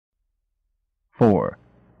4.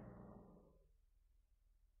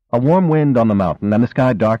 A warm wind on the mountain and the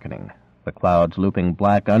sky darkening, the clouds looping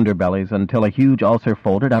black underbellies until a huge ulcer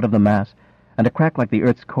folded out of the mass, and a crack like the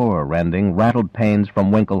earth's core rending rattled panes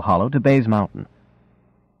from Winkle Hollow to Bay's Mountain.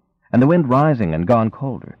 And the wind rising and gone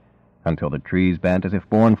colder, until the trees bent as if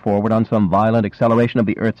borne forward on some violent acceleration of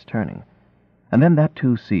the earth's turning. And then that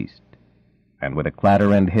too ceased, and with a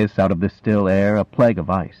clatter and hiss out of the still air, a plague of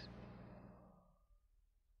ice.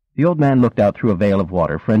 The old man looked out through a veil of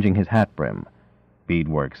water fringing his hat brim,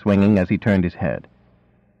 beadwork swinging as he turned his head.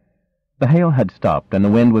 The hail had stopped, and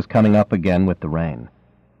the wind was coming up again with the rain.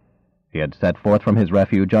 He had set forth from his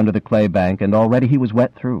refuge under the clay bank, and already he was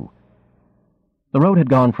wet through. The road had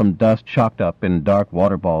gone from dust shocked up in dark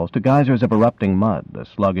water balls to geysers of erupting mud, a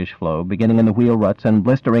sluggish flow beginning in the wheel ruts and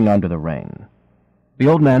blistering under the rain. The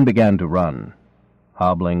old man began to run,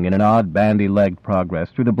 hobbling in an odd bandy-legged progress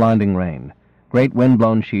through the blinding rain, great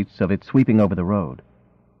wind-blown sheets of it sweeping over the road.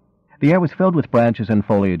 The air was filled with branches and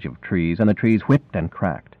foliage of trees, and the trees whipped and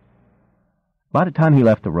cracked. By the time he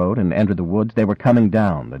left the road and entered the woods, they were coming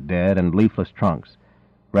down, the dead and leafless trunks,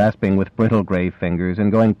 grasping with brittle gray fingers and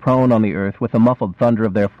going prone on the earth with the muffled thunder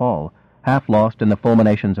of their fall, half lost in the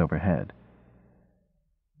fulminations overhead.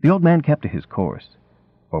 The old man kept to his course,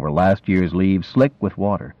 over last year's leaves slick with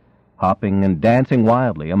water, hopping and dancing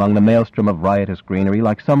wildly among the maelstrom of riotous greenery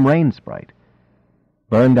like some rain sprite,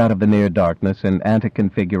 burned out of the near darkness in antic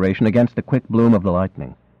configuration against the quick bloom of the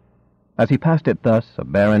lightning. As he passed it thus, a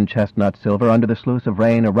barren chestnut silver under the sluice of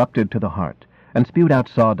rain erupted to the heart, and spewed out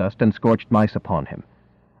sawdust and scorched mice upon him.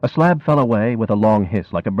 A slab fell away with a long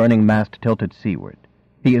hiss like a burning mast tilted seaward.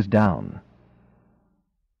 He is down.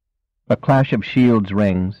 A clash of shields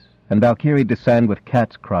rings, and Valkyrie descend with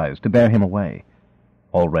cat's cries to bear him away.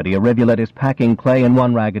 Already a rivulet is packing clay in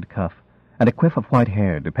one ragged cuff, and a quiff of white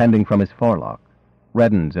hair depending from his forelock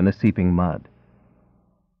reddens in the seeping mud.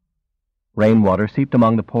 Rainwater seeped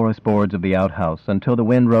among the porous boards of the outhouse until the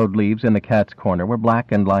wind-rode leaves in the cat's corner were black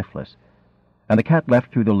and lifeless, and the cat left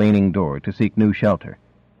through the leaning door to seek new shelter.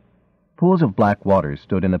 Pools of black water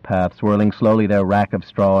stood in the path, swirling slowly their rack of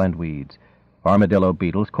straw and weeds. Armadillo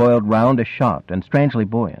beetles coiled round a shot and strangely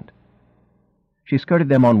buoyant. She skirted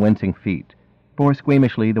them on wincing feet, bore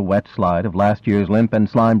squeamishly the wet slide of last year's limp and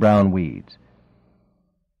slime-brown weeds.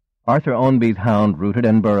 Arthur Ownby's hound rooted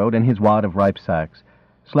and burrowed in his wad of ripe sacks,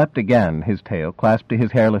 slept again, his tail clasped to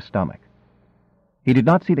his hairless stomach. He did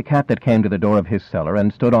not see the cat that came to the door of his cellar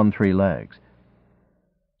and stood on 3 legs.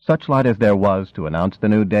 Such light as there was to announce the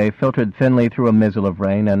new day filtered thinly through a mizzle of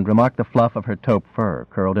rain and remarked the fluff of her taupe fur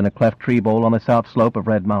curled in a cleft tree bole on the south slope of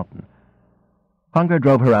Red Mountain. Hunger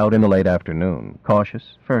drove her out in the late afternoon, cautious,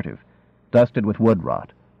 furtive, dusted with wood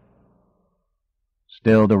rot.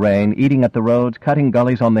 Still the rain, eating at the roads, cutting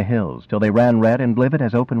gullies on the hills, till they ran red and livid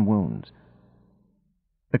as open wounds.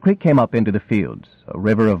 The creek came up into the fields, a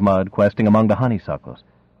river of mud questing among the honeysuckles.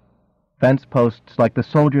 Fence posts like the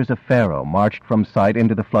soldiers of Pharaoh marched from sight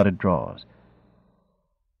into the flooded draws.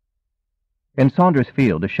 In Saunders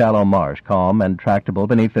Field, a shallow marsh, calm and tractable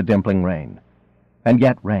beneath the dimpling rain. And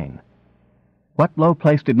yet rain. What low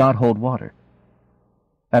place did not hold water?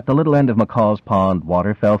 At the little end of McCall's Pond,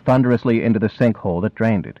 water fell thunderously into the sinkhole that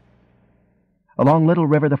drained it. Along Little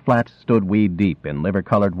River, the flats stood weed-deep in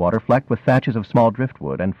liver-colored water flecked with thatches of small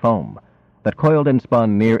driftwood and foam that coiled and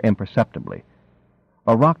spun near imperceptibly,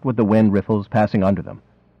 or rocked with the wind riffles passing under them.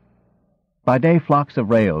 By day, flocks of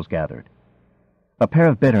rails gathered. A pair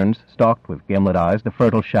of bitterns stalked with gimlet eyes the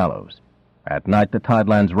fertile shallows. At night, the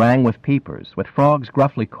tidelands rang with peepers, with frogs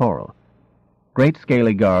gruffly choral. Great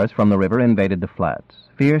scaly gars from the river invaded the flats,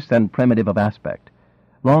 fierce and primitive of aspect,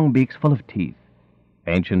 long beaks full of teeth.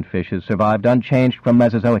 Ancient fishes survived unchanged from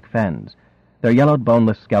Mesozoic fens. Their yellowed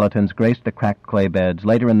boneless skeletons graced the cracked clay beds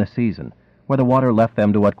later in the season, where the water left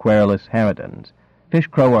them to what querulous harridans, fish,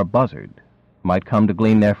 crow, or buzzard, might come to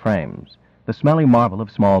glean their frames, the smelly marvel of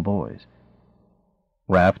small boys.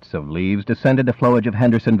 Rafts of leaves descended the flowage of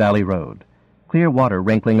Henderson Valley Road, clear water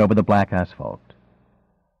wrinkling over the black asphalt.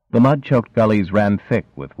 The mud-choked gullies ran thick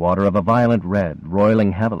with water of a violent red,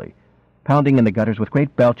 roiling heavily, pounding in the gutters with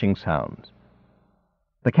great belching sounds.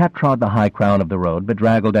 The cat trod the high crown of the road,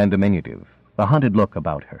 bedraggled and diminutive, a hunted look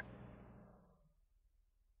about her.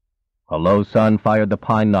 A low sun fired the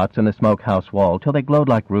pine knots in the smokehouse wall till they glowed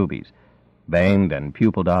like rubies, veined and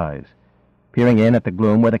pupilled eyes, peering in at the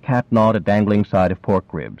gloom where the cat gnawed a dangling side of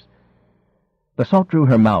pork ribs. The salt drew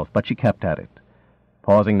her mouth, but she kept at it,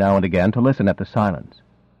 pausing now and again to listen at the silence.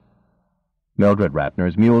 Mildred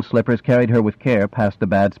Ratner's mule slippers carried her with care past the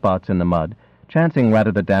bad spots in the mud, chancing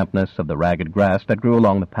rather the dampness of the ragged grass that grew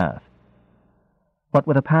along the path. What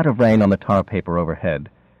with a pat of rain on the tar paper overhead,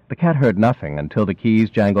 The cat heard nothing until the keys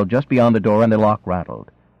jangled just beyond the door and the lock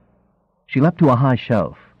rattled. She leapt to a high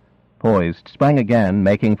shelf, poised, sprang again,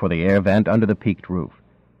 making for the air vent under the peaked roof.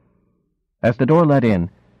 As the door let in,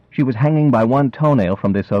 she was hanging by one toenail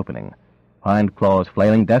from this opening, hind claws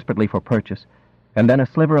flailing desperately for purchase, and then a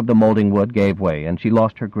sliver of the molding wood gave way, and she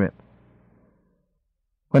lost her grip.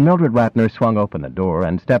 When Mildred Ratner swung open the door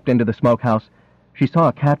and stepped into the smokehouse, she saw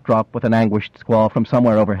a cat drop with an anguished squall from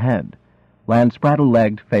somewhere overhead, land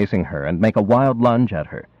spraddle-legged facing her and make a wild lunge at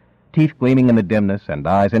her, teeth gleaming in the dimness and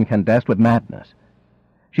eyes incandescent with madness.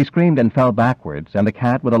 She screamed and fell backwards, and the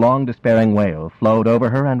cat, with a long, despairing wail, flowed over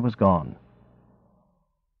her and was gone.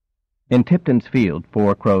 In Tipton's field,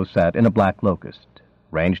 4 crows sat in a black locust,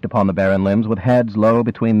 ranged upon the barren limbs with heads low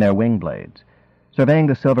between their wing blades, surveying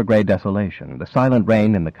the silver-gray desolation, the silent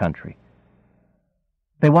rain in the country.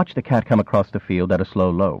 They watched the cat come across the field at a slow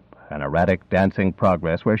lope, an erratic, dancing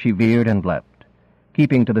progress where she veered and leapt,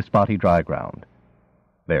 keeping to the spotty dry ground.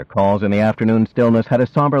 Their calls in the afternoon stillness had a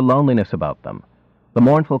somber loneliness about them, the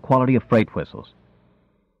mournful quality of freight whistles.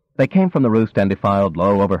 They came from the roost and defiled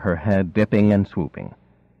low over her head, dipping and swooping.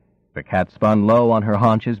 The cat spun low on her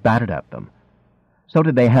haunches, battered at them. So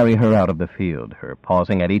did they harry her out of the field, her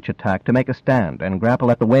pausing at each attack to make a stand and grapple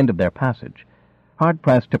at the wind of their passage,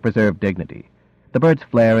 hard-pressed to preserve dignity, the birds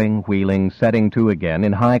flaring, wheeling, setting to again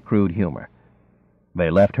in high crude humor. They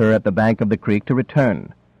left her at the bank of the creek to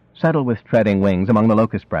return, settle with treading wings among the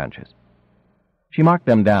locust branches. She marked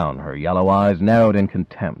them down, her yellow eyes narrowed in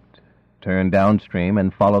contempt, turned downstream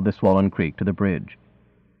and followed the swollen creek to the bridge.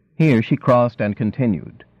 Here she crossed and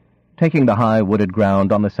continued, taking the high wooded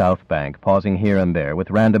ground on the south bank, pausing here and there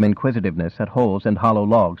with random inquisitiveness at holes and hollow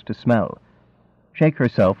logs to smell, shake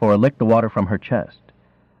herself or lick the water from her chest,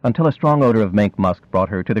 until a strong odor of mink musk brought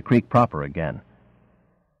her to the creek proper again.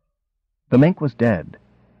 The mink was dead,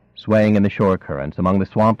 swaying in the shore currents among the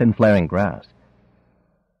swamped and flaring grass.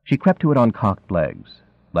 She crept to it on cocked legs,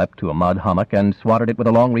 leapt to a mud hummock, and swatted it with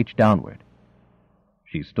a long reach downward.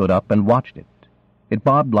 She stood up and watched it. It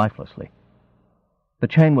bobbed lifelessly. The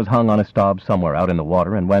chain was hung on a stub somewhere out in the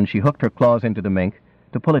water, and when she hooked her claws into the mink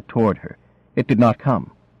to pull it toward her, it did not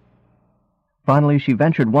come. Finally, she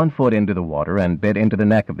ventured one foot into the water and bit into the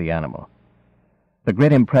neck of the animal. The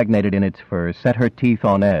grit impregnated in its fur set her teeth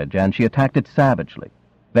on edge, and she attacked it savagely,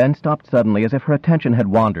 then stopped suddenly as if her attention had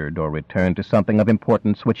wandered or returned to something of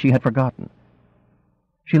importance which she had forgotten.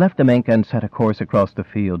 She left the mink and set a course across the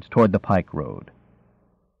fields toward the pike road.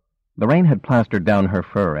 The rain had plastered down her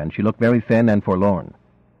fur, and she looked very thin and forlorn.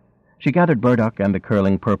 She gathered burdock and the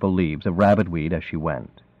curling purple leaves of rabbitweed as she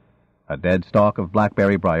went. A dead stalk of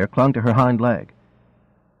blackberry briar clung to her hind leg.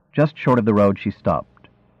 Just short of the road she stopped,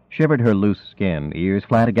 shivered her loose skin, ears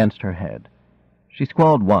flat against her head. She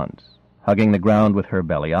squalled once, hugging the ground with her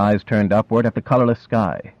belly, eyes turned upward at the colorless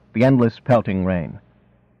sky, the endless pelting rain.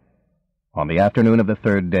 On the afternoon of the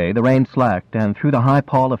third day, the rain slacked, and through the high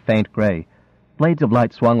pall of faint gray, blades of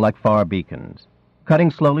light swung like far beacons,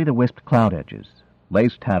 cutting slowly the wisped cloud edges,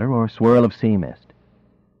 lace tatter or swirl of sea mist.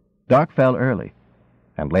 Dark fell early,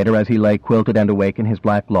 and later as he lay quilted and awake in his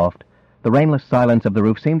black loft, the rainless silence of the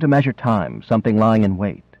roof seemed to measure time, something lying in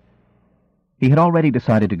wait. He had already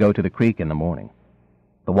decided to go to the creek in the morning.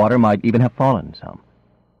 The water might even have fallen some.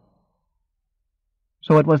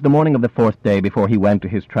 So it was the morning of the fourth day before he went to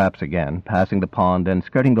his traps again, passing the pond and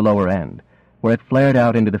skirting the lower end, where it flared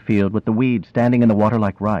out into the field with the weeds standing in the water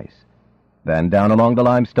like rice. Then down along the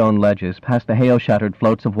limestone ledges, past the hail-shattered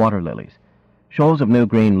floats of water lilies, shoals of new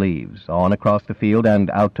green leaves, on across the field and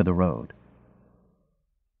out to the road.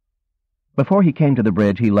 Before he came to the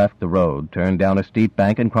bridge, he left the road, turned down a steep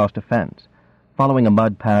bank and crossed a fence, following a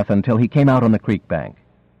mud path until he came out on the creek bank.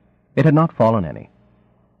 It had not fallen any.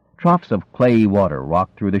 Troughs of clayey water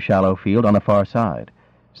rocked through the shallow field on the far side,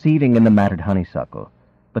 seething in the matted honeysuckle,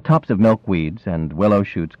 the tops of milkweeds and willow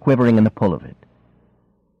shoots quivering in the pull of it.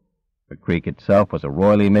 The creek itself was a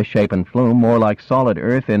royally misshapen flume, more like solid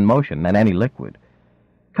earth in motion than any liquid.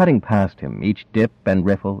 Cutting past him, each dip and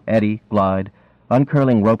riffle, eddy, glide,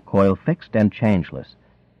 uncurling rope coil fixed and changeless,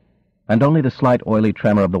 and only the slight oily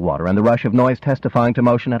tremor of the water and the rush of noise testifying to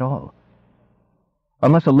motion at all.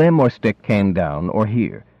 Unless a limb or stick came down, or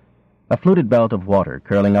here, a fluted belt of water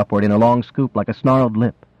curling upward in a long scoop like a snarled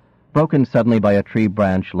lip, broken suddenly by a tree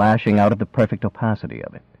branch lashing out of the perfect opacity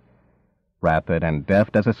of it. Rapid and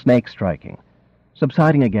deft as a snake striking,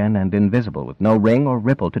 subsiding again and invisible with no ring or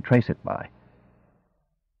ripple to trace it by.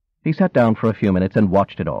 He sat down for a few minutes and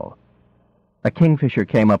watched it all. A kingfisher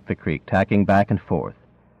came up the creek, tacking back and forth,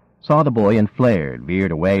 saw the boy and flared,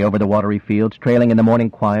 veered away over the watery fields, trailing in the morning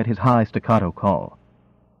quiet his high staccato call.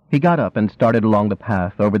 He got up and started along the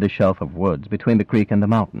path over the shelf of woods between the creek and the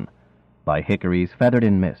mountain, by hickories feathered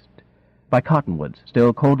in mist, by cottonwoods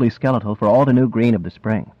still coldly skeletal for all the new green of the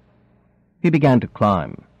spring. He began to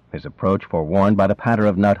climb, his approach forewarned by the patter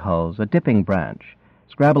of nut hulls, a dipping branch,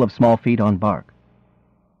 scrabble of small feet on bark.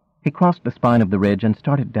 He crossed the spine of the ridge and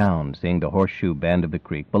started down, seeing the horseshoe bend of the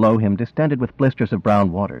creek below him distended with blisters of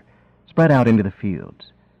brown water, spread out into the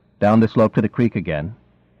fields. Down the slope to the creek again,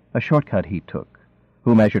 a shortcut he took,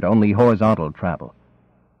 who measured only horizontal travel.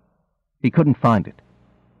 He couldn't find it.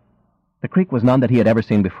 The creek was none that he had ever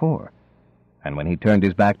seen before, and when he turned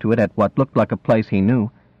his back to it at what looked like a place he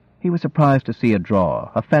knew, he was surprised to see a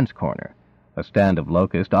draw, a fence corner, a stand of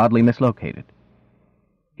locust oddly mislocated.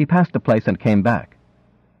 He passed the place and came back.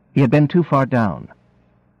 He had been too far down.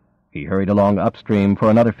 He hurried along upstream for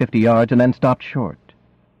another 50 yards and then stopped short.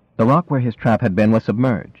 The rock where his trap had been was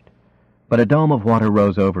submerged, but a dome of water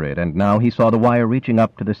rose over it, and now he saw the wire reaching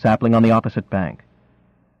up to the sapling on the opposite bank.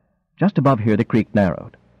 Just above here the creek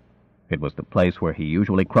narrowed. It was the place where he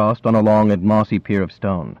usually crossed on a long and mossy pier of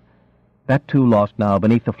stone, that too lost now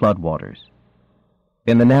beneath the flood waters.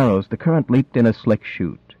 In the narrows the current leaped in a slick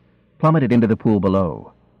chute, plummeted into the pool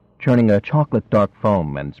below, churning a chocolate-dark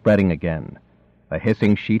foam and spreading again, a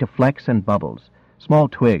hissing sheet of flecks and bubbles, small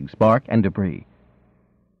twigs, bark, and debris.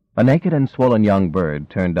 A naked and swollen young bird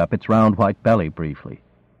turned up its round white belly briefly,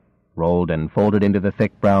 rolled and folded into the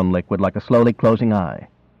thick brown liquid like a slowly closing eye.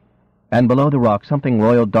 And below the rock something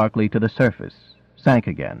roiled darkly to the surface, sank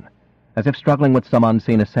again, as if struggling with some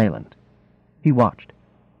unseen assailant. He watched.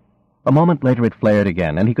 A moment later it flared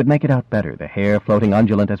again, and he could make it out better, the hair floating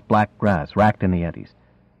undulant as black grass racked in the eddies.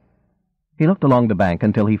 He looked along the bank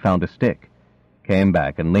until he found a stick, came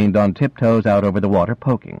back and leaned on tiptoes out over the water,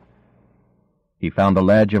 poking. He found the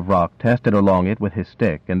ledge of rock, tested along it with his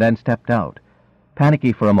stick, and then stepped out,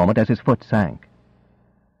 panicky for a moment as his foot sank.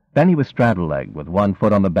 Then he was straddle-legged, with one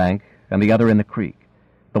foot on the bank and the other in the creek,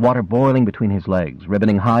 the water boiling between his legs,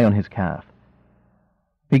 ribboning high on his calf.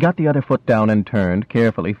 He got the other foot down and turned,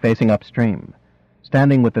 carefully facing upstream,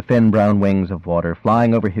 standing with the thin brown wings of water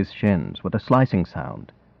flying over his shins with a slicing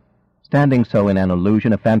sound, standing so in an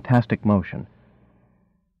illusion of fantastic motion.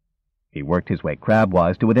 He worked his way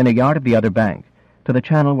crabwise to within a yard of the other bank, to the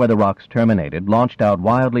channel where the rocks terminated, launched out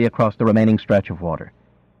wildly across the remaining stretch of water.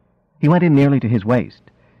 He went in nearly to his waist,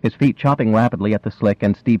 his feet chopping rapidly at the slick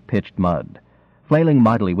and steep-pitched mud, flailing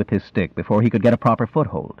mightily with his stick before he could get a proper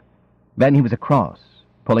foothold. Then he was across,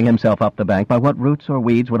 pulling himself up the bank by what roots or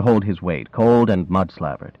weeds would hold his weight, cold and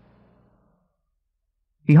mud-slavered.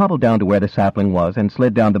 He hobbled down to where the sapling was and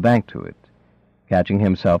slid down the bank to it, catching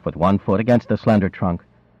himself with one foot against the slender trunk,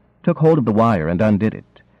 took hold of the wire and undid it,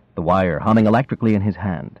 the wire humming electrically in his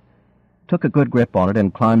hand, took a good grip on it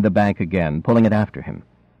and climbed the bank again, pulling it after him.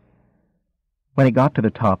 When he got to the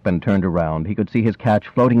top and turned around, he could see his catch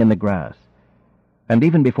floating in the grass, and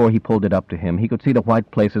even before he pulled it up to him, he could see the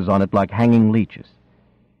white places on it like hanging leeches.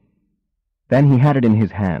 Then he had it in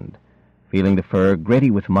his hand, feeling the fur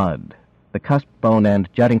gritty with mud, the cusped bone end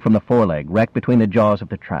jutting from the foreleg wrecked between the jaws of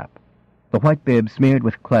the trap, the white bib smeared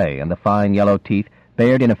with clay and the fine yellow teeth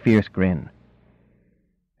bared in a fierce grin.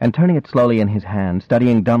 And turning it slowly in his hand,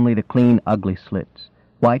 studying dumbly the clean, ugly slits,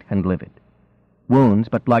 white and livid, wounds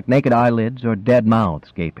but like naked eyelids or dead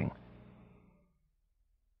mouths gaping.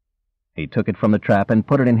 He took it from the trap and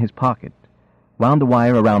put it in his pocket, wound the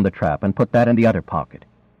wire around the trap and put that in the other pocket.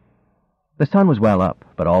 The sun was well up,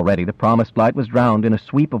 but already the promised light was drowned in a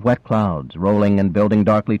sweep of wet clouds, rolling and building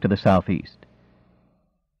darkly to the southeast.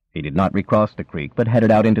 He did not recross the creek, but headed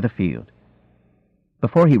out into the field.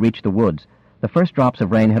 Before he reached the woods, the first drops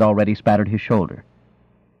of rain had already spattered his shoulder.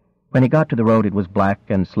 When he got to the road, it was black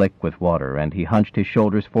and slick with water, and he hunched his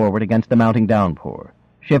shoulders forward against the mounting downpour,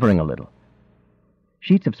 shivering a little.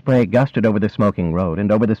 Sheets of spray gusted over the smoking road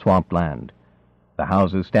and over the swamped land, the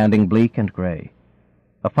houses standing bleak and gray.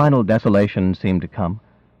 A final desolation seemed to come,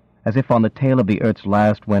 as if on the tail of the earth's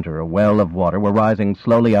last winter a well of water were rising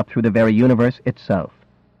slowly up through the very universe itself.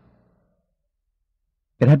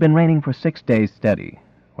 It had been raining for 6 days steady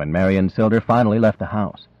when Marion Silder finally left the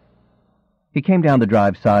house. He came down the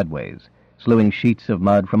drive sideways, slewing sheets of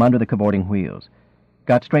mud from under the cavorting wheels,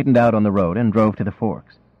 got straightened out on the road and drove to the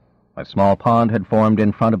forks. A small pond had formed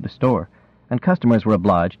in front of the store, and customers were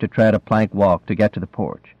obliged to tread a plank walk to get to the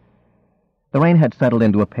porch. The rain had settled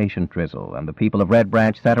into a patient drizzle, and the people of Red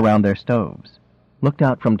Branch sat around their stoves, looked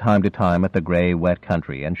out from time to time at the gray, wet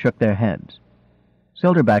country, and shook their heads.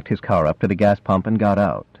 Silder backed his car up to the gas pump and got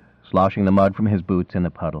out, sloshing the mud from his boots in the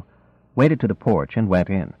puddle, waded to the porch and went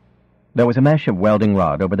in. There was a mesh of welding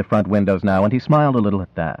rod over the front windows now, and he smiled a little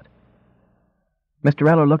at that. Mr.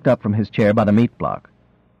 Eller looked up from his chair by the meat block.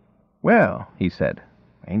 "Well," he said,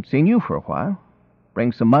 "ain't seen you for a while.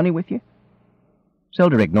 Bring some money with you?"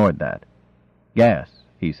 Silder ignored that. "Gas,"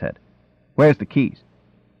 he said. "Where's the keys?"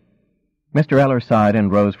 Mr. Eller sighed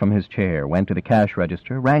and rose from his chair, went to the cash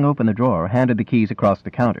register, rang open the drawer, handed the keys across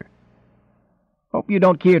the counter. "Hope you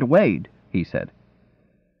don't care to wade," he said.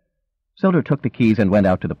 Silder took the keys and went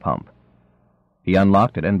out to the pump. He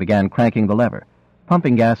unlocked it and began cranking the lever,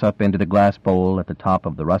 pumping gas up into the glass bowl at the top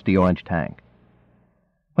of the rusty orange tank.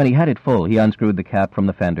 When he had it full, he unscrewed the cap from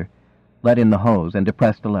the fender, let in the hose, and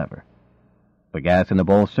depressed the lever. The gas in the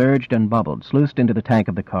bowl surged and bubbled, sluiced into the tank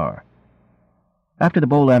of the car. After the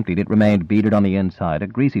bowl emptied, it remained beaded on the inside, a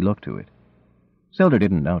greasy look to it. Silder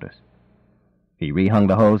didn't notice. He rehung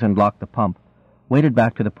the hose and locked the pump, waded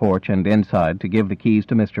back to the porch and inside to give the keys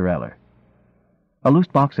to Mr. Eller. A loose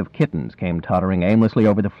box of kittens came tottering aimlessly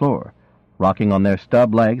over the floor, rocking on their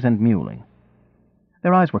stub legs and mewling.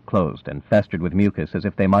 Their eyes were closed and festered with mucus as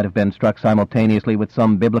if they might have been struck simultaneously with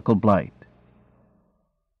some biblical blight.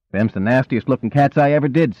 "Them's the nastiest-looking cats I ever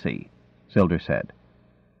did see," Silder said.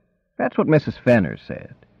 "That's what Mrs. Fenner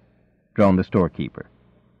said," droned the storekeeper.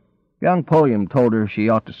 "Young Pulliam told her she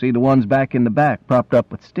ought to see the ones back in the back propped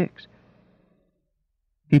up with sticks."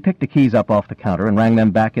 He picked the keys up off the counter and rang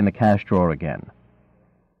them back in the cash drawer again.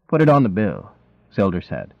 "Put it on the bill," Silder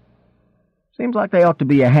said. "Seems like they ought to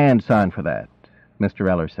be a hand sign for that," Mr.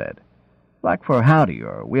 Eller said. "Like for howdy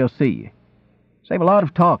or we'll see you. Save a lot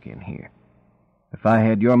of talk in here. If I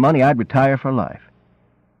had your money, I'd retire for life.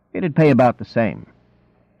 It'd pay about the same."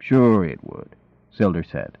 "Sure it would," Silder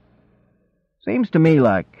said. "Seems to me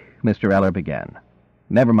like—" Mr. Eller began.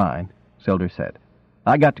 "Never mind," Silder said.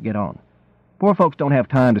 "I got to get on. Poor folks don't have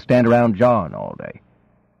time to stand around jawing all day."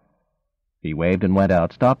 He waved and went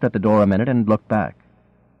out, stopped at the door a minute, and looked back.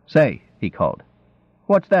 "Say," he called.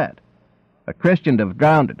 "What's that? A Christian'd have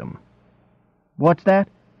drowned 'em." "What's that?"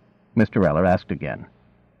 Mr. Eller asked again.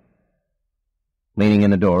 Leaning in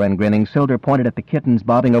the door and grinning, Silder pointed at the kittens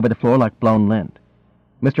bobbing over the floor like blown lint.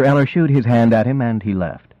 Mr. Eller shooed his hand at him, and he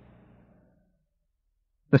left.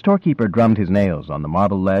 The storekeeper drummed his nails on the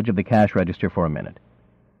marble ledge of the cash register for a minute.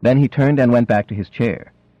 Then he turned and went back to his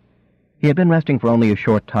chair. He had been resting for only a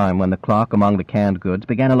short time when the clock among the canned goods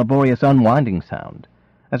began a laborious unwinding sound,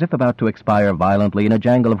 as if about to expire violently in a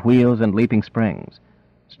jangle of wheels and leaping springs,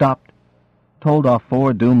 stopped, told off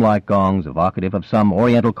 4 doom-like gongs evocative of some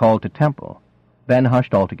oriental call to temple, then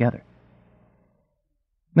hushed altogether.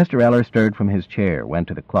 Mr. Eller stirred from his chair, went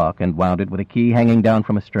to the clock, and wound it with a key hanging down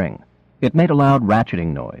from a string. It made a loud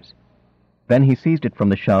ratcheting noise. Then he seized it from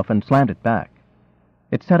the shelf and slammed it back.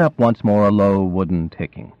 It set up once more a low wooden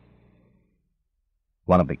ticking.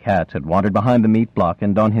 One of the cats had wandered behind the meat block,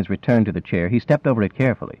 and on his return to the chair, he stepped over it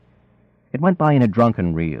carefully. It went by in a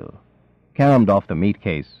drunken reel. Caromed off the meat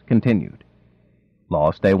case, continued.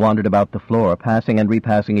 Lost, they wandered about the floor, passing and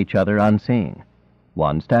repassing each other, unseeing.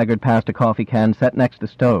 One staggered past a coffee can set next the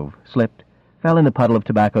stove, slipped, fell in the puddle of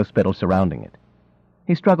tobacco spittle surrounding it.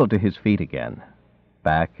 He struggled to his feet again.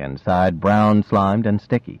 Back and side brown, slimed, and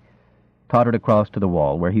sticky. Tottered across to the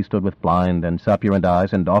wall, where he stood with blind and suppurant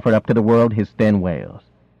eyes and offered up to the world his thin wails.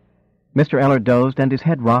 Mr. Eller dozed, and his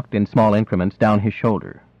head rocked in small increments down his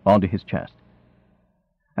shoulder, onto his chest.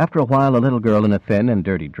 After a while, a little girl in a thin and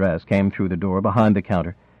dirty dress came through the door behind the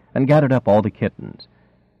counter and gathered up all the kittens,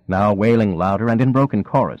 now wailing louder and in broken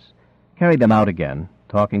chorus, carried them out again,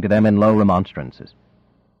 talking to them in low remonstrances.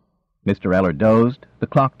 Mr. Eller dozed, the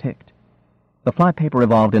clock ticked. The flypaper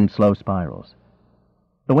revolved in slow spirals.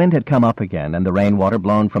 The wind had come up again, and the rainwater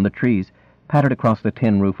blown from the trees pattered across the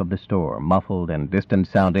tin roof of the store, muffled and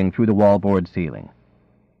distant-sounding through the wallboard ceiling.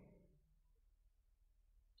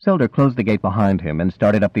 Silder closed the gate behind him and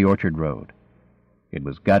started up the orchard road. It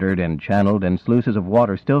was guttered and channeled, and sluices of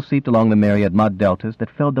water still seeped along the myriad mud deltas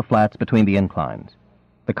that filled the flats between the inclines.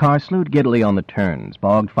 The car slewed giddily on the turns,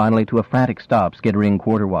 bogged finally to a frantic stop, skittering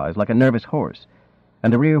quarterwise like a nervous horse,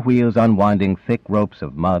 and the rear wheels unwinding thick ropes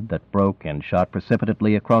of mud that broke and shot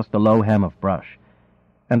precipitately across the low hem of brush,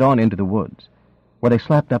 and on into the woods, where they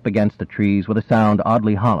slapped up against the trees with a sound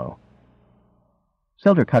oddly hollow.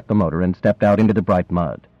 Silder cut the motor and stepped out into the bright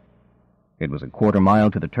mud. It was a quarter-mile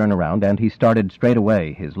to the turnaround, and he started straight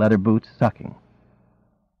away, his leather boots sucking.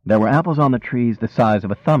 There were apples on the trees the size of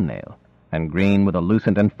a thumbnail, and green with a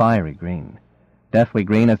lucent and fiery green, deathly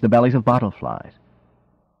green as the bellies of bottle flies.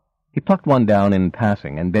 He plucked one down in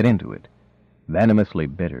passing and bit into it. Venomously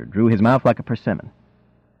bitter, drew his mouth like a persimmon.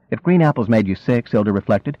 If green apples made you sick, Silder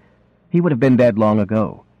reflected, he would have been dead long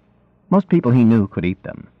ago. Most people he knew could eat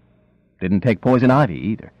them. Didn't take poison ivy,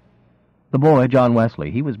 either. The boy, John Wesley,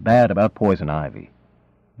 he was bad about poison ivy.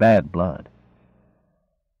 Bad blood.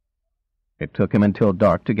 It took him until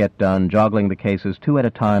dark to get done joggling the cases 2 at a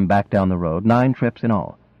time back down the road, 9 trips in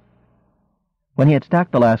all. When he had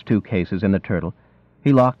stacked the last 2 cases in the Turtle,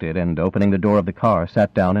 he locked it and, opening the door of the car,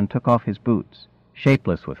 sat down and took off his boots,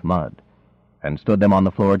 shapeless with mud, and stood them on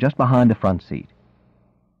the floor just behind the front seat.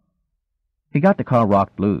 He got the car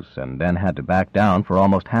rocked loose and then had to back down for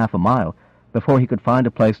almost half a mile before he could find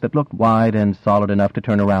a place that looked wide and solid enough to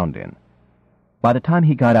turn around in. By the time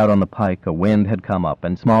he got out on the pike, a wind had come up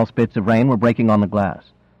and small spits of rain were breaking on the glass.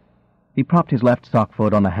 He propped his left sock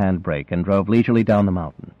foot on the handbrake and drove leisurely down the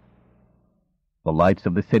mountain. The lights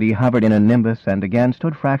of the city hovered in a nimbus and again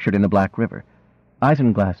stood fractured in the black river,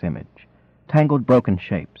 isinglass image, tangled broken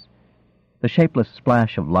shapes, the shapeless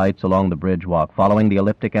splash of lights along the bridge walk following the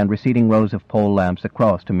elliptic and receding rows of pole lamps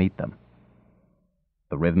across to meet them.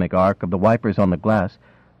 The rhythmic arc of the wipers on the glass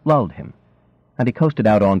lulled him, and he coasted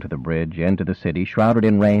out onto the bridge, into the city, shrouded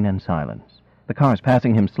in rain and silence, the cars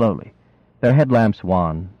passing him slowly, their headlamps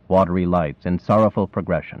wan, watery lights in sorrowful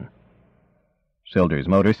progression. Silder's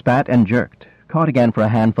motor spat and jerked, caught again for a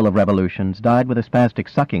handful of revolutions, died with a spastic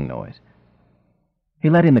sucking noise. He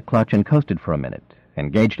let in the clutch and coasted for a minute,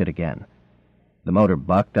 engaged it again. The motor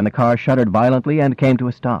bucked, and the car shuddered violently and came to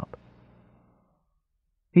a stop.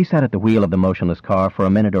 He sat at the wheel of the motionless car for a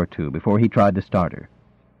minute or two before he tried the starter.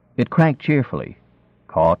 It cranked cheerfully,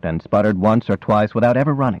 caught and sputtered once or twice without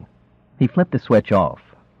ever running. He flipped the switch off,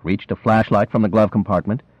 reached a flashlight from the glove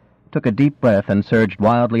compartment, took a deep breath, and surged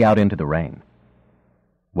wildly out into the rain.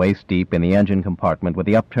 Waist-deep in the engine compartment, with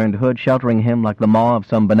the upturned hood sheltering him like the maw of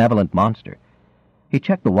some benevolent monster, he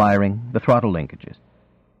checked the wiring, the throttle linkages.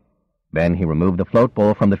 Then he removed the float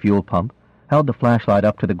bowl from the fuel pump, held the flashlight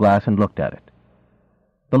up to the glass and looked at it.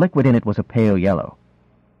 The liquid in it was a pale yellow.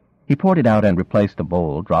 He poured it out and replaced the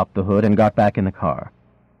bowl, dropped the hood, and got back in the car.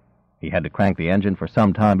 He had to crank the engine for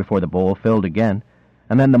some time before the bowl filled again,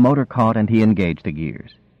 and then the motor caught and he engaged the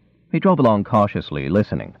gears. He drove along cautiously,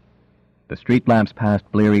 listening. The street lamps passed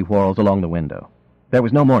bleary whorls along the window. There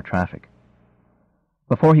was no more traffic.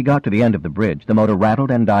 Before he got to the end of the bridge, the motor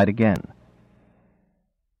rattled and died again.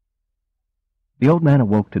 The old man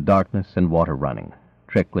awoke to darkness and water running,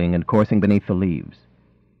 trickling and coursing beneath the leaves,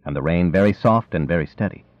 and the rain very soft and very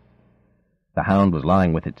steady. The hound was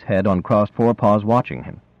lying with its head on crossed forepaws watching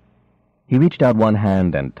him. He reached out one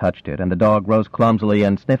hand and touched it, and the dog rose clumsily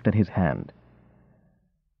and sniffed at his hand.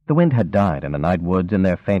 The wind had died, and the night woods in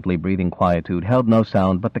their faintly breathing quietude held no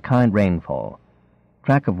sound but the kind rainfall,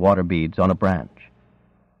 track of water beads on a branch,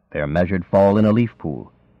 their measured fall in a leaf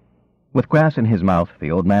pool. With grass in his mouth,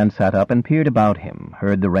 the old man sat up and peered about him,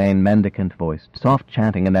 heard the rain mendicant-voiced, soft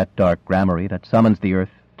chanting in that dark gramarye that summons the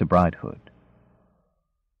earth to bridehood.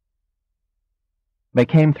 They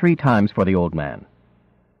came 3 times for the old man.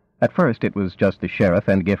 At first it was just the sheriff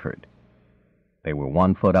and Gifford. They were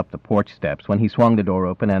 1 foot up the porch steps when he swung the door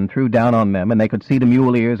open and threw down on them, and they could see the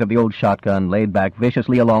mule ears of the old shotgun laid back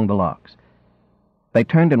viciously along the locks. They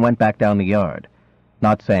turned and went back down the yard,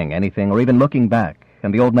 not saying anything or even looking back,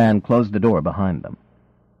 and the old man closed the door behind them.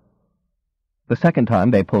 The second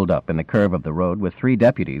time they pulled up in the curve of the road with 3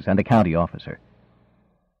 deputies and a county officer.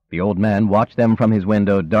 The old man watched them from his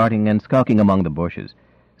window, darting and skulking among the bushes,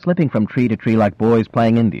 slipping from tree to tree like boys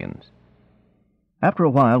playing Indians. After a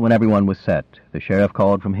while, when everyone was set, the sheriff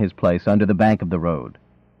called from his place under the bank of the road.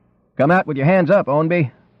 "Come out with your hands up,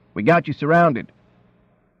 Ownby. We got you surrounded."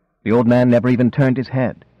 The old man never even turned his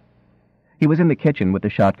head. He was in the kitchen with the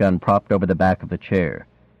shotgun propped over the back of the chair,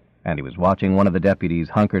 and he was watching one of the deputies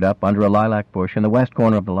hunkered up under a lilac bush in the west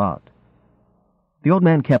corner of the lot. The old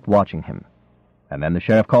man kept watching him, and then the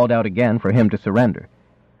sheriff called out again for him to surrender,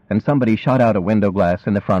 and somebody shot out a window glass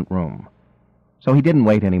in the front room. So he didn't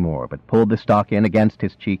wait any more, but pulled the stock in against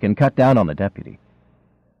his cheek and cut down on the deputy.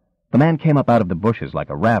 The man came up out of the bushes like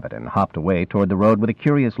a rabbit and hopped away toward the road with a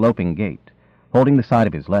curious loping gait, holding the side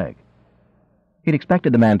of his leg. He'd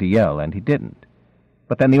expected the man to yell, and he didn't.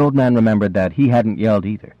 But then the old man remembered that he hadn't yelled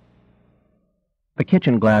either. The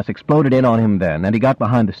kitchen glass exploded in on him then, and he got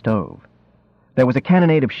behind the stove. There was a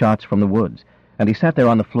cannonade of shots from the woods, and he sat there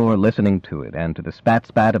on the floor listening to it and to the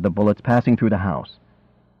spat-spat of the bullets passing through the house.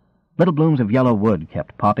 Little blooms of yellow wood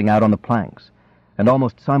kept popping out on the planks, and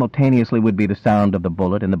almost simultaneously would be the sound of the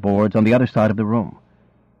bullet in the boards on the other side of the room.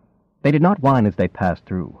 They did not whine as they passed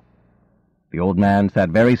through. The old man sat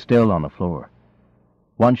very still on the floor.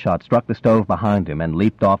 One shot struck the stove behind him and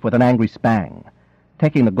leaped off with an angry spang,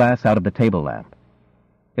 taking the glass out of the table lamp.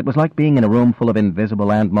 It was like being in a room full of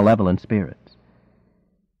invisible and malevolent spirits.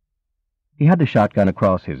 He had the shotgun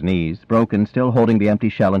across his knees, broken, still holding the empty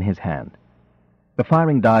shell in his hand. The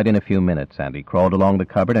firing died in a few minutes, and he crawled along the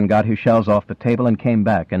cupboard and got his shells off the table and came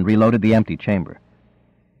back and reloaded the empty chamber.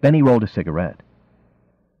 Then he rolled a cigarette.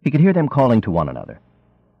 He could hear them calling to one another.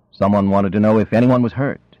 Someone wanted to know if anyone was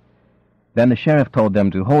hurt. Then the sheriff told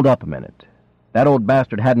them to hold up a minute. That old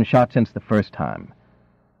bastard hadn't shot since the first time.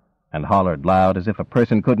 And hollered loud as if a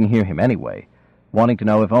person couldn't hear him anyway, wanting to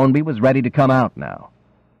know if Ownby was ready to come out now.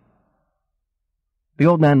 The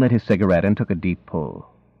old man lit his cigarette and took a deep pull.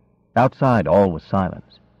 Outside, all was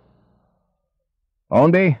silence.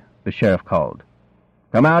 "Ownby," the sheriff called.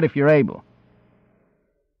 "Come out if you're able."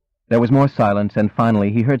 There was more silence, and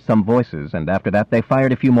finally he heard some voices, and after that they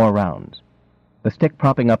fired a few more rounds. The stick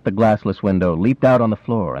propping up the glassless window leaped out on the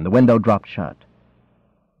floor, and the window dropped shut.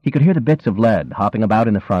 He could hear the bits of lead hopping about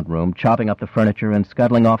in the front room, chopping up the furniture and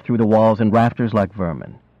scuttling off through the walls and rafters like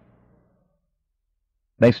vermin.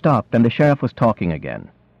 They stopped, and the sheriff was talking again.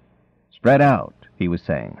 "Spread out," he was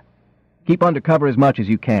saying. "Keep under cover as much as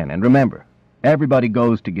you can, and remember, everybody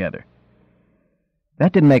goes together."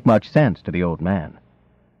 That didn't make much sense to the old man.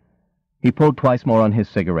 He pulled twice more on his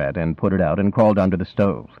cigarette and put it out and crawled under the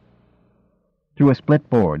stove. Through a split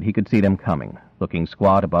board he could see them coming, looking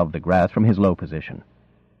squat above the grass from his low position.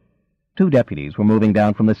 2 deputies were moving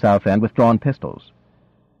down from the south end with drawn pistols.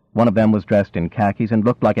 One of them was dressed in khakis and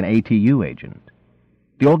looked like an ATU agent.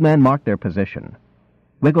 The old man marked their position,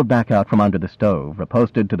 wiggled back out from under the stove,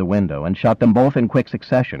 riposted to the window, and shot them both in quick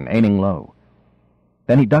succession, aiming low.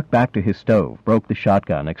 Then he ducked back to his stove, broke the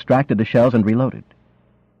shotgun, extracted the shells, and reloaded.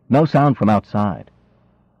 No sound from outside.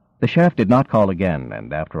 The sheriff did not call again,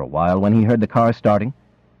 and after a while, when he heard the car starting,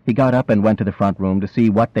 he got up and went to the front room to see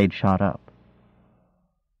what they'd shot up.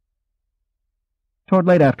 Toward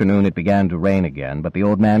late afternoon it began to rain again, but the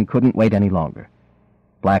old man couldn't wait any longer.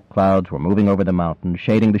 Black clouds were moving over the mountain,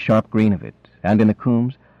 shading the sharp green of it, and in the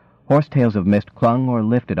coombs, horsetails of mist clung or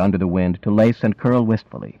lifted under the wind to lace and curl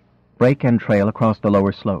wistfully, break and trail across the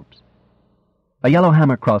lower slopes. A yellow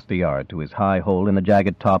hammer crossed the yard to his high hole in the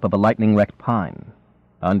jagged top of a lightning-wrecked pine,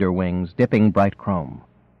 under wings dipping bright chrome.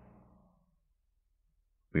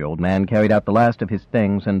 The old man carried out the last of his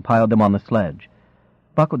things and piled them on the sledge,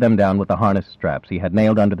 buckled them down with the harness straps he had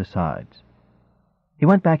nailed under the sides. He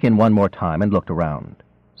went back in one more time and looked around.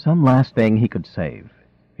 Some last thing he could save.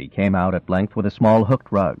 He came out at length with a small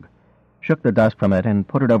hooked rug, shook the dust from it, and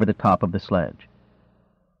put it over the top of the sledge.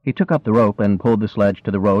 He took up the rope and pulled the sledge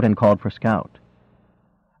to the road and called for Scout.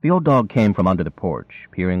 The old dog came from under the porch,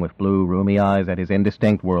 peering with blue, roomy eyes at his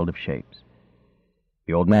indistinct world of shapes.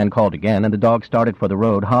 The old man called again, and the dog started for the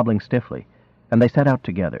road, hobbling stiffly, and they set out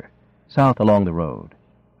together, south along the road,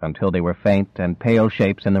 until they were faint and pale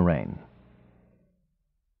shapes in the rain.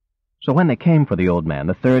 So when they came for the old man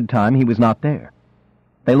the third time, he was not there.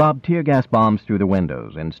 They lobbed tear gas bombs through the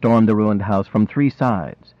windows and stormed the ruined house from 3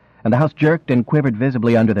 sides, and the house jerked and quivered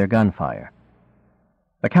visibly under their gunfire.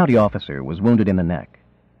 The county officer was wounded in the neck.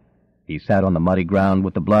 He sat on the muddy ground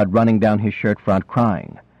with the blood running down his shirt front,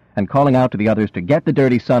 crying, and calling out to the others to get the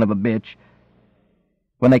dirty son of a bitch.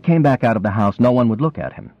 When they came back out of the house, no one would look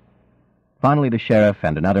at him. Finally, the sheriff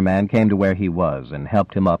and another man came to where he was and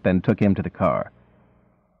helped him up and took him to the car.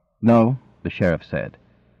 "No," the sheriff said.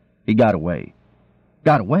 "He got away."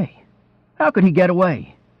 "Got away? How could he get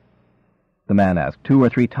away?" The man asked 2 or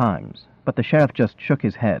 3 times, but the sheriff just shook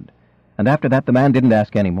his head, and after that the man didn't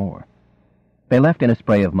ask any more. They left in a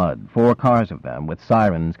spray of mud, 4 cars of them, with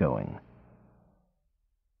sirens going.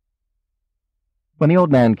 When the old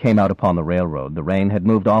man came out upon the railroad, the rain had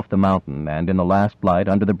moved off the mountain, and in the last light,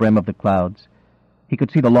 under the brim of the clouds, he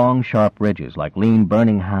could see the long, sharp ridges like lean,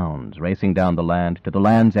 burning hounds racing down the land to the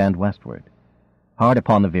land's end westward, hard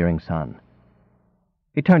upon the veering sun.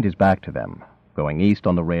 He turned his back to them, going east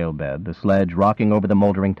on the rail bed, the sledge rocking over the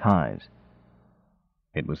moldering ties.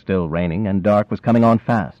 It was still raining, and dark was coming on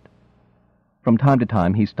fast. From time to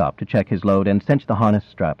time he stopped to check his load and cinch the harness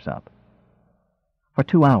straps up. For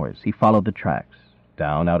 2 hours he followed the tracks,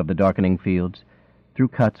 down out of the darkening fields, through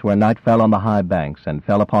cuts where night fell on the high banks and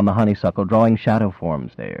fell upon the honeysuckle, drawing shadow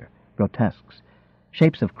forms there, grotesques,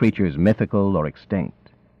 shapes of creatures mythical or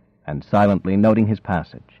extinct, and silently noting his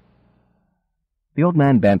passage. The old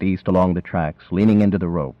man bent east along the tracks, leaning into the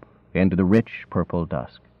rope, into the rich purple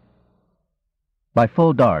dusk. By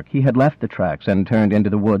full dark he had left the tracks and turned into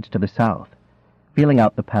the woods to the south, feeling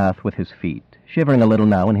out the path with his feet, shivering a little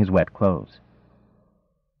now in his wet clothes.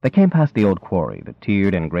 They came past the old quarry, the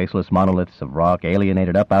tiered and graceless monoliths of rock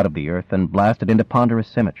alienated up out of the earth and blasted into ponderous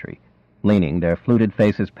symmetry, leaning, their fluted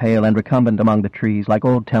faces pale and recumbent among the trees like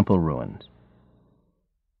old temple ruins.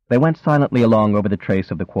 They went silently along over the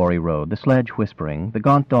trace of the quarry road, the sledge whispering, the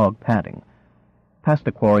gaunt dog panting, past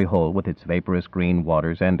the quarry hole with its vaporous green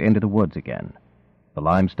waters and into the woods again, the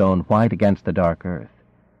limestone white against the dark earth,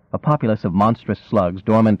 a populace of monstrous slugs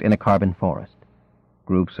dormant in a carbon forest,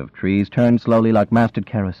 Groups of trees turned slowly like masted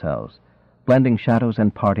carousels, blending shadows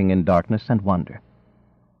and parting in darkness and wonder.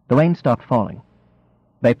 The rain stopped falling.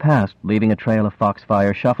 They passed, leaving a trail of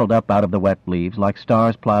foxfire shuffled up out of the wet leaves like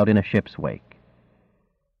stars plowed in a ship's wake.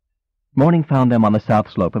 Morning found them on the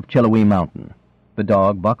south slope of Chiloe Mountain, the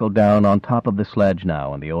dog buckled down on top of the sledge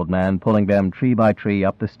now and the old man pulling them tree by tree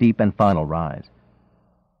up the steep and final rise.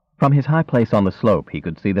 From his high place on the slope he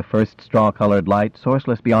could see the first straw-colored light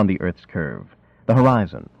sourceless beyond the earth's curve, the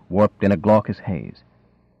horizon warped in a glaucous haze.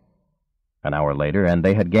 An hour later, and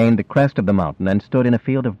they had gained the crest of the mountain and stood in a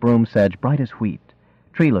field of broom sedge bright as wheat,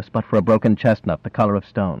 treeless but for a broken chestnut the color of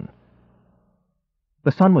stone.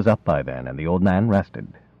 The sun was up by then, and the old man rested,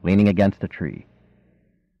 leaning against a tree.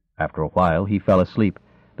 After a while he fell asleep,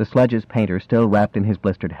 the sledge's painter still wrapped in his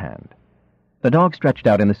blistered hand. The dog stretched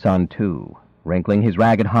out in the sun, too, wrinkling his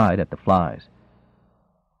ragged hide at the flies.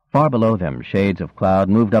 Far below them, shades of cloud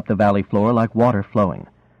moved up the valley floor like water flowing,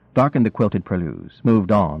 darkened the quilted purlieus,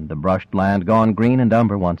 moved on, the brushed land gone green and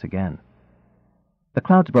umber once again. The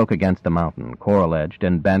clouds broke against the mountain, coral-edged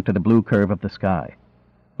and bent to the blue curve of the sky.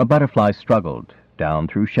 A butterfly struggled, down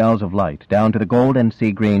through shells of light, down to the gold and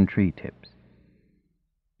sea-green tree tips.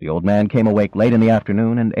 The old man came awake late in the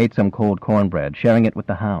afternoon and ate some cold cornbread, sharing it with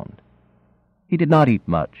the hound. He did not eat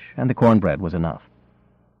much, and the cornbread was enough.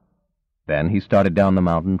 Then he started down the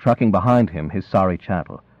mountain, trucking behind him his sorry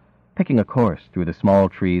chattel, picking a course through the small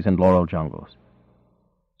trees and laurel jungles.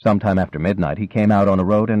 Sometime after midnight he came out on a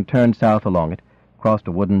road and turned south along it, crossed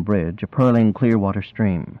a wooden bridge, a purling clear-water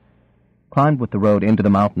stream, climbed with the road into the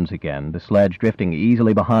mountains again, the sledge drifting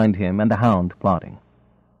easily behind him and the hound plodding.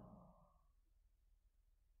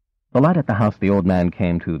 The light at the house the old man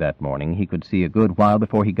came to that morning he could see a good while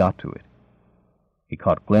before he got to it. He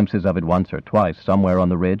caught glimpses of it once or twice somewhere on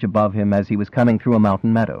the ridge above him as he was coming through a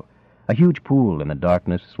mountain meadow, a huge pool in the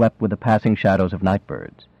darkness swept with the passing shadows of night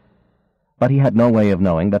birds. But he had no way of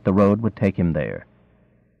knowing that the road would take him there.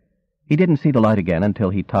 He didn't see the light again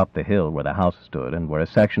until he topped the hill where the house stood and where a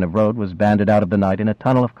section of road was banded out of the night in a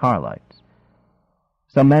tunnel of car lights.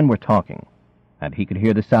 Some men were talking, and he could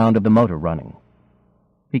hear the sound of the motor running.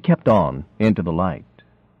 He kept on, into the light.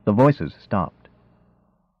 The voices stopped.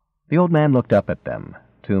 The old man looked up at them,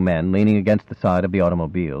 two men leaning against the side of the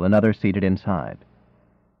automobile, another seated inside.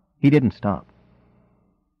 He didn't stop.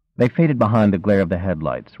 They faded behind the glare of the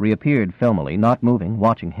headlights, reappeared filmily, not moving,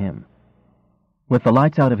 watching him. With the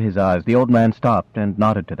lights out of his eyes, the old man stopped and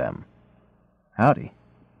nodded to them. "Howdy,"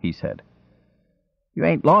 he said. "You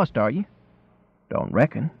ain't lost, are you?" "Don't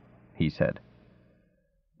reckon," he said.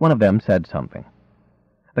 One of them said something.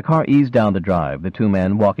 The car eased down the drive, the two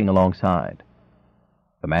men walking alongside.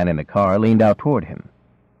 The man in the car leaned out toward him.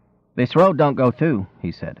 "This road don't go through,"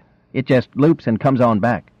 he said. "It just loops and comes on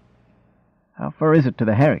back." "How far is it to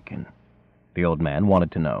the Hurricane?" the old man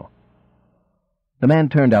wanted to know. The man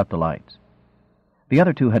turned out the lights. The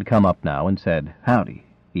other two had come up now and said, "Howdy,"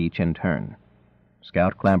 each in turn.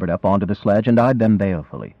 Scout clambered up onto the sledge and eyed them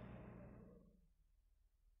balefully.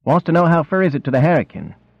 "Wants to know how far is it to the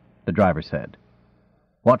Hurricane," the driver said.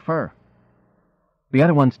 "What for?" The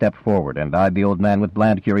other one stepped forward and eyed the old man with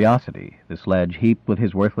bland curiosity, the sledge heaped with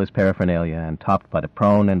his worthless paraphernalia and topped by the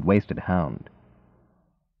prone and wasted hound.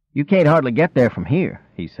 "You can't hardly get there from here,"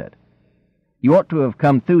 he said. "You ought to have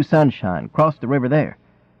come through Sunshine, crossed the river there.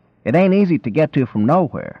 It ain't easy to get to from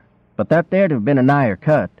nowhere, but that there'd have been a nigher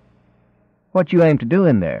cut. What you aim to do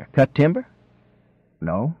in there, cut timber?"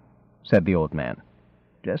 "No," said the old man.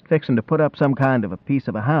 "Just fixin' to put up some kind of a piece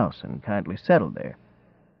of a house and kindly settle there."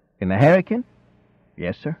 "In the Hurricane?"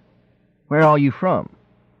 "Yes, sir." "Where are you from?"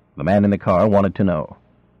 the man in the car wanted to know.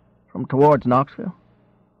 "From towards Knoxville."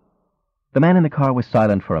 The man in the car was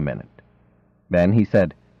silent for a minute. Then he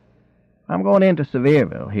said, "I'm going into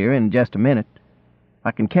Sevierville here in just a minute.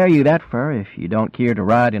 I can carry you that far if you don't care to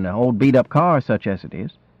ride in an old beat-up car such as it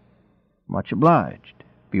is." "Much obliged,"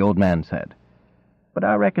 the old man said. "But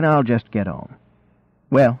I reckon I'll just get on."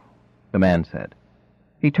 "Well," the man said.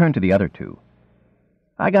 He turned to the other two.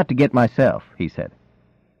 "I got to get myself," he said.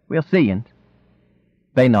 "We'll see you."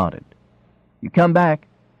 They nodded. "You come back."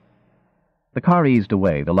 The car eased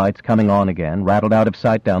away, the lights coming on again, rattled out of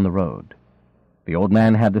sight down the road. The old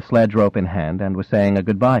man had the sledge rope in hand and was saying a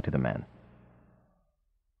goodbye to the men.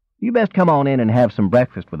 "You best come on in and have some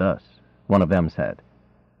breakfast with us," one of them said.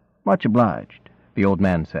 "Much obliged," the old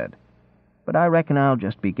man said. "But I reckon I'll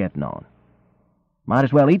just be getting on." "Might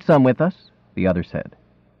as well eat some with us," the other said.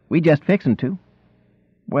 "We just fixin' to."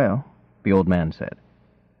 "Well," the old man said,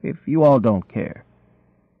 "if you all don't care."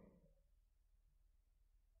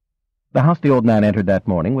 The house the old man entered that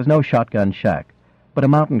morning was no shotgun shack, but a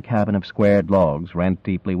mountain cabin of squared logs rent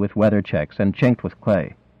deeply with weather checks and chinked with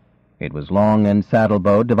clay. It was long and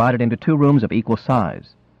saddle-bowed, divided into 2 rooms of equal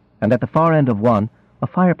size, and at the far end of one, a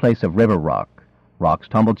fireplace of river rock, rocks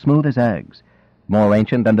tumbled smooth as eggs, more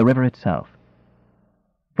ancient than the river itself.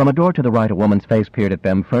 From a door to the right, a woman's face peered at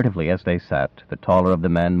them furtively as they sat, the taller of the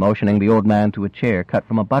men motioning the old man to a chair cut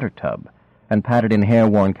from a butter tub and padded in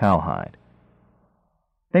hair-worn cowhide.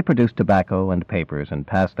 They produced tobacco and papers and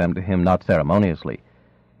passed them to him not ceremoniously,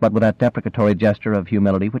 but with that deprecatory gesture of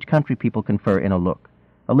humility which country people confer in a look,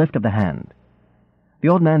 a lift of the hand. The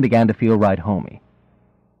old man began to feel right homey.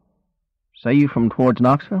 "Say you from towards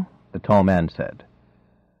Knoxville?" the tall man said.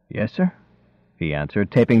 "Yes, sir," he answered,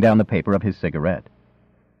 taping down the paper of his cigarette.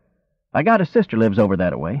 "I got a sister lives over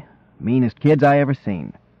that-a-way. Meanest kids I ever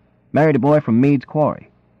seen. Married a boy from Meade's Quarry.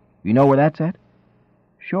 You know where that's at?"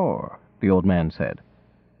 "Sure," the old man said.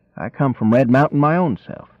 "I come from Red Mountain my own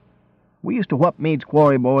self. We used to whup Meade's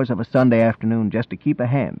Quarry boys of a Sunday afternoon just to keep a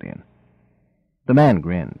hand in." The man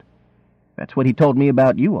grinned. "That's what he told me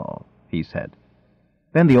about you all," he said.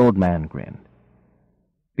 Then the old man grinned.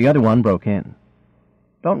 The other one broke in.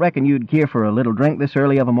 "Don't reckon you'd care for a little drink this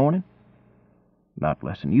early of a morning?" "Not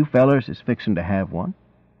less'n you fellers is fixin' to have one."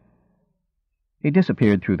 He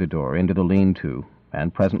disappeared through the door into the lean-to,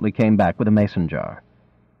 and presently came back with a mason jar.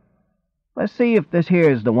 "Let's see if this here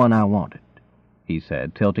is the one I wanted," he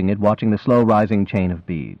said, tilting it, watching the slow-rising chain of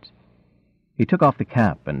beads. He took off the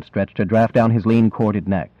cap and stretched a draft down his lean, corded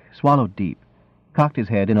neck, swallowed deep, cocked his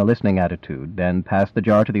head in a listening attitude, then passed the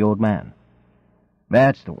jar to the old man.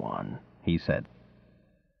 "That's the one," he said.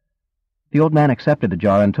 The old man accepted the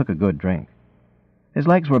jar and took a good drink. His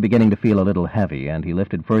legs were beginning to feel a little heavy, and he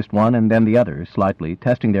lifted first one and then the other, slightly,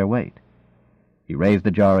 testing their weight. He raised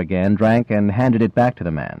the jar again, drank, and handed it back to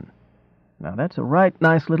the man. "Now that's a right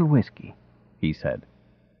nice little whiskey," he said.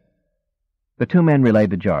 The 2 men relayed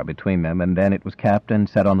the jar between them, and then it was capped and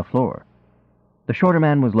set on the floor. The shorter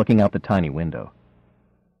man was looking out the tiny window.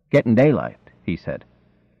 "Getting daylight," he said.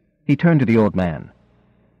 He turned to the old man.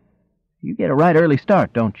 "You get a right early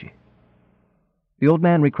start, don't you?" The old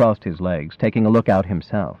man recrossed his legs, taking a look out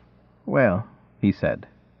himself. "Well," he said,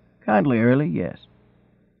 "kindly early, yes.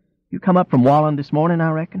 You come up from Wallen this morning,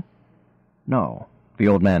 I reckon?" "No," the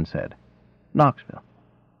old man said. "Knoxville."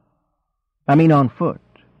 "I mean on foot,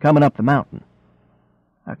 coming up the mountain."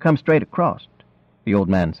 "I come straight across," the old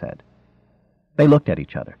man said. They looked at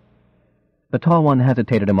each other. The tall one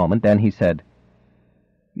hesitated a moment, then he said,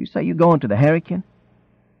 "You say you going to the Harrican?"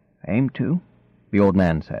 "Aim to," the old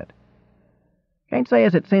man said. "Can't say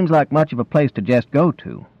as it seems like much of a place to jest go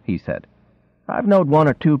to," he said. "I've knowed 1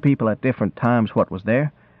 or 2 people at different times what was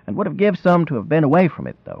there, and would have give some to have been away from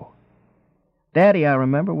it, though. Daddy, I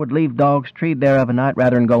remember, would leave dogs treed there of a night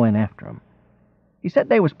rather'n go in after 'em. He said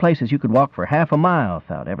they was places you could walk for half a mile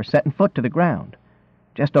without ever setting foot to the ground,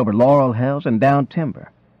 just over laurel hills and down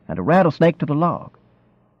timber, and a rattlesnake to the log.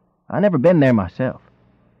 I never been there myself.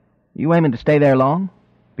 You aiming to stay there long?"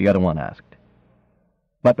 the other one asked.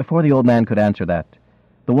 But before the old man could answer that,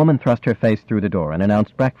 the woman thrust her face through the door and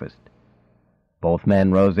announced breakfast. Both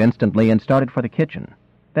men rose instantly and started for the kitchen,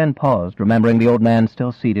 then paused, remembering the old man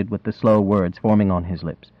still seated with the slow words forming on his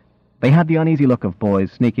lips. They had the uneasy look of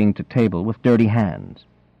boys sneaking to table with dirty hands.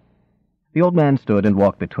 The old man stood and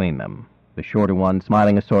walked between them, the shorter one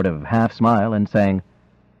smiling a sort of half-smile and saying,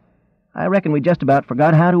 "I reckon we just about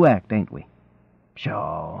forgot how to act, ain't we?"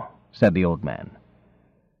 "Pshaw," said the old man.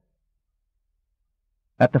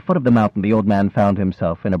 At the foot of the mountain, the old man found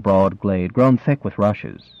himself in a broad glade grown thick with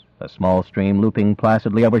rushes, a small stream looping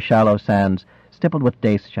placidly over shallow sands stippled with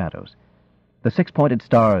dace shadows, the 6-pointed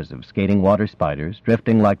stars of skating water spiders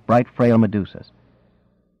drifting like bright frail medusas.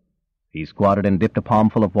 He squatted and dipped a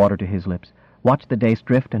palmful of water to his lips, watched the dace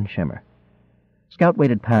drift and shimmer. Scout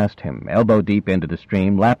waded past him, elbow deep into the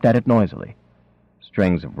stream, lapped at it noisily.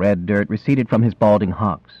 Strings of red dirt receded from his balding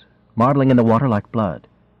hocks, marbling in the water like blood.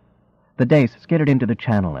 The dace skittered into the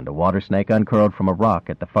channel, and a water snake uncurled from a rock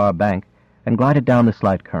at the far bank and glided down the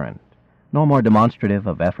slight current, no more demonstrative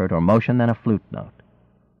of effort or motion than a flute note.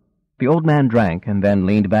 The old man drank and then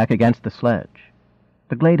leaned back against the sledge.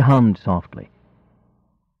 The glade hummed softly.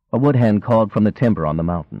 A wood hen called from the timber on the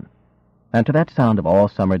mountain, and to that sound of all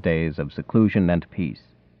summer days of seclusion and peace,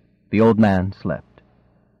 the old man slept.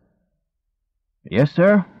 "Yes,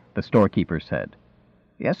 sir," the storekeeper said.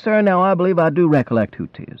 "Yes, sir, now I believe I do recollect who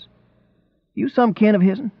 'tis. You some kin of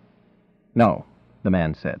his'n?" "No," the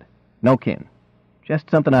man said. "No kin. Just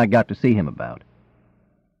something I got to see him about."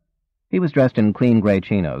 He was dressed in clean gray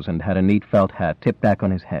chinos and had a neat felt hat tipped back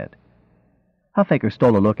on his head. Huffaker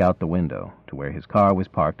stole a look out the window to where his car was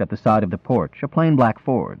parked at the side of the porch, a plain black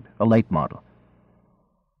Ford, a late model.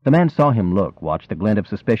 The man saw him look, watched the glint of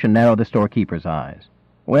suspicion narrow the storekeeper's eyes.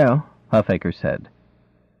 "Well," Huffaker said,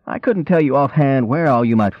 "I couldn't tell you offhand where all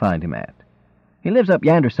you might find him at. He lives up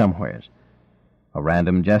yonder somewheres." A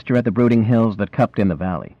random gesture at the brooding hills that cupped in the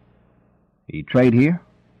valley. "He trade here?"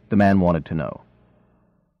 the man wanted to know.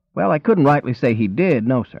 "Well, I couldn't rightly say he did,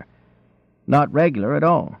 no, sir. Not regular at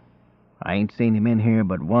all. I ain't seen him in here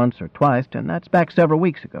but once or twice, and that's back several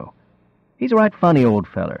weeks ago. He's a right funny old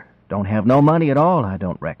feller. Don't have no money at all, I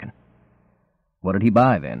don't reckon." "What did he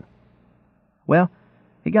buy, then?" "Well,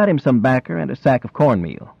 he got him some backer and a sack of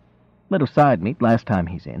cornmeal. Little side meat last time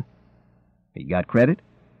he's in." "He got credit?"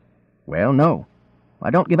 "Well, no.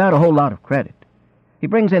 I don't give out a whole lot of credit. He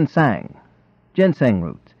brings in ginseng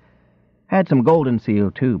roots. Had some golden seal,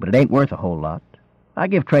 too, but it ain't worth a whole lot. I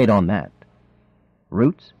give trade on that."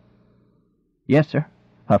 "Roots?" "Yes, sir,"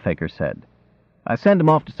 Huffaker said. "I send 'em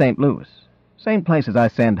off to St. Louis. Same place as I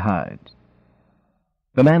send hides."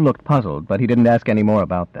 The man looked puzzled, but he didn't ask any more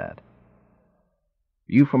about that.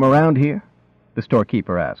 "You from around here?" the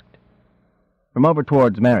storekeeper asked. "From over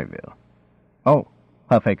towards Maryville." "Oh,"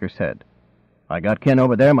 Huffaker said. "I got kin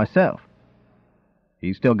over there myself."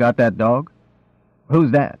 "He still got that dog?"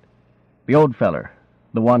 "Who's that?" "The old feller.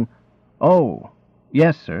 The one—" "Oh,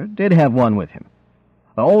 yes, sir, did have one with him.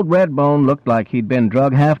 The old Redbone looked like he'd been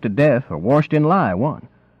drug half to death or washed in lye, one.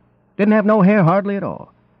 Didn't have no hair hardly at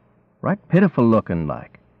all. Right pitiful looking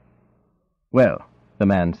like." "Well," the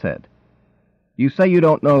man said, "you say you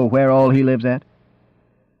don't know where all he lives at?"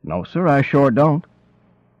 "No, sir, I sure don't."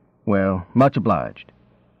 "Well, much obliged."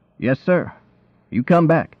 "Yes, sir. You come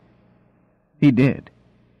back." He did.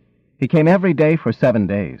 He came every day for 7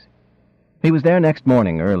 days. He was there next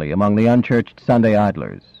morning early among the unchurched Sunday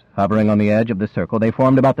idlers. Hovering on the edge of the circle, they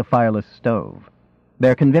formed about the fireless stove,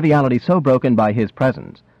 their conviviality so broken by his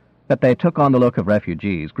presence that they took on the look of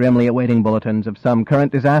refugees grimly awaiting bulletins of some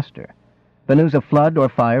current disaster, the news of flood or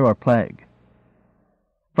fire or plague.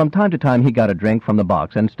 From time to time he got a drink from the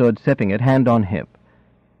box and stood sipping it hand on hip,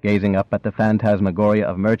 gazing up at the phantasmagoria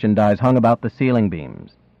of merchandise hung about the ceiling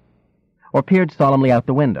beams, or peered solemnly out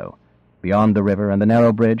the window, beyond the river and the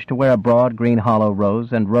narrow bridge to where a broad green hollow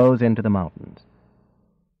rose and rose into the mountains.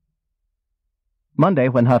 Monday,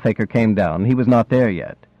 when Huffaker came down, he was not there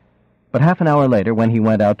yet. But half an hour later, when he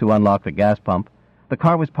went out to unlock the gas pump, the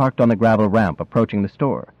car was parked on the gravel ramp approaching the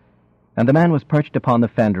store, and the man was perched upon the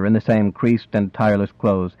fender in the same creased and tireless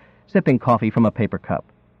clothes, sipping coffee from a paper cup.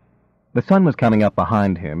 The sun was coming up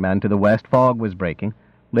behind him, and to the west fog was breaking,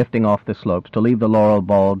 lifting off the slopes to leave the laurel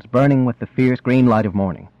bulbs burning with the fierce green light of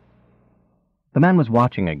morning. The man was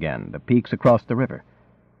watching again the peaks across the river,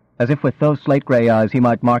 as if with those slate-gray eyes he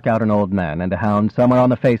might mark out an old man and a hound somewhere on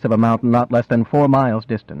the face of a mountain not less than 4 miles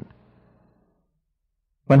distant.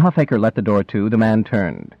 When Huffaker let the door to, the man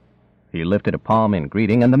turned. He lifted a palm in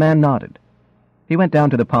greeting, and the man nodded. He went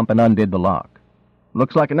down to the pump and undid the lock.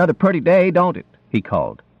 "Looks like another pretty day, don't it?" he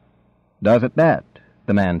called. "Does it that?"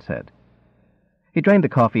 the man said. He drained the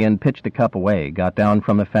coffee and pitched the cup away, got down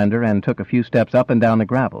from the fender, and took a few steps up and down the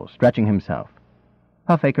gravel, stretching himself.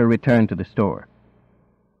 Huffaker returned to the store.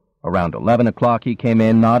 Around 11 o'clock he came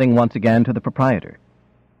in, nodding once again to the proprietor.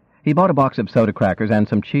 He bought a box of soda crackers and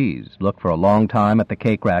some cheese, looked for a long time at the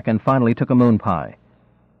cake rack, and finally took a moon pie.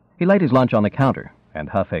 He laid his lunch on the counter, and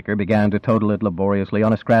Huffaker began to total it laboriously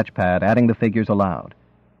on a scratch pad, adding the figures aloud.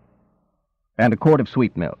 "And a quart of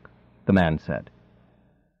sweet milk," the man said.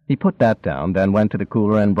 He put that down, then went to the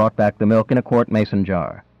cooler and brought back the milk in a quart mason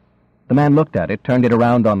jar. The man looked at it, turned it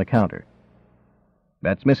around on the counter.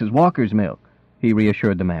 "That's Mrs. Walker's milk," he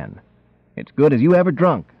reassured the man. "It's good as you ever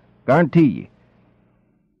drunk. Guarantee ye."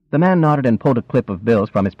 The man nodded and pulled a clip of bills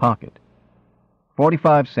from his pocket.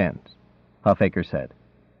 45 cents, Huffaker said.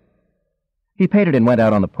 He paid it and went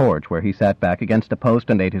out on the porch, where he sat back against a post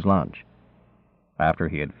and ate his lunch. After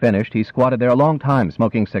he had finished, he squatted there a long time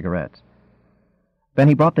smoking cigarettes. Then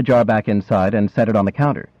he brought the jar back inside and set it on the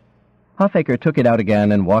counter. Huffaker took it out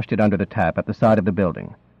again and washed it under the tap at the side of the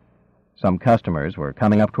building. Some customers were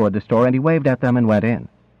coming up toward the store, and he waved at them and went in.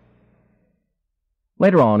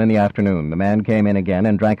 Later on in the afternoon, the man came in again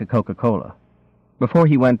and drank a Coca-Cola. Before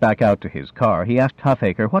he went back out to his car, he asked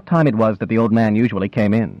Huffaker what time it was that the old man usually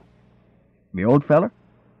came in. "The old feller?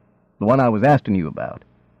 The one I was asking you about."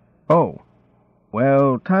 "Oh,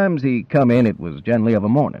 well, times he come in, it was generally of a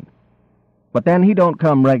morning. But then he don't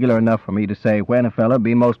come regular enough for me to say when a feller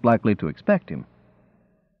be most likely to expect him."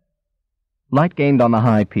 Light gained on the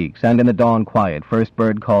high peaks, and in the dawn quiet, first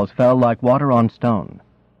bird calls fell like water on stone.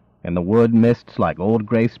 In the wood, mists like old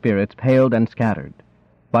gray spirits paled and scattered.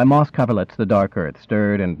 By moss coverlets the dark earth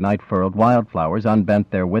stirred, and night-furled wildflowers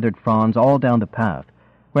unbent their withered fronds all down the path,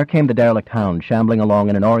 Where came the derelict hound shambling along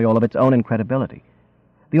in an aureole of its own incredibility?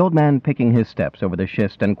 The old man picking his steps over the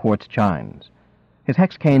schist and quartz chines, his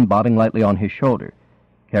hex cane bobbing lightly on his shoulder,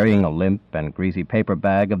 carrying a limp and greasy paper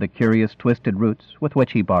bag of the curious twisted roots with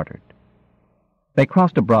which he bartered. They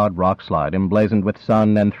crossed a broad rock slide emblazoned with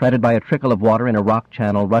sun and threaded by a trickle of water in a rock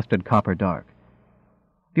channel rusted copper dark.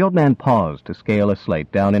 The old man paused to scale a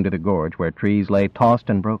slate down into the gorge where trees lay tossed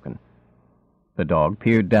and broken. The dog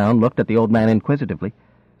peered down, looked at the old man inquisitively,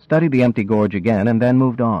 studied the empty gorge again, and then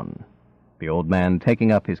moved on, the old man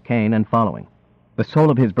taking up his cane and following. The sole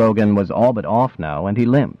of his brogan was all but off now, and he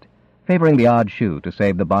limped, favoring the odd shoe to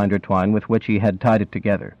save the binder twine with which he had tied it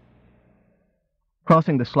together.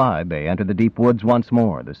 Crossing the slide, they entered the deep woods once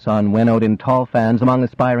more, the sun winnowed in tall fans among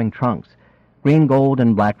aspiring trunks, green, gold,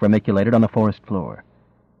 and black vermiculated on the forest floor.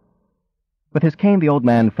 With his cane, the old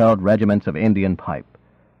man felled regiments of Indian pipe,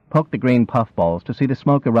 poked the green puffballs to see the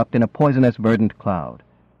smoke erupt in a poisonous, verdant cloud.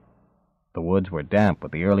 The woods were damp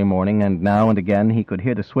with the early morning, and now and again he could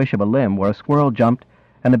hear the swish of a limb where a squirrel jumped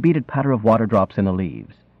and the beaded patter of water drops in the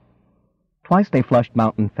leaves. Twice they flushed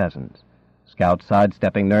mountain pheasants, Scouts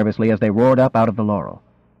sidestepping nervously as they roared up out of the laurel.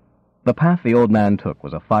 The path the old man took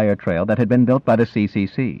was a fire trail that had been built by the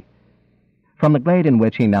CCC. From the glade in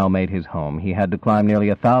which he now made his home, he had to climb nearly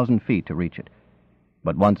 1,000 feet to reach it.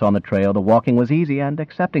 But once on the trail, the walking was easy, and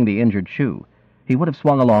excepting the injured shoe, he would have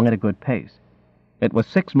swung along at a good pace. It was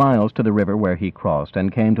 6 miles to the river where he crossed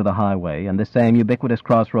and came to the highway and the same ubiquitous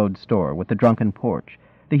crossroads store with the drunken porch,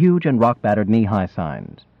 the huge and rock-battered knee-high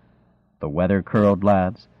signs, the weather-curled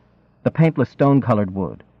laths, the paintless stone-colored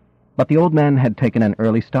wood. But the old man had taken an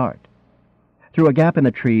early start. Through a gap in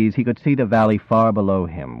the trees he could see the valley far below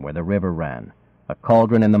him where the river ran, a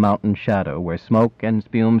cauldron in the mountain shadow where smoke and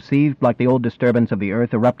spume seethed like the old disturbance of the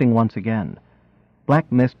earth erupting once again.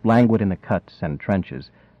 Black mist languid in the cuts and trenches,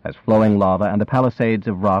 as flowing lava and the palisades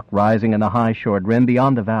of rock rising in the high-shored rim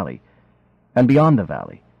beyond the valley. And beyond the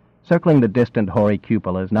valley, circling the distant hoary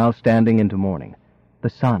cupolas now standing into morning, the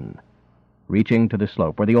sun, reaching to the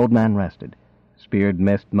slope where the old man rested, speared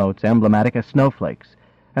mist motes emblematic as snowflakes,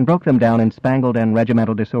 and broke them down in spangled and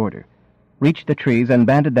regimental disorder, reached the trees and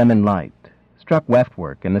banded them in light, struck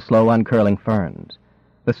weftwork in the slow uncurling ferns.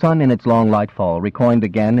 The sun in its long light fall recoined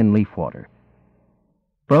again in leaf water.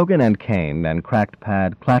 Brogan and cane and cracked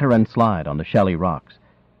pad clatter and slide on the shelly rocks,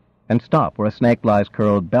 and stop where a snake lies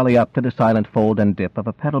curled belly up to the silent fold and dip of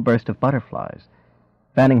a petal burst of butterflies,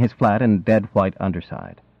 fanning his flat and dead white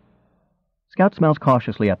underside. Scout smells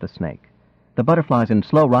cautiously at the snake, the butterflies in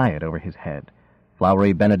slow riot over his head,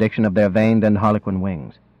 flowery benediction of their veined and harlequin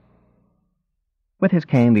wings. With his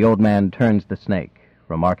cane, the old man turns the snake,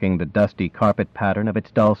 remarking the dusty carpet pattern of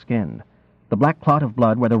its dull skin, the black clot of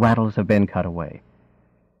blood where the rattles have been cut away.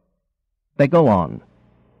 They go on,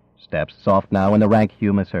 steps soft now in the rank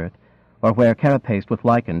humus earth, or where carapaced with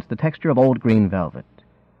lichens the texture of old green velvet,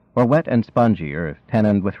 or wet and spongy earth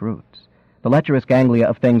tenoned with roots, the lecherous ganglia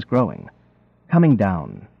of things growing, coming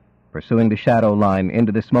down, pursuing the shadow line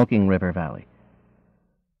into the smoking river valley.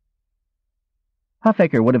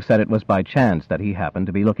 Huffaker would have said it was by chance that he happened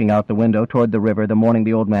to be looking out the window toward the river the morning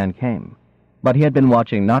the old man came, but he had been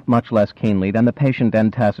watching not much less keenly than the patient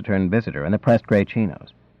and taciturn visitor in the pressed gray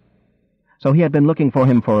chinos. So he had been looking for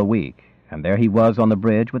him for a week, and there he was on the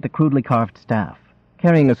bridge with the crudely carved staff,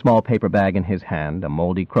 carrying a small paper bag in his hand, a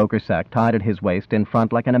moldy croaker sack tied at his waist in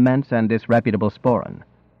front like an immense and disreputable sporran,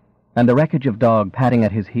 and the wreckage of dog padding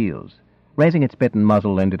at his heels, raising its bitten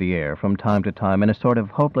muzzle into the air from time to time in a sort of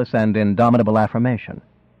hopeless and indomitable affirmation,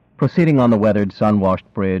 proceeding on the weathered,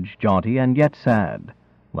 sun-washed bridge, jaunty and yet sad,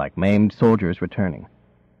 like maimed soldiers returning.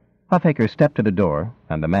 Huffaker stepped to the door,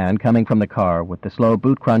 and the man coming from the car with the slow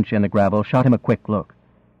boot crunch in the gravel shot him a quick look.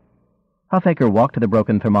 Huffaker walked to the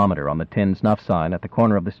broken thermometer on the tin snuff sign at the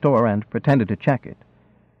corner of the store and pretended to check it,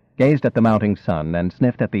 gazed at the mounting sun and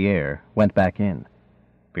sniffed at the air, went back in.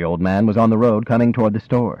 The old man was on the road coming toward the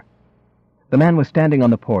store. The man was standing on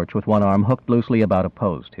the porch with one arm hooked loosely about a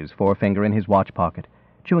post, his forefinger in his watch pocket,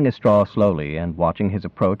 chewing a straw slowly and watching his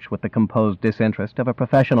approach with the composed disinterest of a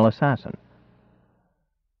professional assassin.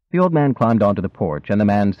 The old man climbed onto the porch, and the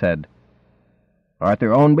man said, "Arthur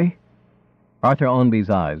Ownby?" Arthur Ownby's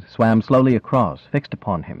eyes swam slowly across, fixed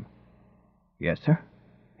upon him. "Yes, sir,"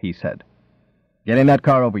 he said. "Get in that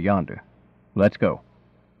car over yonder. Let's go."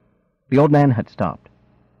 The old man had stopped.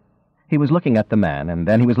 He was looking at the man, and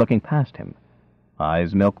then he was looking past him,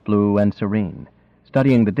 eyes milk blue and serene,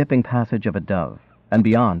 studying the dipping passage of a dove, and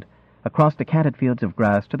beyond, across the canted fields of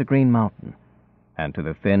grass to the green mountain, and to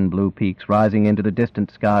the thin blue peaks rising into the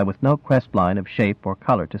distant sky with no crest-line of shape or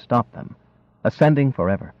color to stop them, ascending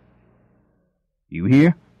forever. "You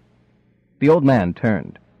here?" The old man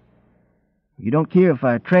turned. You don't care if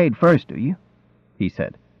I trade first, do you? He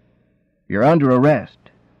said. You're under arrest.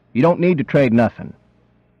 You don't need to trade nothing.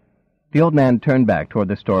 The old man turned back toward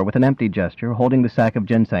the store with an empty gesture, holding the sack of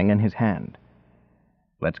ginseng in his hand.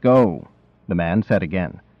 Let's go, the man said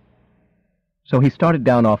again. So he started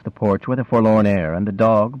down off the porch with a forlorn air, and the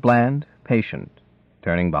dog, bland, patient,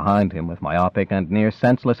 turning behind him with myopic and near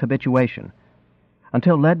senseless habituation,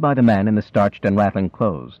 until, led by the man in the starched and rattling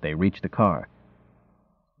clothes, they reached the car.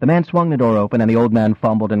 The man swung the door open, and the old man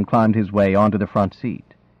fumbled and climbed his way onto the front seat.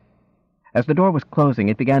 As the door was closing,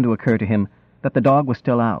 it began to occur to him that the dog was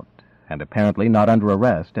still out, and apparently not under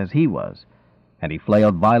arrest, as he was, and he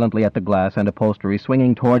flailed violently at the glass and upholstery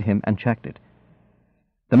swinging toward him and checked it.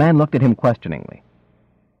 The man looked at him questioningly.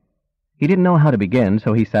 He didn't know how to begin,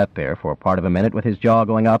 so he sat there for part of a minute with his jaw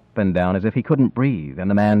going up and down as if he couldn't breathe, and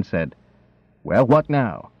the man said, "Well, what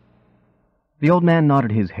now?" The old man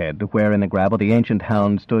nodded his head to where in the gravel the ancient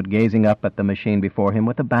hound stood gazing up at the machine before him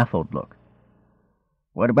with a baffled look.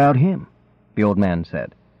 "What about him?" the old man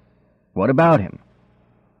said. "What about him?"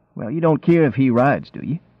 "Well, you don't care if he rides, do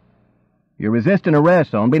you?" "You're resisting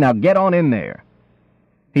arrest, Omby. Now get on in there."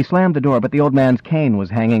 He slammed the door, but the old man's cane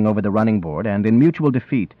was hanging over the running board, and in mutual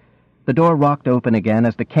defeat, the door rocked open again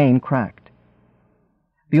as the cane cracked.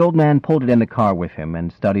 The old man pulled it in the car with him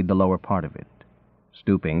and studied the lower part of it,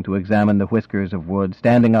 stooping to examine the whiskers of wood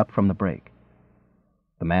standing up from the brake.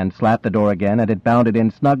 The man slapped the door again, and it bounded in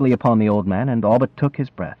snugly upon the old man and all but took his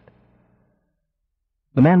breath.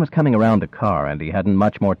 The man was coming around the car, and he hadn't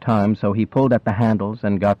much more time, so he pulled at the handles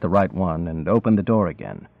and got the right one and opened the door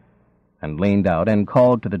again, and leaned out and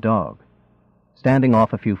called to the dog, standing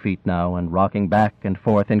off a few feet now and rocking back and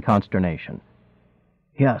forth in consternation.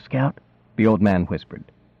 "Here, Scout," the old man whispered.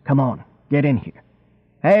 "Come on, get in here."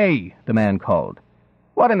 "Hey," the man called.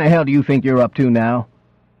 "What in the hell do you think you're up to now?"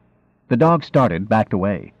 The dog started, backed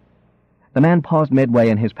away. The man paused midway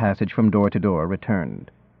in his passage from door to door,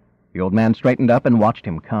 returned. The old man straightened up and watched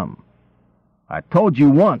him come. "I told you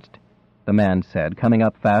once," the man said, coming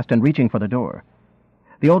up fast and reaching for the door.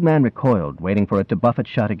 The old man recoiled, waiting for it to buffet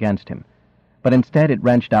shut against him, but instead it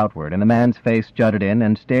wrenched outward, and the man's face jutted in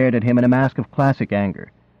and stared at him in a mask of classic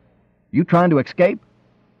anger. "You trying to escape?"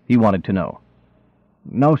 he wanted to know.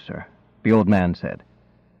 "No, sir," the old man said.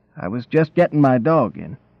 "I was just getting my dog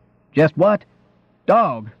in." "Just what?"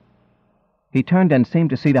 "Dog." He turned and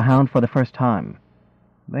seemed to see the hound for the first time.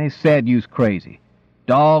 "They said you's crazy.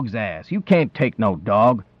 Dog's ass. You can't take no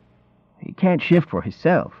dog." "He can't shift for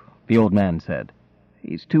himself," the old man said.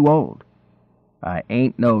 "He's too old." "I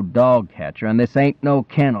ain't no dog catcher, and this ain't no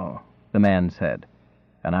kennel," the man said.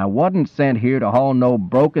 "And I wasn't sent here to haul no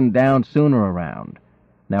broken-down Sooner around.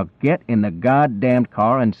 Now get in the goddamned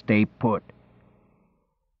car and stay put."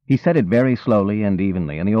 He said it very slowly and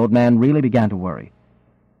evenly, and the old man really began to worry.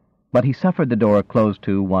 But he suffered the door close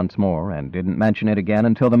to once more and didn't mention it again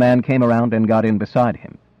until the man came around and got in beside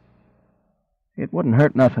him. "It wouldn't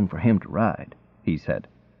hurt nothing for him to ride," he said.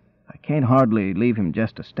 "I can't hardly leave him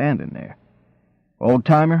just a-standing there."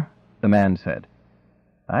 "Old-timer," the man said,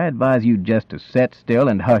 "I advise you just to set still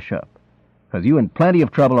and hush up, 'cause you in plenty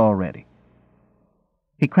of trouble already."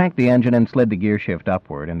 He cranked the engine and slid the gear shift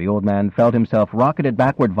upward, and the old man felt himself rocketed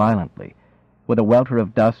backward violently, with a welter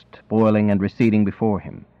of dust boiling and receding before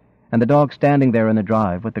him, and the dog standing there in the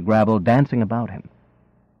drive with the gravel dancing about him.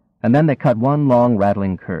 And then they cut one long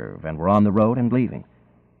rattling curve and were on the road and leaving,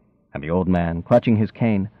 and the old man, clutching his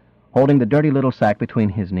cane, holding the dirty little sack between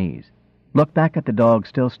his knees, looked back at the dog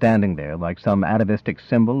still standing there like some atavistic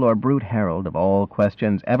symbol or brute herald of all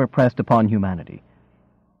questions ever pressed upon humanity,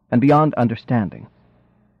 and beyond understanding,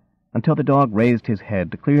 until the dog raised his head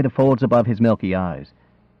to clear the folds above his milky eyes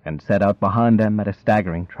and set out behind them at a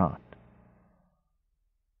staggering trot.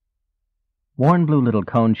 Warren blew little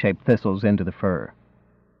cone-shaped thistles into the fur.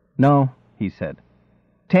 "No," he said.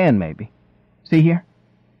 10, maybe. See here?"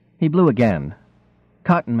 He blew again.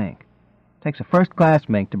 "Cotton mink. Takes a first-class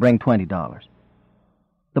mink to bring $20.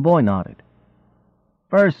 The boy nodded.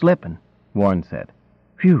 "Fur's slippin'," Warren said.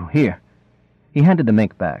 "Phew, here." He handed the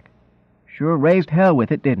mink back. "Sure raised hell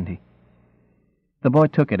with it, didn't he?" The boy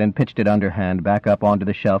took it and pitched it underhand back up onto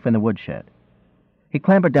the shelf in the woodshed. He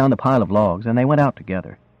clambered down the pile of logs, and they went out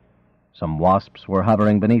together. Some wasps were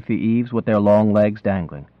hovering beneath the eaves with their long legs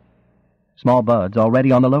dangling. Small buds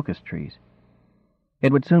already on the locust trees.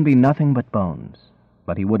 It would soon be nothing but bones,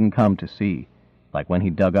 but he wouldn't come to see, like when he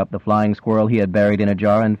dug up the flying squirrel he had buried in a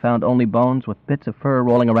jar and found only bones with bits of fur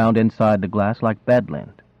rolling around inside the glass like bed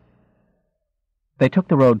lint. They took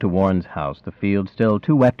the road to Warren's house, the field still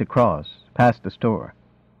too wet to cross, past the store.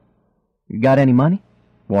 "You got any money?"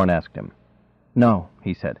 Warren asked him. "No,"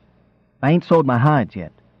 he said. "I ain't sold my hides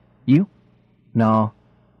yet. You?" No.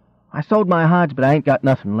 I sold my hides, but I ain't got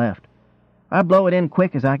nothing left. I blow it in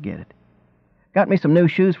quick as I get it. Got me some new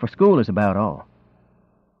shoes for school is about all.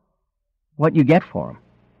 What you get for 'em?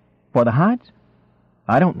 For the hides?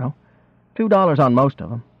 I don't know. $2 on most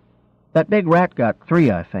of 'em. That big rat got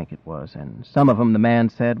 3, I think it was, and some of 'em the man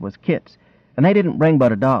said was kits, and they didn't bring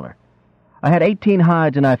but $1. I had 18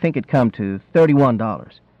 hides, and I think it come to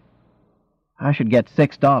 $31. I should get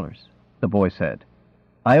 $6, the boy said.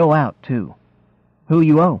 I owe out, too. Who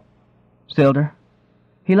you owe? Silder.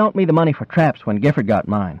 He loaned me the money for traps when Gifford got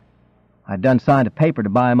mine. I'd done signed a paper to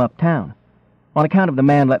buy 'em uptown. On account of the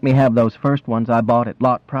man let me have those first ones I bought at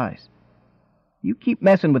lot price. You keep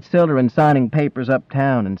messing with Silder and signing papers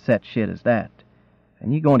uptown and set shit as that,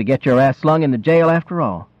 and you're going to get your ass slung into jail after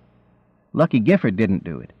all. Lucky Gifford didn't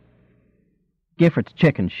do it. Gifford's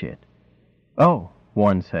chicken shit. Oh,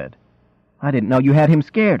 Warren said. I didn't know you had him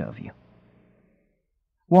scared of you.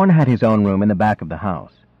 Warren had his own room in the back of the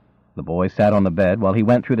house. The boy sat on the bed while he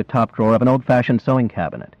went through the top drawer of an old-fashioned sewing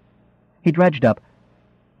cabinet. He dredged up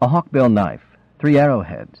a hawkbill knife, 3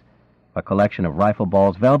 arrowheads, a collection of rifle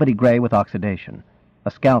balls velvety gray with oxidation,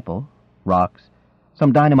 a scalpel, rocks,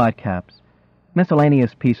 some dynamite caps,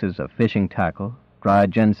 miscellaneous pieces of fishing tackle,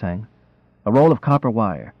 dried ginseng, a roll of copper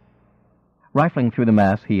wire. Rifling through the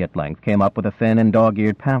mass, he at length came up with a thin and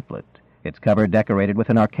dog-eared pamphlet, its cover decorated with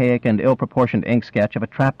an archaic and ill-proportioned ink sketch of a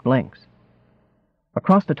trapped lynx.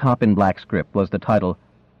 Across the top in black script was the title,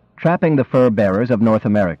 Trapping the Fur Bearers of North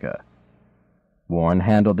America. Warren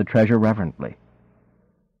handled the treasure reverently.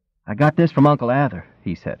 I got this from Uncle Ather,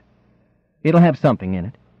 he said. It'll have something in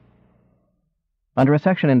it. Under a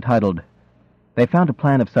section entitled, They found a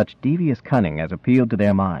plan of such devious cunning as appealed to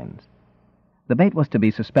their minds. The bait was to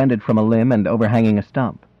be suspended from a limb and overhanging a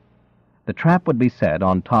stump. The trap would be set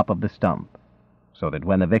on top of the stump, so that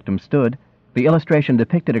when the victim stood, the illustration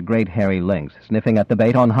depicted a great hairy lynx sniffing at the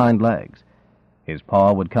bait on hind legs. His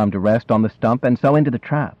paw would come to rest on the stump and so into the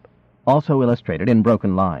trap, also illustrated in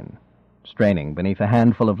broken line, straining beneath a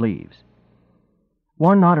handful of leaves.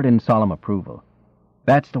 Warren nodded in solemn approval.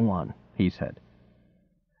 That's the one, he said.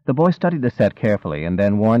 The boy studied the set carefully, and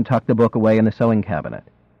then Warren tucked the book away in the sewing cabinet.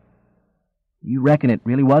 You reckon it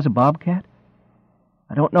really was a bobcat?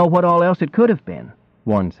 I don't know what all else it could have been,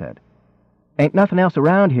 Warren said. Ain't nothing else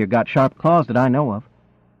around here got sharp claws that I know of.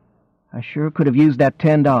 I sure could have used that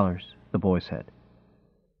 $10, the boy said.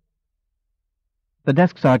 The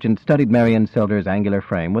desk sergeant studied Marion Silder's angular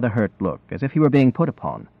frame with a hurt look, as if he were being put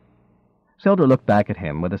upon. Silder looked back at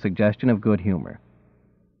him with a suggestion of good humor.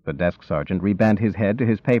 The desk sergeant rebent his head to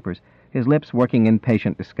his papers, his lips working in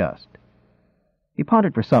patient disgust. He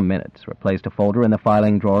pondered for some minutes, replaced a folder in the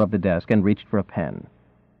filing drawer of the desk, and reached for a pen.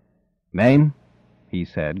 Name? He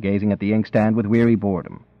said, gazing at the inkstand with weary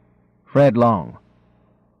boredom. Fred Long.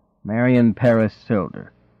 Marion Paris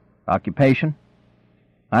Silder. Occupation?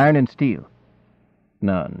 Iron and steel.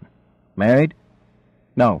 None. Married?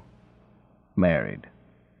 No. Married.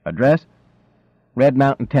 Address? Red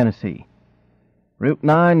Mountain, Tennessee. Route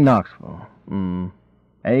 9, Knoxville.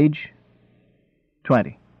 Age?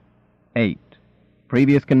 20. 8.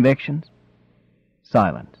 Previous convictions?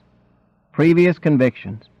 Silence. Previous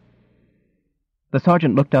convictions. The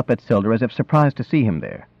sergeant looked up at Silder as if surprised to see him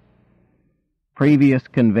there. Previous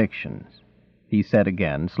convictions, he said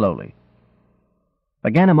again, slowly.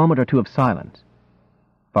 Again a moment or two of silence.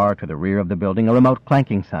 Far to the rear of the building, a remote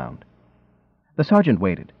clanking sound. The sergeant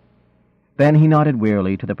waited. Then he nodded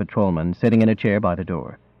wearily to the patrolman sitting in a chair by the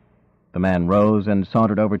door. The man rose and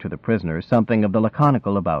sauntered over to the prisoner, something of the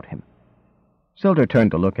laconical about him. Silder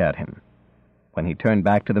turned to look at him. When he turned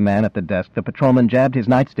back to the man at the desk, the patrolman jabbed his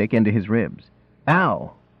nightstick into his ribs.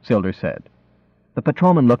 Ow, Silder said. The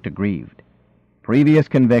patrolman looked aggrieved. Previous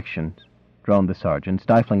convictions, droned the sergeant,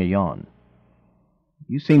 stifling a yawn.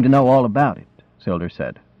 You seem to know all about it, Silder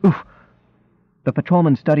said. Oof! The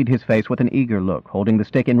patrolman studied his face with an eager look, holding the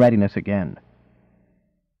stick in readiness again.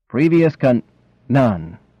 Previous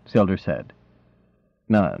None, Silder said.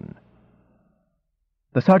 None.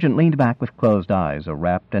 The sergeant leaned back with closed eyes, a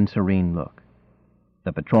rapt and serene look.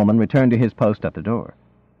 The patrolman returned to his post at the door.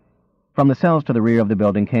 From the cells to the rear of the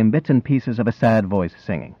building came bits and pieces of a sad voice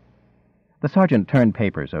singing. The sergeant turned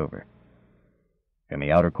papers over. In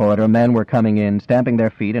the outer corridor, men were coming in, stamping their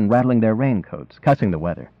feet and rattling their raincoats, cussing the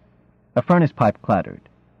weather. A furnace pipe clattered.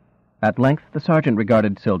 At length, the sergeant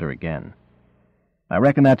regarded Silder again. I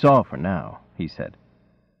reckon that's all for now, he said.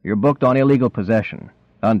 You're booked on illegal possession,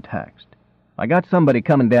 untaxed. I got somebody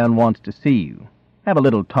coming down wants to see you. Have a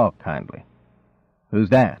little talk kindly. Who's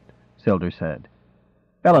that? Silder said.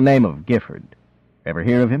 Fellow name of Gifford. Ever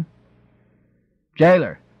hear of him?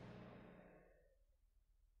 Jailer.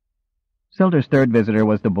 Silder's third visitor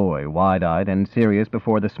was the boy, wide-eyed and serious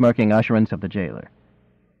before the smirking usherance of the jailer.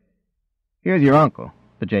 "Here's your uncle,"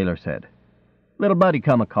 the jailer said. "Little buddy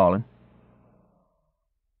come a-calling."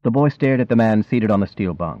 The boy stared at the man seated on the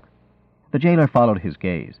steel bunk. The jailer followed his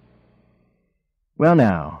gaze. "Well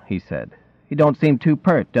now," he said, "he don't seem too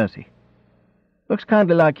pert, does he? Looks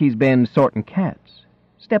kindly like he's been sorting cats.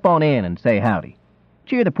 Step on in and say howdy.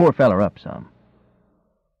 Cheer the poor feller up some."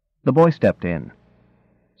 The boy stepped in.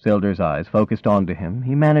 Silder's eyes focused onto him.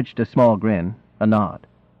 He managed a small grin, a nod.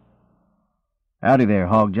 "Howdy there,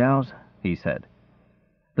 hog jows," he said.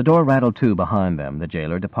 The door rattled to behind them, the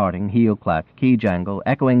jailer departing, heel clack, key jangle,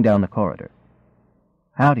 echoing down the corridor.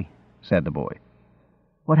 "Howdy," said the boy.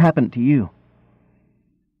 "What happened to you?"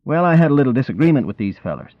 "Well, I had a little disagreement with these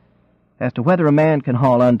fellers as to whether a man can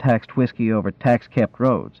haul untaxed whiskey over tax-kept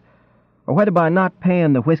roads, or whether by not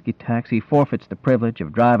paying the whiskey tax he forfeits the privilege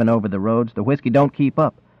of driving over the roads the whiskey don't keep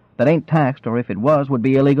up, that ain't taxed, or if it was, would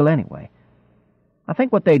be illegal anyway. I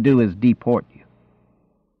think what they do is deport you."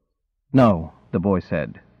 "No," the boy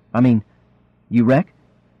said. "I mean, you wreck?"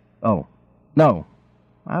 "Oh, no.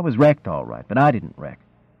 I was wrecked all right, but I didn't wreck."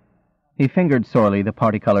 He fingered sorely the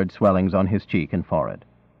party-colored swellings on his cheek and forehead.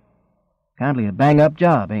 "Kindly a bang-up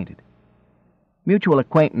job, ain't it? Mutual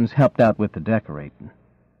acquaintance helped out with the decorating.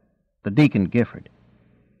 The Deacon Gifford,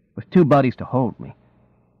 with 2 buddies to hold me.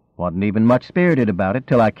 Wasn't even much spirited about it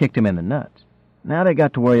till I kicked him in the nuts. Now they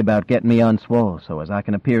got to worry about getting me unswole so as I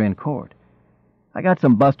can appear in court. I got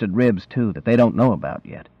some busted ribs, too, that they don't know about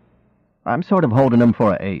yet. I'm sort of holding them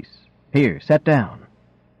for a ace. Here, set down."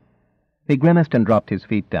 He grimaced and dropped his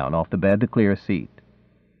feet down off the bed to clear a seat.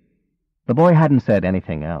 The boy hadn't said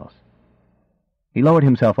anything else. He lowered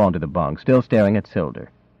himself onto the bunk, still staring at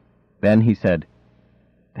Silder. Then he said,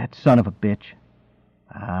 "That son of a bitch."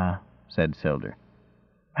 "Ah," said Silder.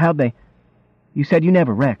 "How'd they... You said you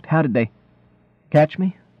never wrecked. How did they... Catch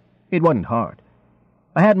me? It wasn't hard.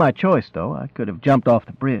 I had my choice, though. I could have jumped off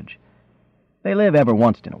the bridge. They live every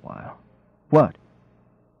once in a while." "What?"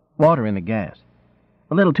 "Water in the gas.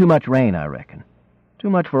 A little too much rain, I reckon. Too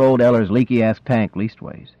much for old Eller's leaky-ass tank,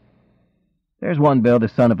 leastways. There's one bill the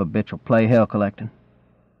son of a bitch will play hell collecting.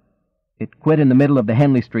 It quit in the middle of the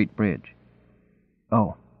Henley Street Bridge."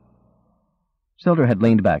 "Oh." Silder had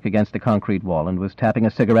leaned back against the concrete wall and was tapping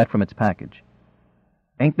a cigarette from its package.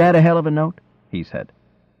 "Ain't that a hell of a note?" he said.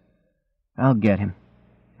 "I'll get him."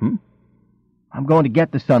 "Hmm?" "I'm going to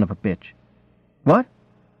get the son of a bitch." "What?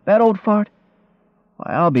 That old fart?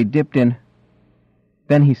 Why, I'll be dipped in..."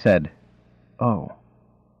 Then he said, "Oh,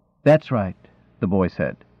 that's right," the boy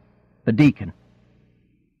said. "The Deacon."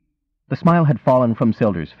 The smile had fallen from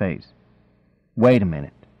Silder's face. "Wait a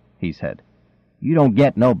minute," he said. "You don't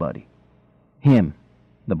get nobody." "Him,"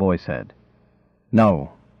 the boy said.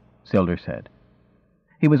 "No," Silder said.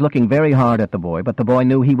 He was looking very hard at the boy, but the boy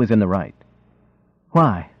knew he was in the right.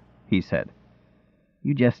 "Why?" he said.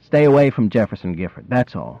 "You just stay away from Jefferson Gifford,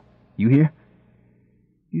 that's all. You hear?"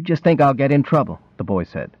 "You just think I'll get in trouble," the boy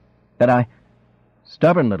said. "That I...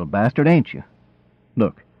 Stubborn little bastard, ain't you?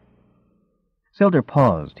 Look." Silder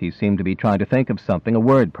paused. He seemed to be trying to think of something, a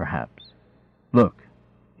word perhaps. "Look,"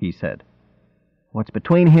 he said. "What's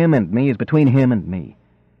between him and me is between him and me.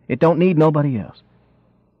 It don't need nobody else.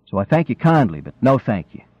 So I thank you kindly, but no thank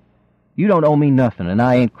you. You don't owe me nothing, and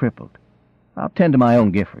I ain't crippled. I'll tend to my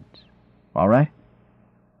own Giffords. All right?"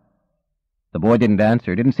 The boy didn't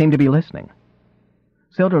answer, didn't seem to be listening.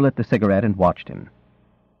 Silder lit the cigarette and watched him.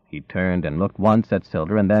 He turned and looked once at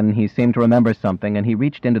Silder, and then he seemed to remember something, and he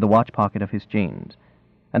reached into the watch pocket of his jeans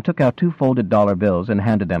and took out 2 folded dollar bills and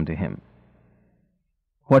handed them to him.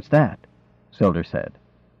 "What's that?" Silder said.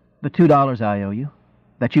 "The $2 I owe you,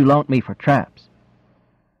 that you loaned me for traps."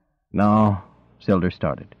 "No," Silder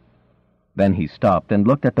started. Then he stopped and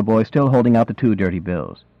looked at the boy still holding out the 2 dirty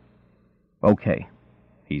bills. "Okay,"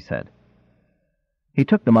 he said. He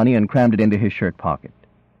took the money and crammed it into his shirt pocket.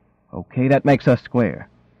 "Okay, that makes us square."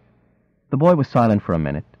 The boy was silent for a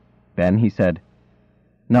minute. Then he said,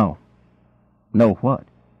 "No." "No what?"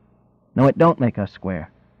 "No, it don't make us square.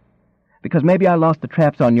 Because maybe I lost the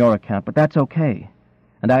traps on your account, but that's okay.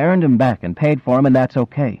 And I earned 'em back and paid for 'em, and that's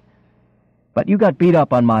okay. But you got beat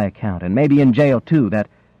up on my account, and maybe in jail, too,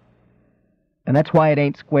 And that's why it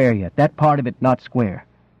ain't square yet. That part of it not square."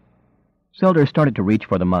 Silder started to reach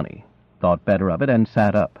for the money, thought better of it, and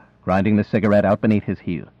sat up, grinding the cigarette out beneath his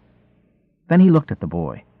heel. Then he looked at the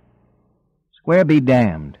boy. "Square be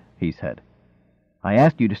damned," he said. "I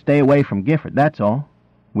asked you to stay away from Gifford, that's all.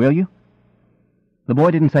 Will you?" The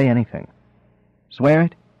boy didn't say anything. "Swear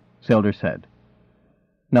it?" Silder said.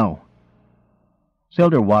 "No."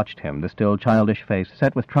 Silder watched him, the still childish face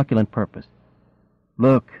set with truculent purpose.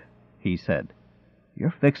 "Look," he said.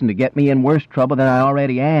 "You're fixing to get me in worse trouble than I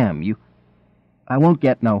already am. I won't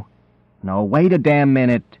get no, wait a damn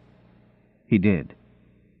minute." He did.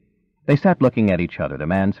 They sat looking at each other, the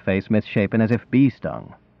man's face misshapen as if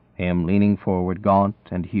bee-stung, him leaning forward, gaunt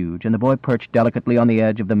and huge, and the boy perched delicately on the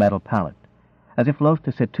edge of the metal pallet, as if loath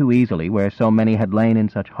to sit too easily where so many had lain in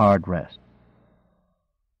such hard rest.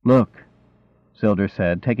 "Look," Silder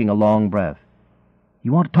said, taking a long breath.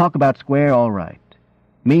 "You want to talk about square, all right.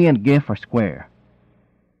 Me and Giff are square."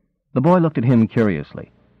 The boy looked at him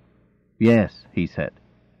curiously. "Yes," he said.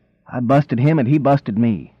 "I busted him and he busted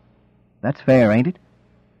me. That's fair, ain't it?"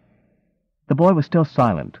 The boy was still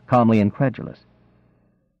silent, calmly incredulous.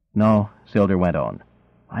 "No," Silder went on.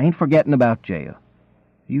 "I ain't forgetting about jail.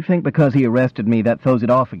 You think because he arrested me that throws it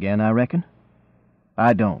off again, I reckon?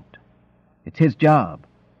 I don't. It's his job.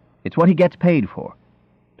 It's what he gets paid for,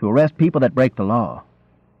 to arrest people that break the law.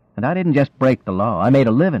 And I didn't just break the law, I made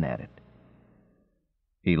a living at it."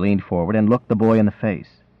 He leaned forward and looked the boy in the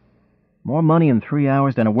face. "More money in 3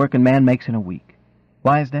 hours than a working man makes in a week.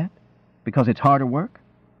 Why is that? Because it's harder work?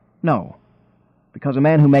 No. Because a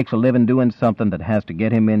man who makes a living doing something that has to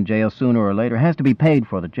get him in jail sooner or later has to be paid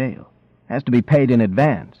for the jail. Has to be paid in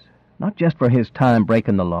advance, not just for his time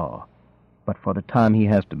breaking the law, but for the time he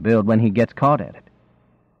has to build when he gets caught at it.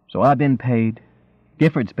 So I've been paid.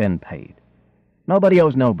 Gifford's been paid. Nobody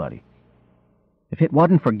owes nobody. If it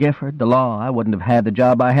wasn't for Gifford, the law, I wouldn't have had the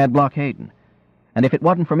job I had blockading. And if it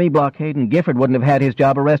wasn't for me blockading, Gifford wouldn't have had his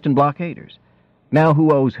job arresting blockaders. Now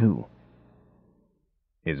who owes who?"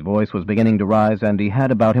 His voice was beginning to rise, and he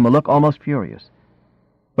had about him a look almost furious.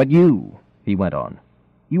 "But you," he went on,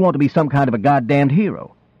 "you want to be some kind of a goddamned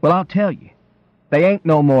hero. Well, I'll tell you. They ain't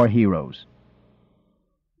no more heroes."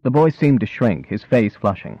 The boy seemed to shrink, his face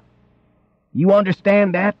flushing. "You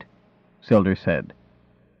understand that?" Silder said.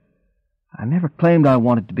 "I never claimed I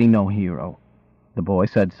wanted to be no hero," the boy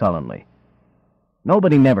said sullenly.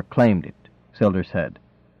 "Nobody never claimed it," Silder said.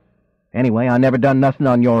 "Anyway, I never done nothing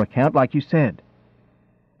on your account, like you said.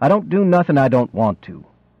 I don't do nothing I don't want to.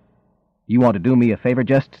 You want to do me a favor,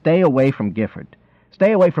 just stay away from Gifford.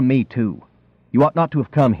 Stay away from me, too. You ought not to have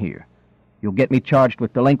come here. You'll get me charged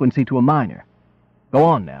with delinquency to a minor. Go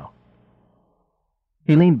on now."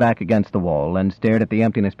 He leaned back against the wall and stared at the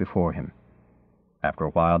emptiness before him. After a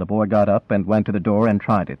while, the boy got up and went to the door and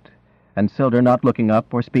tried it, and Silder, not looking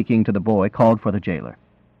up or speaking to the boy, called for the jailer.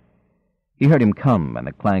 He heard him come and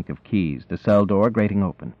the clank of keys, the cell door grating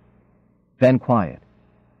open. Then quiet.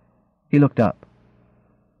 He looked up.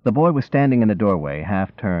 The boy was standing in the doorway,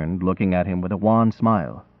 half-turned, looking at him with a wan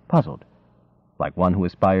smile, puzzled, like one who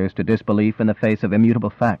aspires to disbelief in the face of immutable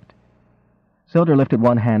fact. Silder lifted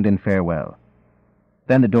one hand in farewell.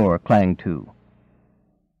 Then the door clanged to.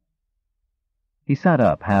 He sat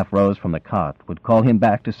up, half-rose from the cot, would call him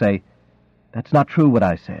back to say, "That's not true what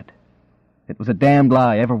I said. It was a damned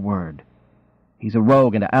lie, every word. He's a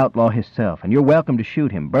rogue and an outlaw himself, and you're welcome to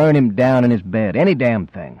shoot him, burn him down in his bed, any damn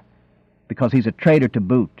thing, because he's a traitor to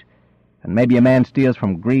boot, and maybe a man steals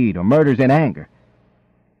from greed or murders in anger.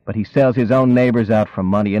 But he sells his own neighbors out for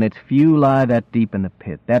money, and it's few lie that deep in the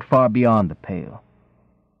pit, that far beyond the pale."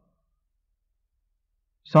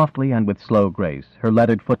 Softly and with slow grace, her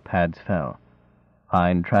leathered footpads fell,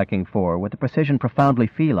 hind tracking fore with a precision profoundly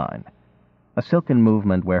feline, a silken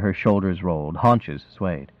movement where her shoulders rolled, haunches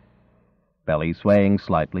swayed. Belly swaying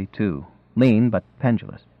slightly, too, lean but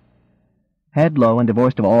pendulous. Head low and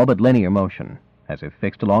divorced of all but linear motion, as if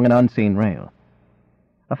fixed along an unseen rail.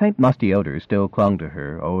 A faint musty odor still clung to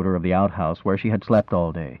her, odor of the outhouse where she had slept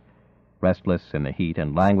all day, restless in the heat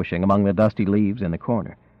and languishing among the dusty leaves in the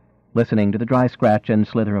corner, listening to the dry scratch and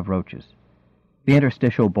slither of roaches, the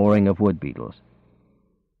interstitial boring of wood beetles.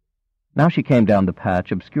 Now she came down the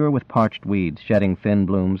patch, obscure with parched weeds, shedding thin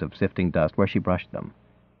blooms of sifting dust where she brushed them.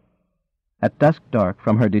 At dusk dark,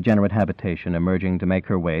 from her degenerate habitation, emerging to make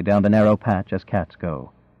her way down the narrow patch as cats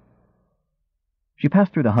go. She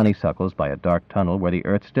passed through the honeysuckles by a dark tunnel where the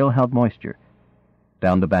earth still held moisture,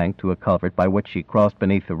 down the bank to a culvert by which she crossed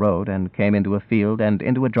beneath the road and came into a field and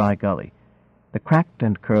into a dry gully, the cracked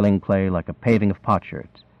and curling clay like a paving of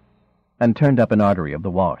potsherds, and turned up an artery of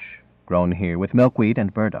the Wash, grown here with milkweed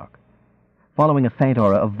and burdock, following a faint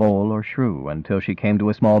aura of vole or shrew until she came to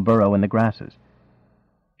a small burrow in the grasses.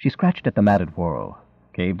 She scratched at the matted whorl,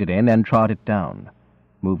 caved it in and trod it down,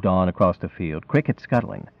 moved on across the field, crickets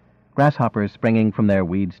scuttling, grasshoppers springing from their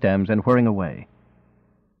weed stems and whirring away.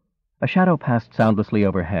 A shadow passed soundlessly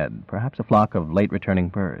overhead, perhaps a flock of late-returning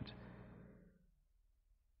birds.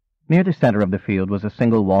 Near the center of the field was a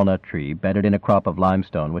single walnut tree bedded in a crop of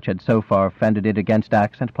limestone which had so far fended it against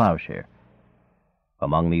axe and plowshare.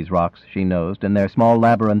 Among these rocks she nosed, in their small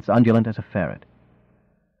labyrinths undulant as a ferret.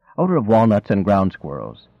 Odor of walnuts and ground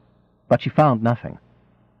squirrels, but she found nothing.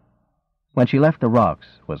 When she left the rocks,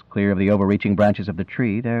 was clear of the overreaching branches of the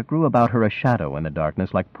tree, there grew about her a shadow in the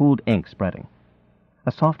darkness like pooled ink spreading.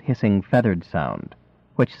 A soft hissing, feathered sound,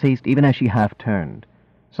 which ceased even as she half turned,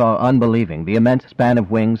 saw unbelieving the immense span of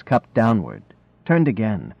wings cupped downward, turned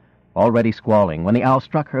again, already squalling, when the owl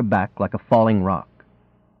struck her back like a falling rock.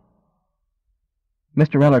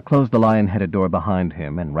 Mr. Eller closed the lion-headed door behind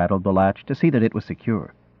him and rattled the latch to see that it was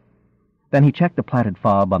secure. Then he checked the plaited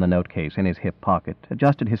fob on the note-case in his hip pocket,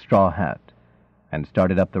 adjusted his straw hat, and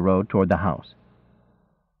started up the road toward the house.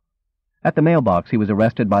 At the mailbox he was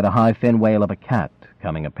arrested by the high, thin wail of a cat,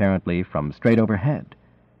 coming apparently from straight overhead.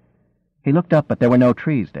 He looked up, but there were no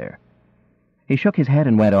trees there. He shook his head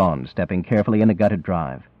and went on, stepping carefully in the gutted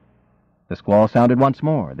drive. The squall sounded once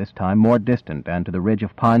more, this time more distant and to the ridge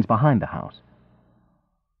of pines behind the house.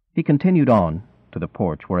 He continued on to the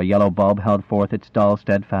porch where a yellow bulb held forth its dull,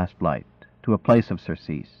 steadfast light, to a place of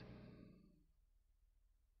surcease.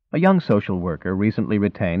 A young social worker, recently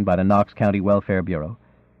retained by the Knox County Welfare Bureau,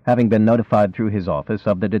 having been notified through his office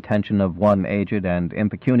of the detention of one aged and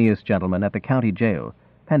impecunious gentleman at the county jail,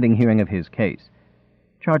 pending hearing of his case,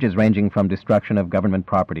 charges ranging from destruction of government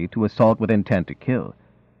property to assault with intent to kill,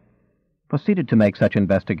 proceeded to make such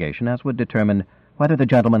investigation as would determine whether the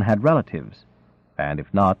gentleman had relatives, and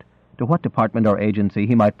if not, to what department or agency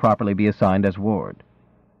he might properly be assigned as ward.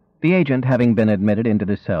 The agent, having been admitted into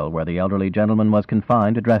the cell where the elderly gentleman was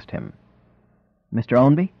confined, addressed him. "Mr.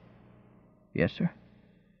 Ownby?" "Yes, sir."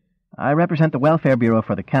 "I represent the Welfare Bureau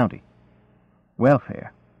for the county."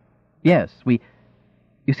 "Welfare?" "Yes,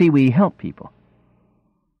 you see, we help people."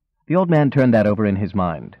 The old man turned that over in his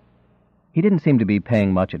mind. He didn't seem to be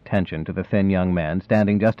paying much attention to the thin young man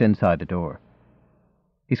standing just inside the door.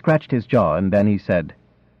 He scratched his jaw, and then he said,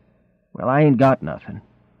 "Well, I ain't got nothing.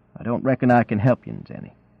 I don't reckon I can help yous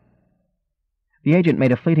any." The agent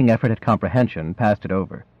made a fleeting effort at comprehension, passed it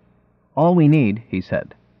over. "All we need," he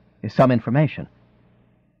said, "is some information."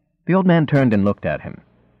 The old man turned and looked at him.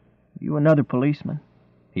 "You another policeman?"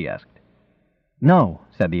 he asked. "No,"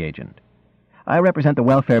 said the agent. "I represent the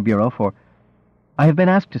Welfare Bureau for... I have been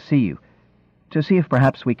asked to see you, to see if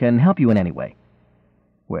perhaps we can help you in any way."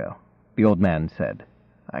 "Well," the old man said,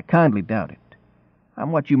 "I kindly doubt it.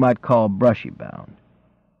 I'm what you might call brushy-bound."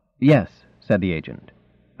 "Yes," said the agent.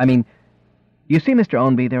 "I mean, you see, Mr.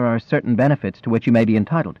 Ownby, there are certain benefits to which you may be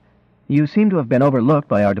entitled. You seem to have been overlooked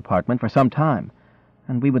by our department for some time,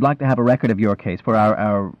 and we would like to have a record of your case for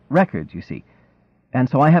our records, you see. And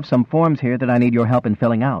so I have some forms here that I need your help in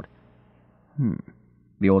filling out."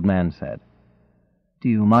 The old man said. "Do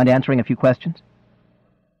you mind answering a few questions?"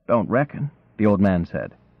 "Don't reckon," the old man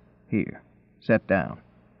said. "Here, sit down."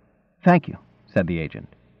 "Thank you," said the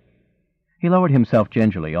agent. He lowered himself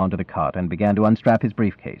gingerly onto the cot and began to unstrap his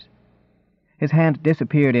briefcase. His hand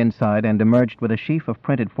disappeared inside and emerged with a sheaf of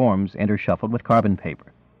printed forms intershuffled with carbon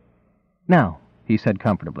paper. "Now," he said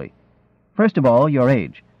comfortably, "first of all, your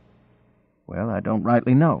age." "Well, I don't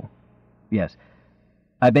rightly know." "Yes.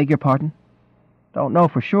 I beg your pardon?" "Don't know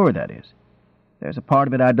for sure, that is. There's a part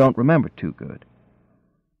of it I don't remember too good."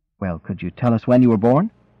 "Well, could you tell us when you were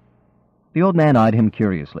born?" The old man eyed him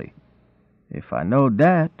curiously. "If I knowed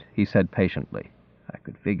that," he said patiently, "I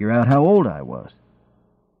could figure out how old I was."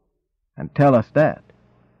 "And tell us that."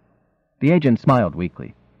 The agent smiled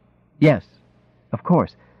weakly. "Yes, of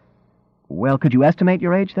course. Well, could you estimate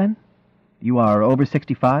your age, then? You are over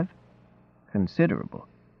 65? "Considerable."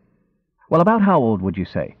 "Well, about how old would you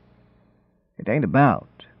say?" "It ain't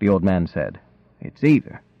about," the old man said. "It's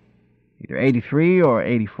either 83 or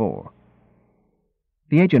 84.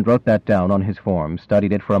 The agent wrote that down on his form,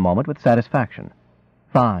 studied it for a moment with satisfaction.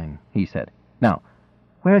 "Fine," he said. "Now,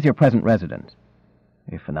 where is your present residence?"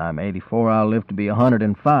 "If I'm 84, I'll live to be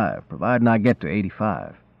 105, providing I get to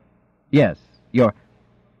 85. "Yes, you're...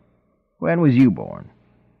 "When was you born?"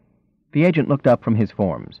 The agent looked up from his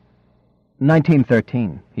forms.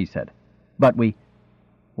 1913, he said. "But we..."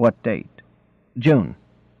 "What date?" "June,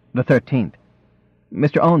 the 13th.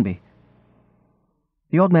 Mr. Ownby..."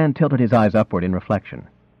 The old man tilted his eyes upward in reflection.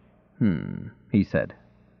 He said.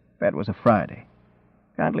 "That was a Friday.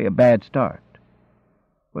 Kindly a bad start.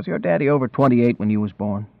 Was your daddy over 28 when you was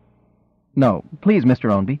born?" "No, please, Mr.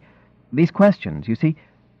 Ownby. These questions, you see..."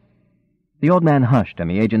 The old man hushed, and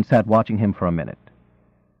the agent sat watching him for a minute.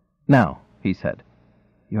 "Now," he said,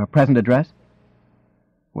 "your present address?"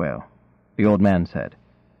 "Well," the old man said,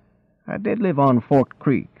 "I did live on Forked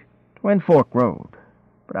Creek, Twin Fork Road,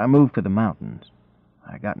 but I moved to the mountains.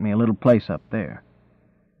 I got me a little place up there."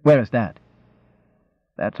 "Where is that?"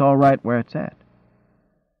 "That's all right where it's at."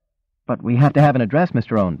 But we have to have an address,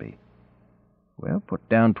 Mr. Ownby. Well, put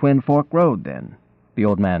down Twin Fork Road, then, the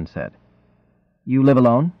old man said. You live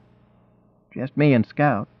alone? Just me and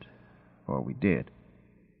Scout. Or we did.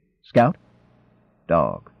 Scout?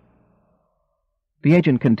 Dog. The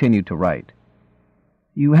agent continued to write.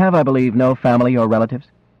 You have, I believe, no family or relatives?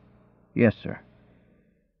 Yes, sir.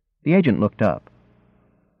 The agent looked up.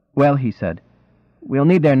 Well, he said, we'll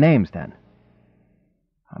need their names, then.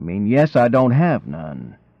 I mean, yes, I don't have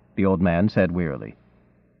none, the old man said wearily.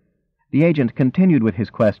 The agent continued with his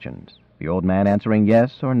questions, the old man answering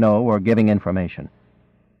yes or no or giving information.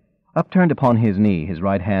 Upturned upon his knee, his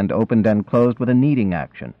right hand opened and closed with a kneading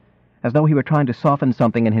action, as though he were trying to soften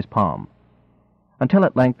something in his palm. Until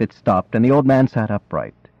at length it stopped, and the old man sat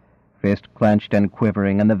upright, fist clenched and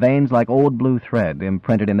quivering, and the veins like old blue thread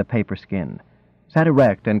imprinted in the paper skin, sat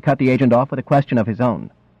erect and cut the agent off with a question of his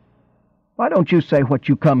own. Why don't you say what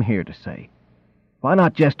you come here to say? Why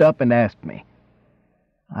not just up and ask me?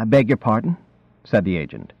 I beg your pardon, said the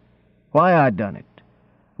agent. Why I done it.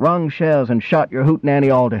 Rung shells and shot your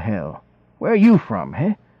hootenanny all to hell. Where you from,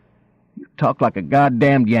 eh? You talk like a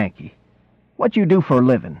goddamned Yankee. What you do for a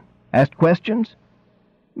living? Ask questions?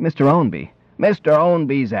 Mr. Ownby. Mr.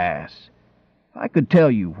 Ownby's ass. I could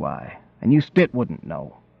tell you why, and you spit wouldn't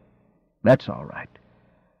know. That's all right.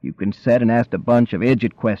 You can set and ask a bunch of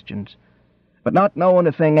idiot questions, but not knowing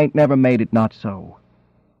a thing ain't never made it not so.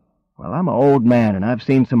 Well, I'm an old man, and I've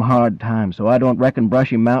seen some hard times, so I don't reckon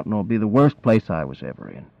Brushy Mountain will be the worst place I was ever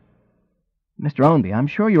in. Mr. Ownby, I'm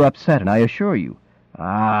sure you're upset, and I assure you.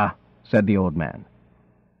 Ah, said the old man.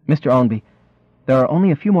 Mr. Ownby, there are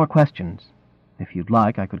only a few more questions. If you'd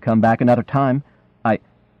like, I could come back another time.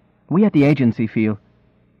 We at the agency feel...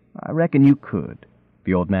 I reckon you could,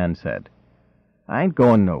 the old man said. I ain't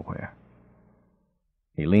going nowhere.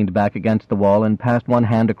 He leaned back against the wall and passed one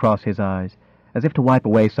hand across his eyes, as if to wipe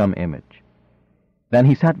away some image. Then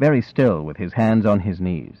he sat very still with his hands on his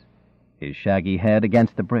knees, his shaggy head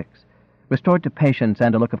against the bricks, restored to patience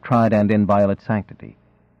and a look of tried and inviolate sanctity,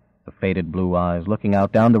 the faded blue eyes looking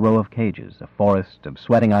out down the row of cages, a forest of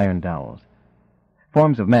sweating iron dowels,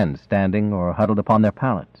 forms of men standing or huddled upon their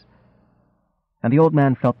pallets. And the old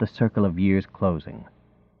man felt the circle of years closing,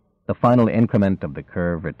 the final increment of the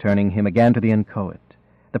curve returning him again to the inchoate,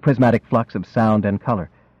 the prismatic flux of sound and color,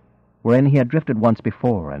 wherein he had drifted once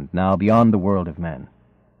before and now beyond the world of men.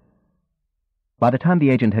 By the time the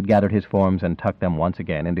agent had gathered his forms and tucked them once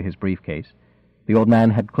again into his briefcase, the old man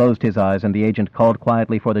had closed his eyes, and the agent called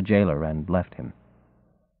quietly for the jailer and left him.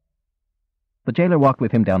 The jailer walked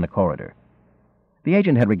with him down the corridor. The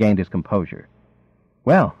agent had regained his composure.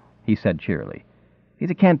 Well, he said cheerily, he's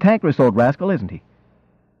a cantankerous old rascal, isn't he?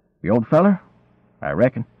 The old feller? I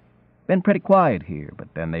reckon. Been pretty quiet here, but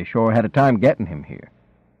then they sure had a time getting him here.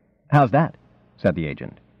 How's that? Said the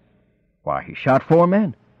agent. Why, he shot 4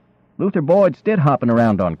 men. Luther Boyd's did hopping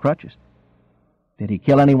around on crutches. Did he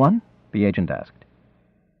kill anyone? The agent asked.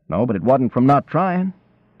 No, but it wasn't from not trying.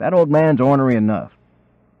 That old man's ornery enough.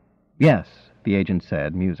 Yes, the agent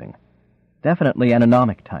said, musing. Definitely an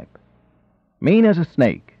anomic type. Mean as a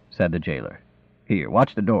snake, said the jailer. Here,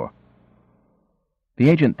 watch the door. The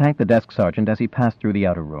agent thanked the desk sergeant as he passed through the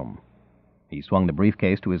outer room. He swung the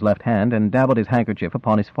briefcase to his left hand and dabbled his handkerchief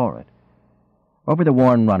upon his forehead. Over the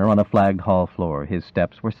worn runner on the flagged hall floor, his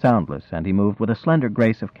steps were soundless, and he moved with a slender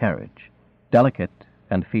grace of carriage, delicate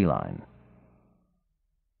and feline.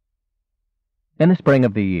 In the spring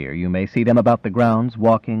of the year, you may see them about the grounds,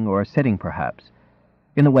 walking or sitting perhaps,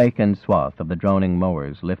 in the wake and swath of the droning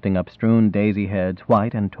mowers, lifting up strewn daisy heads,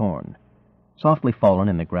 white and torn, softly fallen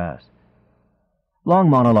in the grass. Long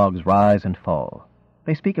monologues rise and fall.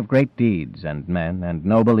 They speak of great deeds and men and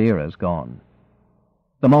noble eras gone.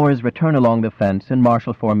 The mowers return along the fence in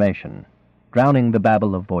martial formation, drowning the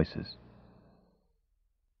babble of voices.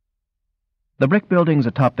 The brick buildings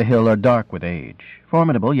atop the hill are dark with age,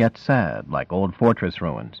 formidable yet sad, like old fortress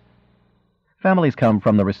ruins. Families come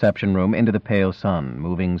from the reception room into the pale sun,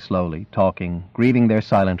 moving slowly, talking, grieving their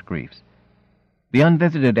silent griefs. The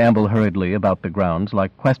unvisited amble hurriedly about the grounds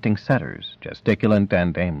like questing setters, gesticulant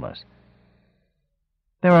and aimless.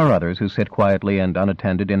 There are others who sit quietly and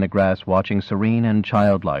unattended in the grass, watching serene and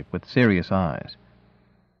childlike with serious eyes.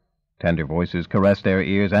 Tender voices caress their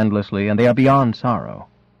ears endlessly, and they are beyond sorrow.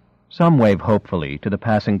 Some wave hopefully to the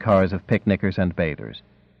passing cars of picnickers and bathers.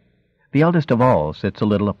 The eldest of all sits a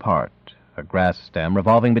little apart, a grass stem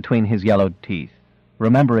revolving between his yellowed teeth,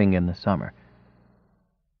 remembering in the summer.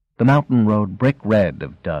 The mountain road brick red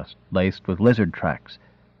of dust, laced with lizard tracks,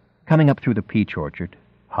 coming up through the peach orchard,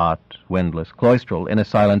 hot, windless, cloistral, in a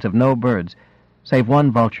silence of no birds, save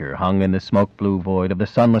one vulture hung in the smoke-blue void of the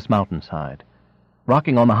sunless mountainside,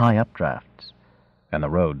 rocking on the high updrafts, and the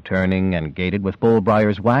road turning and gated with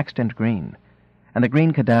bullbriars waxed and green, and the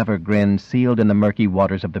green cadaver grin sealed in the murky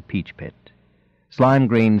waters of the peach pit,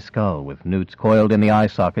 slime-green skull with newts coiled in the eye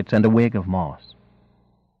sockets and a wig of moss.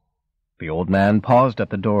 The old man paused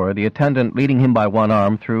at the door, the attendant leading him by one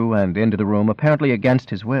arm through and into the room apparently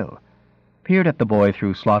against his will, peered at the boy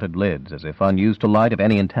through slotted lids as if unused to light of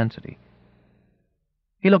any intensity.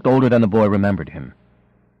 He looked older than the boy remembered him.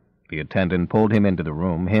 The attendant pulled him into the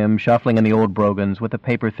room, him shuffling in the old brogans with the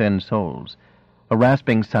paper-thin soles, a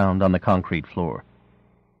rasping sound on the concrete floor.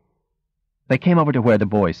 They came over to where the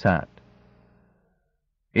boy sat.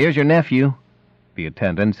 "Here's your nephew," the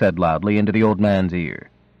attendant said loudly into the old man's ear.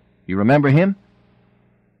 "You remember him?"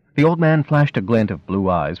 The old man flashed a glint of blue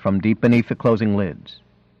eyes from deep beneath the closing lids.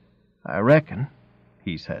 "I reckon,"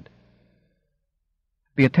 he said.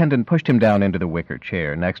 The attendant pushed him down into the wicker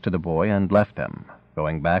chair next to the boy and left them,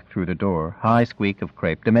 going back through the door, high squeak of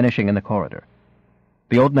crepe diminishing in the corridor.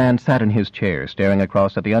 The old man sat in his chair, staring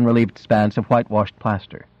across at the unrelieved expanse of whitewashed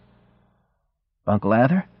plaster. "Uncle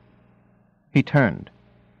Arthur?" He turned.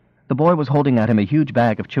 The boy was holding at him a huge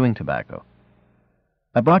bag of chewing tobacco.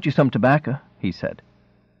 "I brought you some tobacco," he said.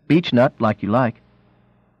 "Beech nut, like you like."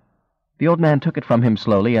 The old man took it from him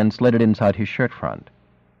slowly and slid it inside his shirt front.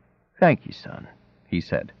 "Thank you, son," he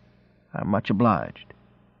said. "I'm much obliged."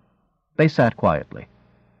 They sat quietly.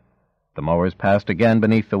 The mowers passed again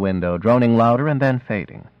beneath the window, droning louder and then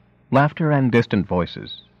fading. Laughter and distant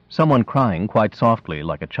voices, someone crying quite softly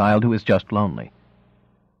like a child who is just lonely.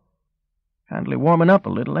 "Handily warming up a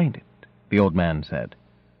little, ain't it?" the old man said.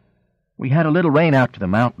 "We had a little rain out to the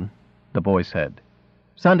mountain," the boy said.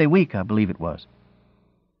 "Sunday week, I believe it was."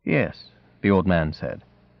 "Yes," the old man said.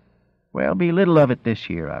 "Well, be little of it this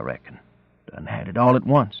year, I reckon. Done had it all at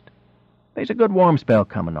once. They's a good warm spell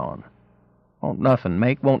coming on. Won't nothing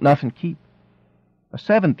make, won't nothing keep. A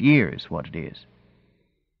 7th year is what it is."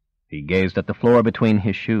 He gazed at the floor between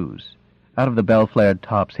his shoes. Out of the bell-flared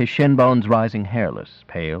tops, his shin bones rising hairless,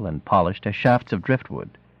 pale and polished as shafts of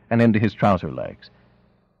driftwood, and into his trouser legs.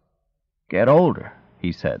 "Get older,"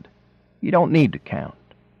 he said. "You don't need to count.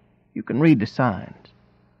 You can read the signs.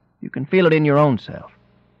 You can feel it in your own self.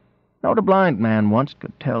 Knowed a blind man once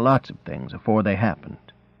could tell lots of things afore they happened.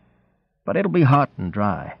 But it'll be hot and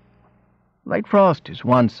dry. Late frost is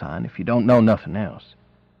one sign if you don't know nothing else.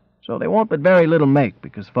 So they won't but very little make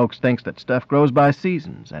because folks thinks that stuff grows by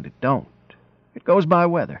seasons, and it don't. It goes by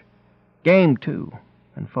weather. Game, too,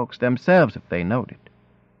 and folks themselves if they knowed it.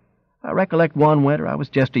 I recollect one winter I was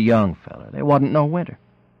just a young feller. There wasn't no winter.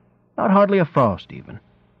 Not hardly a frost, even.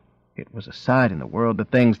 It was a sight in the world, the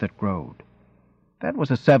things that growed. That was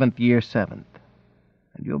a 7th year 7th,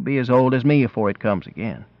 and you'll be as old as me afore it comes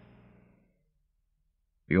again."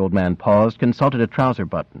 The old man paused, consulted a trouser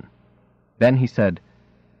button. Then he said,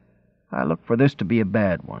 "I look for this to be a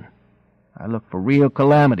bad one. I look for real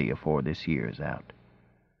calamity afore this year is out."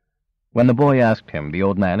 When the boy asked him, the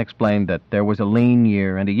old man explained that there was a lean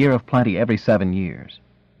year and a year of plenty every 7 years.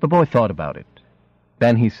 The boy thought about it.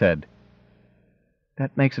 Then he said,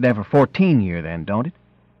 "That makes it ever 14 year then, don't it?"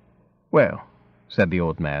 "Well," said the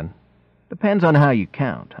old man, "depends on how you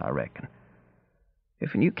count, I reckon.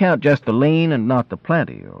 If you count just the lean and not the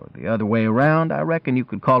plenty, or the other way around, I reckon you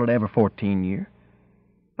could call it ever 14 year.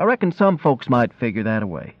 I reckon some folks might figure that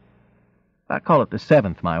away. I call it the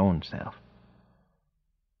 7th my own self."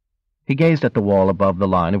 He gazed at the wall above the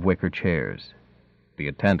line of wicker chairs. The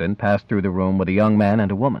attendant passed through the room with a young man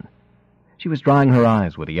and a woman. She was drying her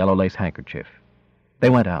eyes with a yellow lace handkerchief. They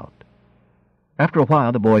went out. After a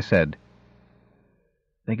while, the boy said,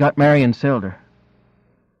 "They got Marion Silder."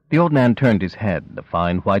 The old man turned his head, the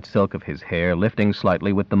fine white silk of his hair lifting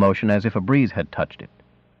slightly with the motion as if a breeze had touched it.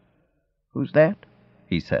 "Who's that?"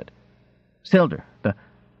 he said. "Silder, the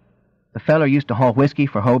feller used to haul whiskey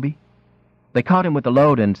for Hobie. They caught him with the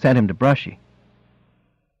load and sent him to Brushy."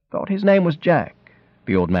 "Thought his name was Jack,"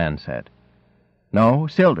 the old man said. "No,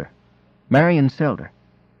 Silder. Marion Silder.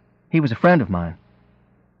 He was a friend of mine."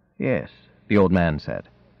 "Yes," the old man said.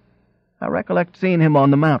 "I recollect seeing him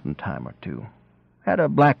on the mountain time or two. Had a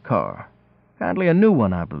black car. Kindly a new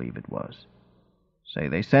one, I believe it was. Say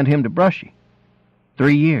they sent him to Brushy.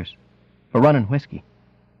 3 years. For running whiskey."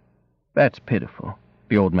 "That's pitiful,"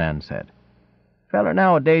 the old man said. "Feller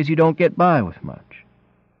nowadays you don't get by with much.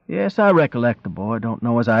 Yes, I recollect the boy. Don't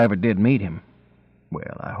know as I ever did meet him.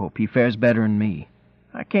 Well, I hope he fares better'n me.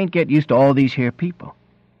 I can't get used to all these here people."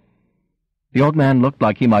 The old man looked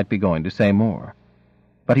like he might be going to say more.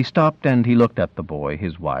 But he stopped and he looked at the boy,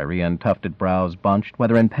 his wiry and tufted brows bunched,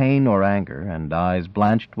 whether in pain or anger, and eyes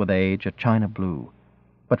blanched with age, a china blue,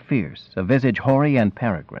 but fierce, a visage hoary and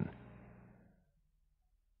peregrine.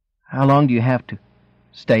 How long do you have to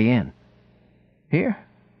stay in? Here,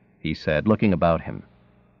 he said, looking about him.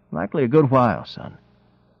 Likely a good while, son.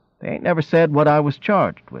 They ain't never said what I was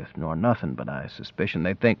charged with, nor nothing, but I suspicion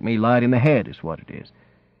they think me light in the head is what it is.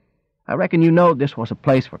 I reckon you know this was a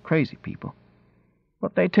place for crazy people.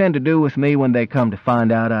 What they tend to do with me when they come to find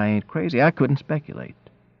out I ain't crazy, I couldn't speculate.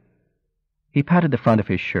 He patted the front of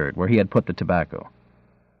his shirt where he had put the tobacco.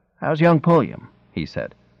 How's young Pulliam? He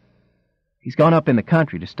said. He's gone up in the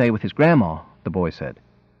country to stay with his grandma, the boy said.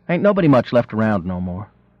 Ain't nobody much left around no more.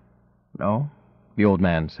 No, the old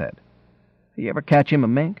man said. You ever catch him a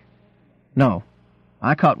mink? No.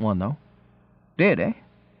 I caught one, though. Did, eh?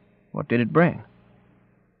 What did it bring?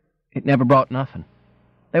 It never brought nothing.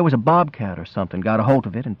 There was a bobcat or something got a hold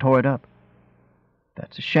of it and tore it up.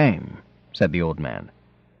 That's a shame, said the old man.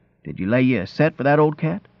 Did you lay you a set for that old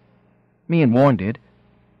cat? Me and Warren did.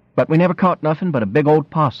 But we never caught nothing but a big old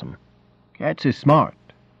possum. Cats is smart,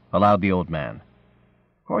 allowed the old man.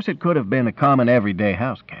 Of course it could have been a common everyday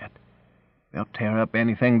house cat. They'll tear up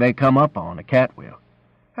anything they come up on, a cat will.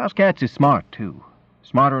 House cats is smart, too.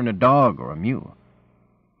 Smarter than a dog or a mule.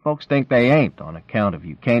 Folks think they ain't on account of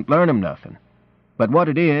you can't learn 'em nothing. But what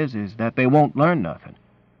it is that they won't learn nothing.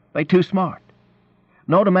 They too smart.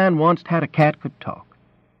 Knowed a man once had a cat could talk.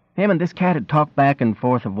 Him and this cat had talked back and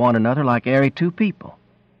forth of one another like airy two people.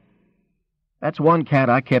 That's one cat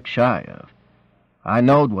I kept shy of. I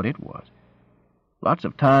knowed what it was. Lots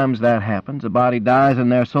of times that happens. A body dies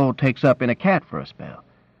and their soul takes up in a cat for a spell.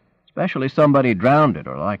 Especially somebody drowned it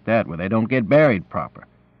or like that where they don't get buried proper.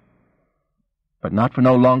 But not for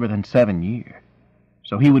no longer than 7 years.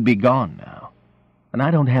 So he would be gone now. And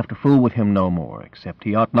I don't have to fool with him no more, except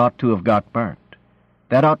he ought not to have got burnt.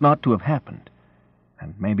 That ought not to have happened.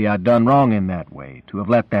 And maybe I'd done wrong in that way, to have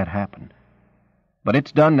let that happen. But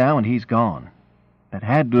it's done now and he's gone. That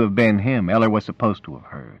had to have been him Eller was supposed to have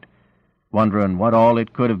heard. Wondering what all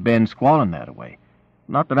it could have been squalling that away.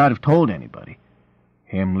 Not that I'd have told anybody.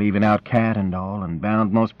 Him leaving out cat and all, and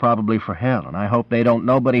bound most probably for hell, and I hope they don't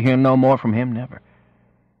nobody hear no more from him never.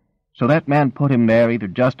 So that man put him there, either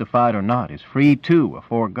justified or not, is free too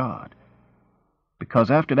afore God.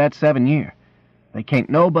 Because after that 7 year, they can't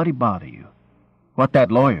nobody bother you. What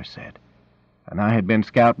that lawyer said. And I had been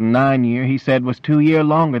scouting 9 year, he said was 2 year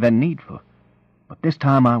longer than needful. But this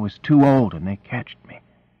time I was too old and they catched me.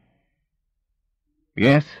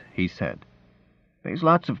 Yes, he said. There's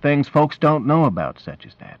lots of things folks don't know about such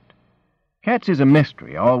as that. Cats is a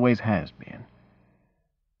mystery, always has been.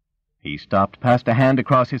 He stopped, passed a hand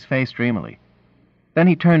across his face dreamily. Then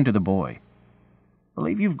he turned to the boy.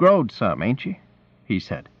 Believe you've growed some, ain't you? He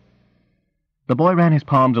said. The boy ran his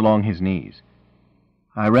palms along his knees.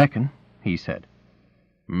 I reckon, he said.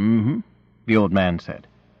 Mm-hmm, the old man said.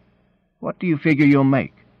 What do you figure you'll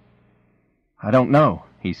make? I don't know,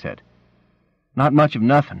 he said. Not much of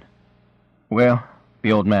nothing. Well,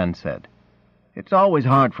 the old man said, it's always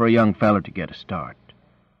hard for a young feller to get a start.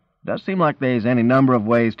 Does seem like there's any number of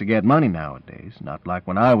ways to get money nowadays, not like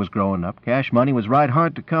when I was growing up. Cash money was right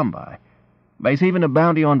hard to come by. There's even a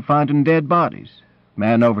bounty on finding dead bodies.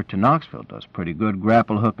 Man over to Knoxville does pretty good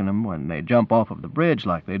grapple hooking 'em when they jump off of the bridge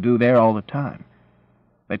like they do there all the time.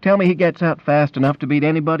 They tell me he gets out fast enough to beat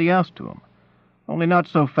anybody else to 'em, only not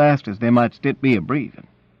so fast as they might still be a-breathing.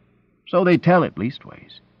 So they tell it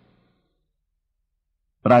leastways.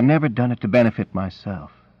 But I never done it to benefit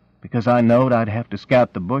myself, because I knowed I'd have to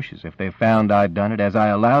scout the bushes if they found I'd done it as I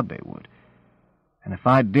allowed they would. And if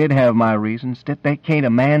I did have my reasons, still they can't a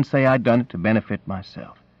man say I done it to benefit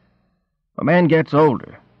myself. A man gets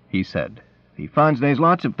older, he said. He finds there's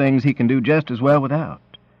lots of things he can do just as well without.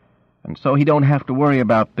 And so he don't have to worry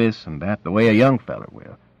about this and that the way a young feller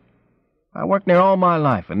will. I worked there all my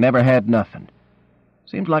life and never had nothing.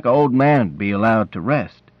 Seems like an old man'd be allowed to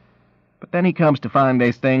rest. But then he comes to find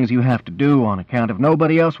there's things you have to do on account of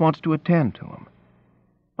nobody else wants to attend to 'em.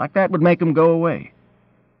 Like that would make 'em go away.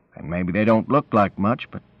 And maybe they don't look like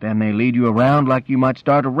much, but then they lead you around like you might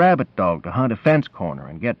start a rabbit dog to hunt a fence corner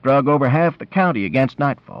and get drug over half the county against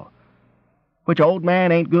nightfall. Which old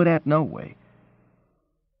man ain't good at no way.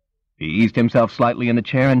 He eased himself slightly in the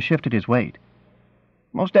chair and shifted his weight.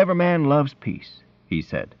 Most every man loves peace, he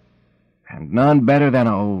said. And none better than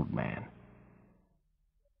an old man.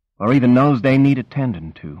 Or even knows they need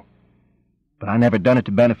attending to. But I never done it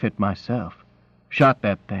to benefit myself. Shot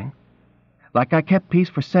that thing. Like I kept peace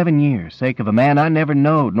for 7 years, sake of a man I never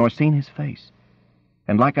knowed nor seen his face.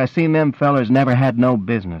 And like I seen them fellers never had no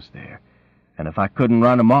business there. And if I couldn't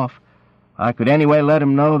run 'em off, I could anyway let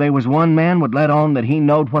 'em know they was one man would let on that he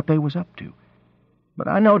knowed what they was up to. But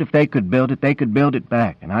I knowed if they could build it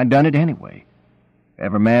back, and I done it anyway.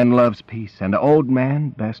 Every man loves peace, and the old man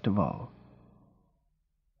best of all.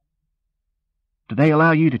 Do they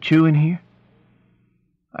allow you to chew in here?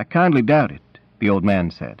 I kindly doubt it, the old man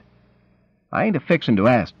said. I ain't a-fixin' to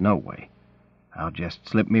ask, no way. I'll just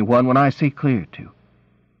slip me one when I see clear to.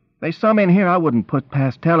 There's some in here I wouldn't put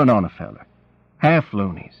past tellin' on a feller. Half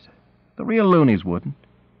loonies. The real loonies wouldn't.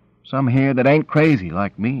 Some here that ain't crazy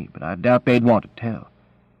like me, but I doubt they'd want to tell.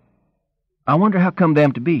 I wonder how come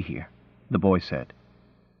them to be here, the boy said.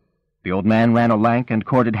 The old man ran a lank and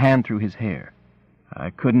corded hand through his hair. I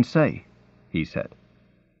couldn't say, he said.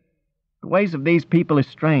 The ways of these people is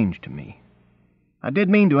strange to me. I did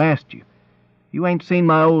mean to ask you. You ain't seen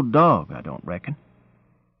my old dog, I don't reckon.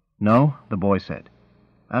 No, the boy said.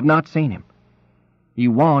 I've not seen him.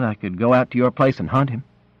 You want, I could go out to your place and hunt him.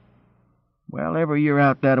 Well, every year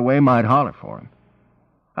out that way might holler for him.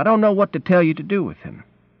 I don't know what to tell you to do with him.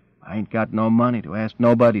 I ain't got no money to ask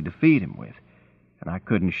nobody to feed him with, and I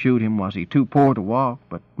couldn't shoot him was he too poor to walk,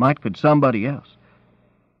 but might could somebody else.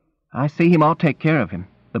 I see him, I'll take care of him,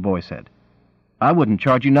 the boy said. I wouldn't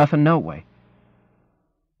charge you nothing no way.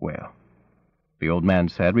 Well, the old man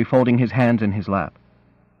said, refolding his hands in his lap.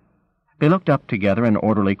 They looked up together, an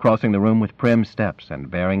orderly crossing the room with prim steps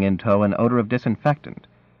and bearing in tow an odor of disinfectant,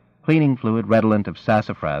 cleaning fluid redolent of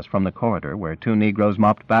sassafras from the corridor where two Negroes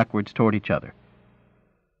mopped backwards toward each other.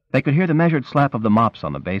 They could hear the measured slap of the mops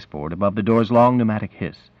on the baseboard above the door's long pneumatic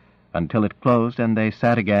hiss, until it closed and they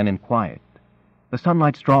sat again in quiet, the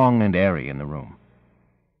sunlight strong and airy in the room.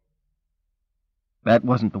 That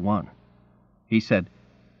wasn't the one. He said,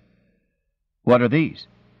 What are these?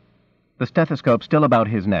 The stethoscope still about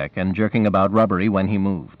his neck and jerking about rubbery when he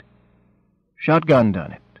moved. Shotgun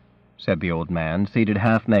done it, said the old man, seated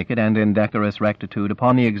half-naked and in decorous rectitude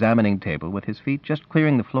upon the examining table with his feet just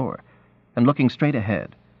clearing the floor and looking straight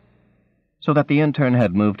ahead, so that the intern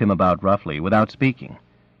had moved him about roughly without speaking,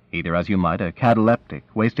 either as you might a cataleptic,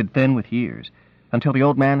 wasted thin with years, until the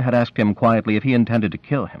old man had asked him quietly if he intended to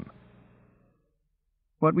kill him.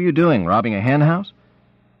 What were you doing, robbing a hen house?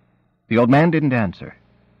 The old man didn't answer.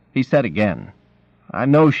 He said again, I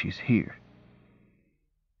know she's here.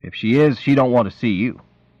 If she is, she don't want to see you.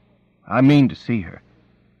 I mean to see her.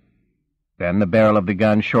 Then the barrel of the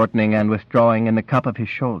gun shortening and withdrawing in the cup of his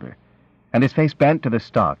shoulder, and his face bent to the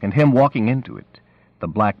stock, and him walking into it, the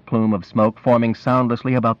black plume of smoke forming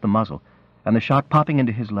soundlessly about the muzzle, and the shot popping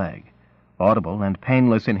into his leg, audible and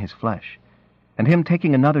painless in his flesh, and him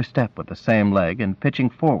taking another step with the same leg and pitching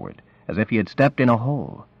forward as if he had stepped in a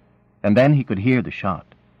hole, and then he could hear the shot.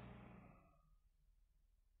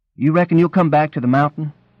 You reckon you'll come back to the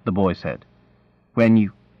mountain? The boy said. When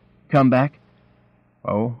you come back?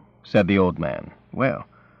 Oh, said the old man. Well,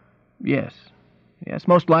 yes,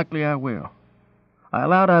 most likely I will. I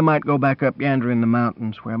allowed I might go back up yonder in the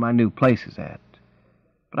mountains where my new place is at,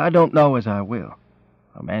 but I don't know as I will.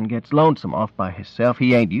 A man gets lonesome off by hisself,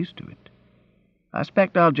 he ain't used to it. I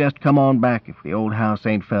expect I'll just come on back if the old house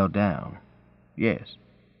ain't fell down. Yes.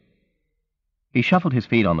 He shuffled his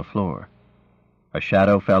feet on the floor. A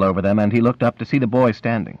shadow fell over them, and he looked up to see the boy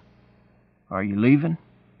standing. Are you leaving?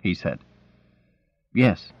 He said.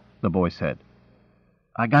 Yes, the boy said.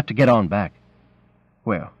 I got to get on back.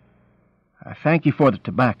 Well, I thank you for the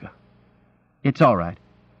tobacco. It's all right.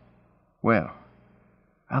 Well,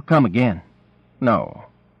 I'll come again. No,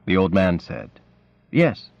 the old man said.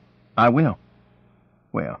 Yes, I will.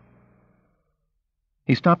 Well.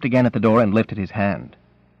 He stopped again at the door and lifted his hand.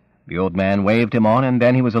 The old man waved him on, and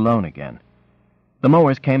then he was alone again. The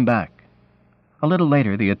mowers came back. A little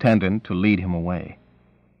later, the attendant to lead him away.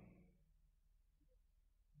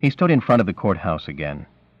 He stood in front of the courthouse again.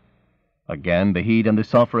 Again, the heat and the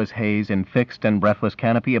sulphurous haze in fixed and breathless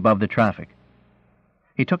canopy above the traffic.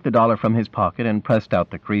 He took the dollar from his pocket and pressed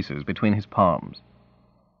out the creases between his palms.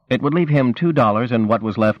 It would leave him $2 and what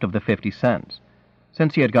was left of the 50 cents,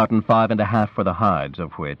 since he had gotten 5.5 for the hides,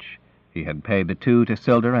 of which he had paid the 2 to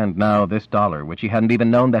Silder, and now this $1, which he hadn't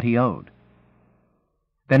even known that he owed.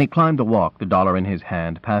 Then he climbed the walk, the dollar in his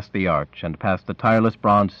hand, past the arch and past the tireless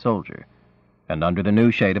bronze soldier, and under the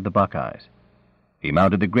new shade of the Buckeyes. He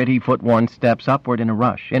mounted the gritty, foot-worn steps upward in a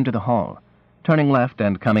rush into the hall, turning left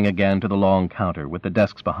and coming again to the long counter with the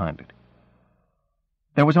desks behind it.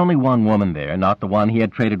 There was only one woman there, not the one he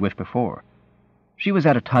had traded with before. She was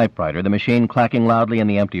at a typewriter, the machine clacking loudly in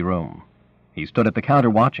the empty room. He stood at the counter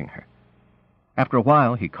watching her. After a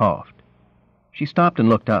while, he coughed. She stopped and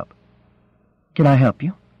looked up. Can I help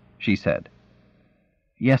you? She said.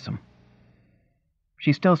 Yes'm.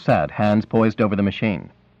 She still sat, hands poised over the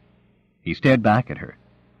machine. He stared back at her.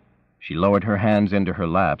 She lowered her hands into her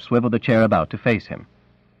lap, swiveled the chair about to face him.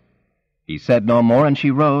 He said no more, and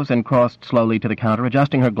she rose and crossed slowly to the counter,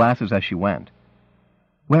 adjusting her glasses as she went.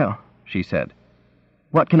 "Well," she said,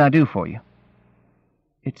 "what can I do for you?"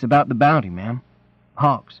 "It's about the bounty, ma'am.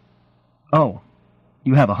 Hawks." "Oh,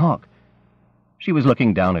 you have a hawk." She was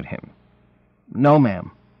looking down at him. "No,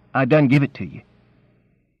 ma'am. I done give it to you."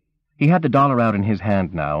 He had the dollar out in his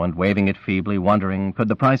hand now and waving it feebly, wondering, could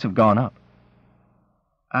the price have gone up?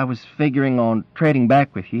 "I was figuring on trading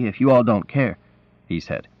back with you if you all don't care," he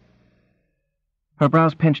said. Her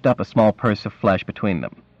brows pinched up a small purse of flesh between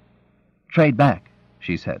them. "Trade back,"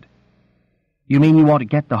 she said. "You mean you want to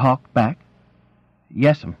get the hawk back?"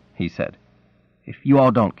 "Yes'm," he said, "if you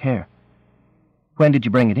all don't care. When did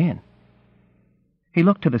you bring it in?" He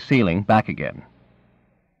looked to the ceiling, back again.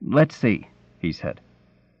 "Let's see," he said.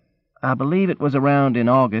 "I believe it was around in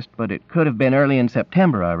August, but it could have been early in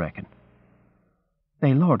September, I reckon."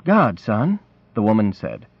 "Say, Lord God, son," the woman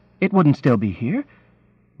said, "it wouldn't still be here.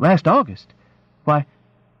 Last August. Why,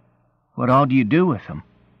 what all do you do with them?"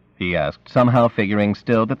 he asked, somehow figuring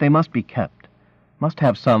still that they must be kept, must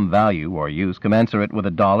have some value or use commensurate with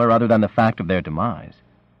 $1 other than the fact of their demise.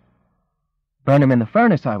 "Burn 'em in the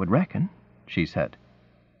furnace, I would reckon," she said.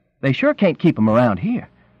 "They sure can't keep 'em around here.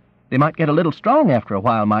 They might get a little strong after a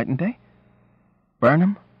while, mightn't they?" "Burn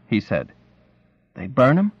 'em?" he said. "They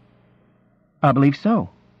burn 'em?" "I believe so,"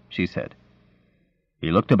 she said.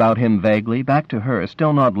 He looked about him vaguely, back to her,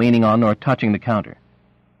 still not leaning on nor touching the counter.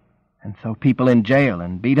 "And throw people in jail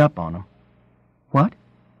and beat up on 'em." "What?"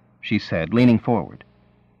 she said, leaning forward.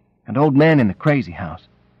 "And old men in the crazy house.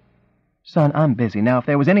 Son, I'm busy now. If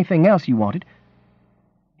there was anything else you wanted—"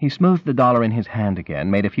 He smoothed the dollar in his hand again,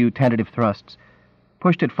 made a few tentative thrusts,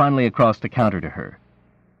 pushed it finally across the counter to her.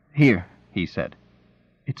 "Here," he said.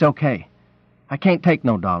 "It's okay. I can't take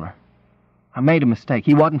no dollar. I made a mistake.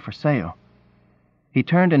 He wasn't for sale." He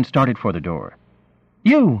turned and started for the door.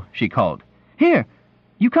 "You!" she called. "Here!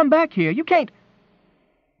 You come back here! You can't—"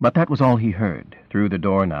 But that was all he heard, through the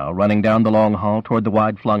door now, running down the long hall toward the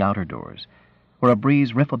wide-flung outer doors, where a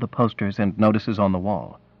breeze riffled the posters and notices on the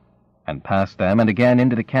wall, and past them and again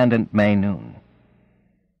into the candent May noon.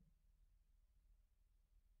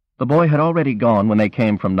 The boy had already gone when they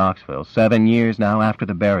came from Knoxville, 7 years now after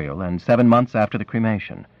the burial and 7 months after the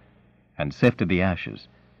cremation, and sifted the ashes,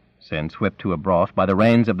 since whipped to a broth by the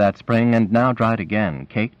rains of that spring and now dried again,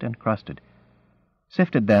 caked and crusted.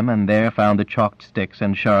 Sifted them and there found the chalked sticks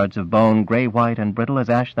and shards of bone gray-white and brittle as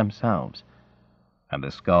ash themselves, and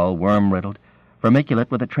the skull worm-riddled,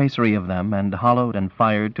 vermiculate with a tracery of them and hollowed and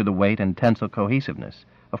fired to the weight and tensile cohesiveness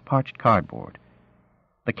of parched cardboard,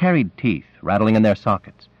 the carried teeth rattling in their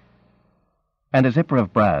sockets, and a zipper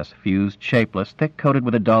of brass fused shapeless, thick-coated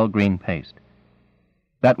with a dull green paste.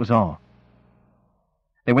 That was all.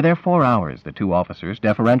 They were there 4 hours, the 2 officers,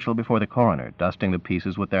 deferential before the coroner, dusting the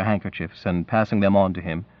pieces with their handkerchiefs and passing them on to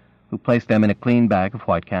him, who placed them in a clean bag of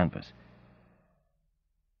white canvas.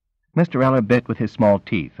 Mr. Eller bit with his small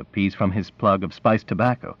teeth a piece from his plug of spiced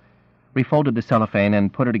tobacco, refolded the cellophane,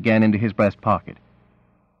 and put it again into his breast pocket.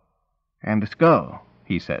 "And the skull,"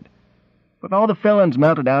 he said, "with all the fillings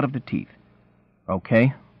melted out of the teeth."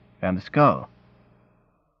 "Okay, and the skull."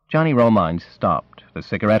 Johnny Romines stopped, the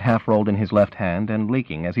cigarette half rolled in his left hand and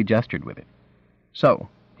leaking as he gestured with it. "So,"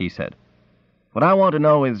 he said, "what I want to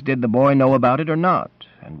know is, did the boy know about it or not?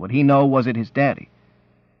 And would he know was it his daddy?"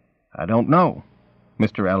 "I don't know,"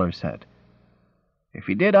 Mr. Eller said. "If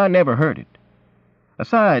he did, I never heard it.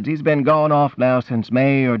 Besides, he's been gone off now since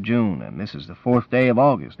May or June, and this is the 4th day of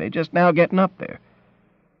August. They just now getting up there.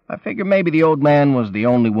 I figure maybe the old man was the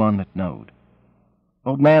only one that knowed."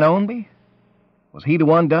 "Old man Ownby? Was he the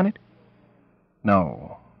one done it?"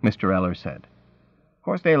 "No," Mr. Eller said. "Of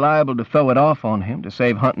course they're liable to throw it off on him to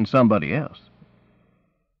save hunting somebody else."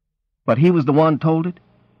 "But he was the one told it?"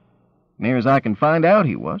 "Near as I can find out,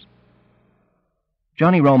 he was."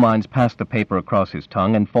 Johnny Romines passed the paper across his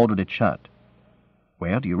tongue and folded it shut.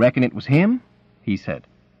 "Well, do you reckon it was him?" he said.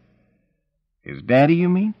 "His daddy, you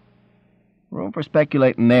mean? Room for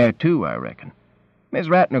speculating there, too, I reckon. Miss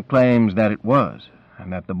Ratner claims that it was,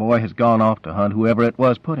 and that the boy has gone off to hunt whoever it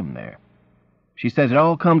was put him there. She says it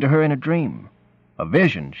all come to her in a dream. A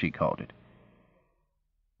vision, she called it."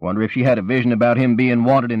 "Wonder if she had a vision about him being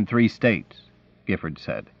wanted in 3 states, Gifford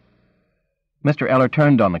said. Mr. Eller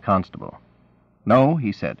turned on the constable. "No,"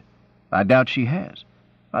 he said, "I doubt she has.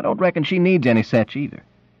 I don't reckon she needs any such either.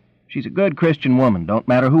 She's a good Christian woman, don't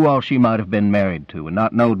matter who all she might have been married to, and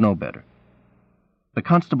not knowed no better." The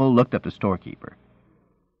constable looked at the storekeeper.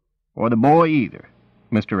 "Or the boy either,"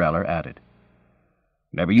 Mr. Eller added.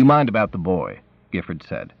 "Never you mind about the boy," Gifford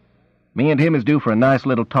said. "Me and him is due for a nice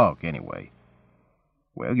little talk, anyway."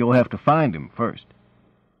 "Well, you'll have to find him first."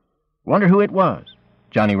 Wonder who it was,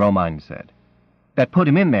 Johnny Romine said. That put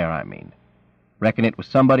him in there, I mean. Reckon it was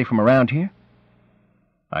somebody from around here?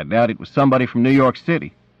 I doubt it was somebody from New York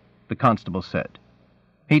City, the constable said.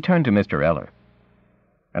 He turned to Mr. Eller.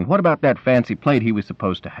 And what about that fancy plate he was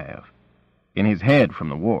supposed to have? In his head from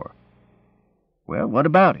the war. Well, what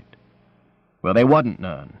about it? Well, there wasn't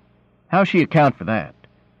none. How'll she account for that?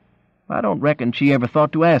 I don't reckon she ever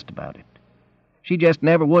thought to ask about it. She just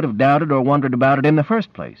never would have doubted or wondered about it in the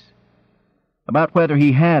first place. About whether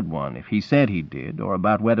he had one if he said he did, or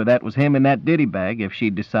about whether that was him in that ditty bag if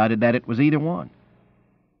she'd decided that it was either one.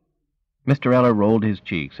 Mr. Eller rolled his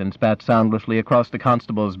cheeks and spat soundlessly across the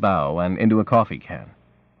constable's bow and into a coffee can.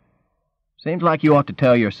 Seems like you ought to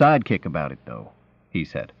tell your sidekick about it, though, he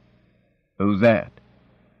said. Who's that?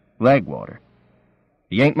 Legwater.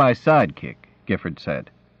 He ain't my sidekick, Gifford said.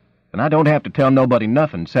 And I don't have to tell nobody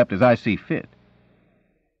nothing except as I see fit.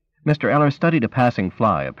 Mr. Eller studied a passing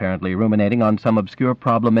fly, apparently ruminating on some obscure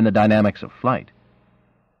problem in the dynamics of flight.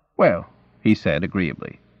 Well, he said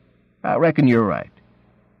agreeably, I reckon you're right.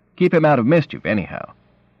 Keep him out of mischief, anyhow.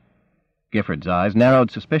 Gifford's eyes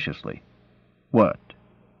narrowed suspiciously. What?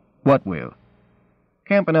 What will?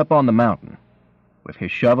 Camping up on the mountain, with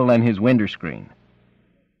his shovel and his winder screen.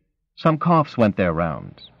 Some coughs went their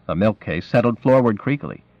rounds. A milk case settled floorward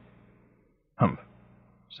creakily. Humph,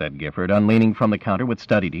 said Gifford, unleaning from the counter with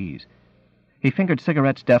studied ease. He fingered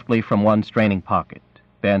cigarettes deftly from one straining pocket.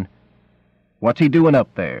 Then, what's he doing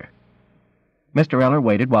up there? Mr. Eller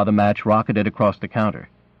waited while the match rocketed across the counter.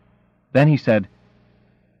 Then he said,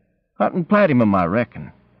 Hunting platinum, I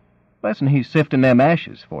reckon. Less'n he's sifting them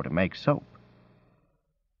ashes for to make soap.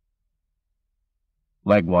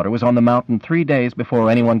 Legwater was on the mountain 3 days before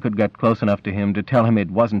anyone could get close enough to him to tell him it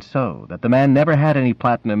wasn't so, that the man never had any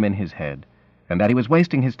platinum in his head, and that he was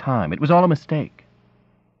wasting his time. It was all a mistake.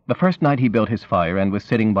 The first night he built his fire and was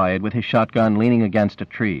sitting by it with his shotgun leaning against a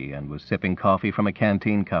tree and was sipping coffee from a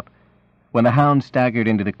canteen cup, when the hound staggered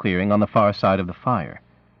into the clearing on the far side of the fire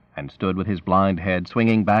and stood with his blind head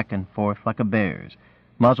swinging back and forth like a bear's,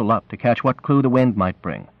 muzzle up to catch what clue the wind might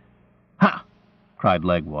bring. "Ha!" cried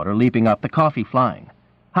Legwater, leaping up, the coffee flying.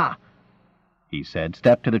 "Ha!" he said,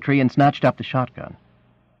 stepped to the tree and snatched up the shotgun.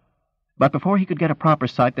 But before he could get a proper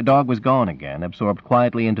sight, the dog was gone again, absorbed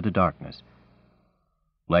quietly into the darkness.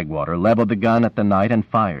 Legwater leveled the gun at the night and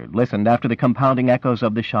fired, listened after the compounding echoes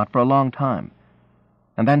of the shot for a long time,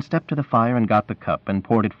 and then stepped to the fire and got the cup and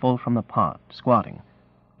poured it full from the pot, squatting,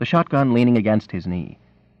 the shotgun leaning against his knee.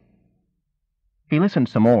 He listened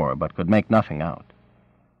some more, but could make nothing out.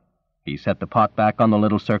 He set the pot back on the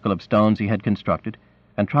little circle of stones he had constructed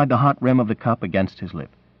and tried the hot rim of the cup against his lip.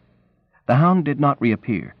 The hound did not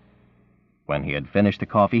reappear. When he had finished the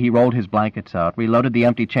coffee, he rolled his blankets out, reloaded the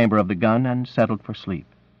empty chamber of the gun, and settled for sleep.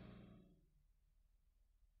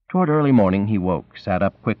 Toward early morning he woke, sat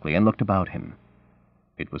up quickly, and looked about him.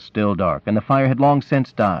 It was still dark, and the fire had long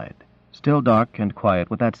since died. Still dark and quiet,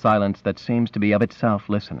 with that silence that seems to be of itself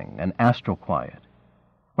listening, an astral quiet,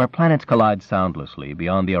 where planets collide soundlessly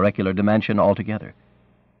beyond the auricular dimension altogether.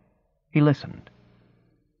 He listened.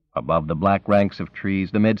 Above the black ranks of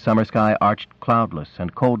trees, the midsummer sky arched cloudless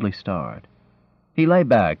and coldly starred. He lay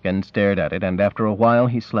back and stared at it, and after a while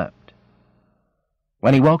he slept.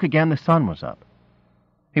 When he woke again, the sun was up.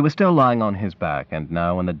 He was still lying on his back, and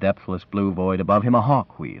now in the depthless blue void above him a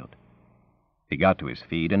hawk wheeled. He got to his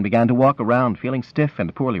feet and began to walk around, feeling stiff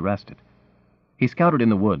and poorly rested. He scouted in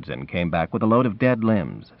the woods and came back with a load of dead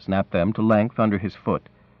limbs, snapped them to length under his foot,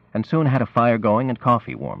 and soon had a fire going and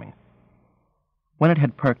coffee warming. When it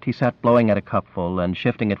had perked, he sat blowing at a cupful and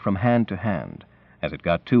shifting it from hand to hand as it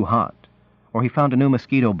got too hot, or he found a new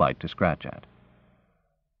mosquito bite to scratch at.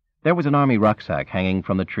 There was an army rucksack hanging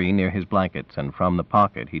from the tree near his blankets, and from the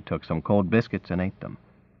pocket he took some cold biscuits and ate them.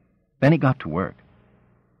 Then he got to work.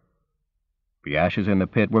 The ashes in the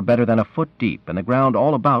pit were better than a foot deep, and the ground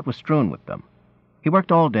all about was strewn with them. He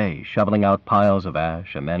worked all day, shoveling out piles of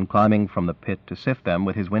ash and then climbing from the pit to sift them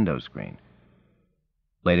with his window screen.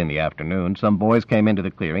 Late in the afternoon, some boys came into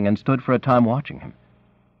the clearing and stood for a time watching him.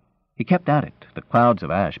 He kept at it, the clouds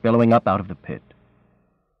of ash billowing up out of the pit.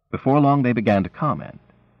 Before long they began to comment.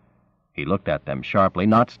 He looked at them sharply,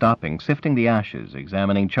 not stopping, sifting the ashes,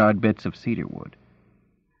 examining charred bits of cedar wood.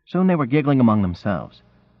 Soon they were giggling among themselves.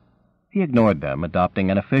 He ignored them,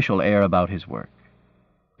 adopting an official air about his work.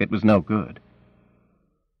 It was no good.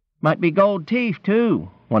 "Might be gold teeth,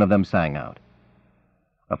 too," one of them sang out.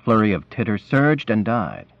 A flurry of titter surged and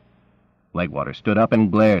died. Legwater stood up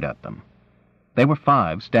and glared at them. They were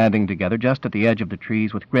 5, standing together just at the edge of the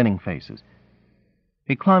trees with grinning faces.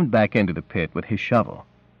 He climbed back into the pit with his shovel.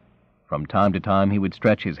 From time to time he would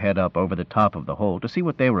stretch his head up over the top of the hole to see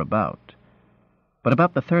what they were about. But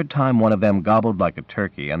about the third time one of them gobbled like a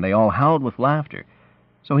turkey, and they all howled with laughter,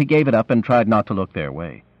 so he gave it up and tried not to look their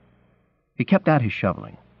way. He kept at his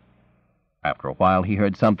shoveling. After a while he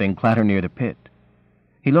heard something clatter near the pit.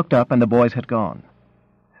 He looked up, and the boys had gone.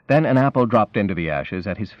 Then an apple dropped into the ashes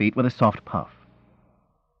at his feet with a soft puff.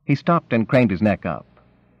 He stopped and craned his neck up.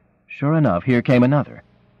 Sure enough, here came another.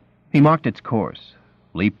 He marked its course,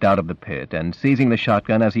 leaped out of the pit, and seizing the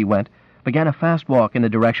shotgun as he went, began a fast walk in the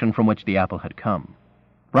direction from which the apple had come.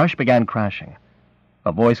 Brush began crashing.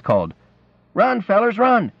 A voice called, "Run, fellers,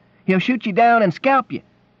 run! He'll shoot you down and scalp you."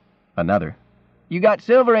 Another, "You got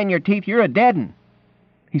silver in your teeth, you're a dead 'un."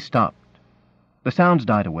 He stopped. The sounds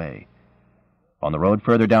died away. On the road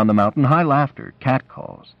further down the mountain, high laughter,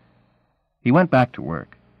 catcalls. He went back to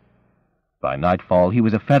work. By nightfall, he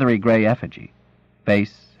was a feathery gray effigy,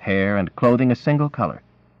 face, hair, and clothing a single color.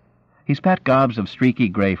 He spat gobs of streaky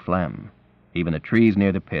gray phlegm. Even the trees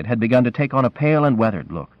near the pit had begun to take on a pale and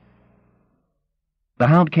weathered look. The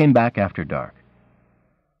hound came back after dark.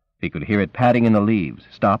 He could hear it padding in the leaves,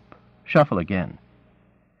 stop, shuffle again.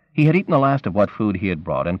 He had eaten the last of what food he had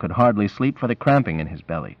brought and could hardly sleep for the cramping in his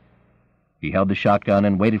belly. He held the shotgun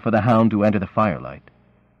and waited for the hound to enter the firelight.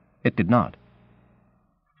 It did not.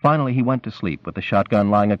 Finally, he went to sleep with the shotgun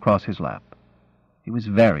lying across his lap. He was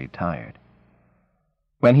very tired.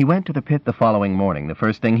 When he went to the pit the following morning, the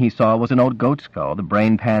first thing he saw was an old goat skull, the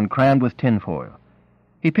brain pan crammed with tinfoil.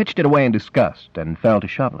 He pitched it away in disgust and fell to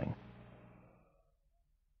shoveling.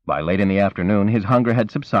 By late in the afternoon, his hunger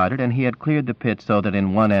had subsided, and he had cleared the pit so that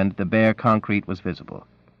in one end the bare concrete was visible,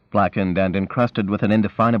 blackened and encrusted with an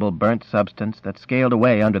indefinable burnt substance that scaled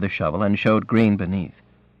away under the shovel and showed green beneath.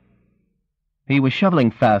 He was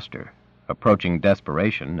shoveling faster, approaching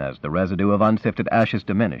desperation as the residue of unsifted ashes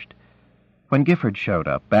diminished, when Gifford showed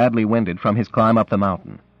up, badly winded from his climb up the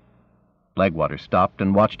mountain. Legwater stopped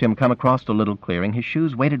and watched him come across the little clearing, his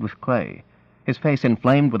shoes weighted with clay, his face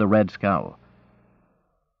inflamed with a red scowl.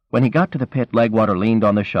 When he got to the pit, Legwater leaned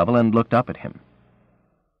on the shovel and looked up at him.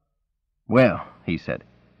 "Well," he said,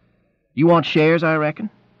 "you want shares, I reckon?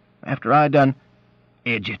 After I done—"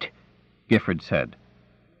 "Idjit," Gifford said.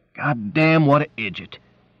 "God damn, what a idjit."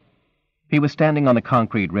 He was standing on the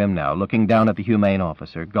concrete rim now, looking down at the humane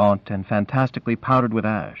officer, gaunt and fantastically powdered with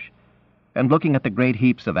ash, and looking at the great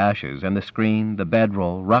heaps of ashes and the screen, the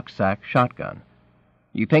bedroll, rucksack, shotgun.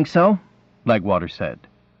 "You think so?" Legwater said.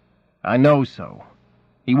 "I know so.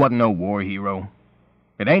 He wasn't no war hero.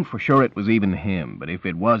 It ain't for sure it was even him, but if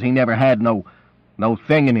it was, he never had no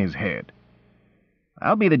thing in his head."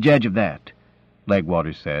 "I'll be the judge of that,"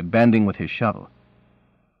 Legwater said, bending with his shovel.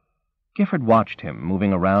 Gifford watched him,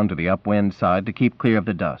 moving around to the upwind side to keep clear of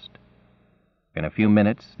the dust. In a few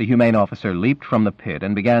minutes, the humane officer leaped from the pit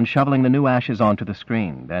and began shoveling the new ashes onto the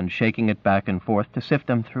screen, then shaking it back and forth to sift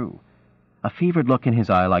them through, a fevered look in his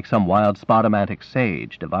eye like some wild spotomantic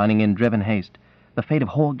sage divining in driven haste the fate of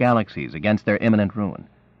whole galaxies against their imminent ruin.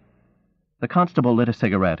 The constable lit a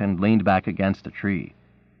cigarette and leaned back against a tree.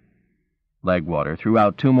 Legwater threw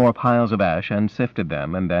out 2 more piles of ash and sifted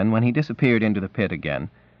them, and then, when he disappeared into the pit again,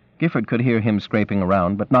 Gifford could hear him scraping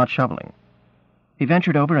around, but not shoveling. He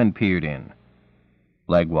ventured over and peered in.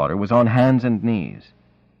 Legwater was on hands and knees,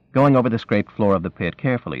 going over the scraped floor of the pit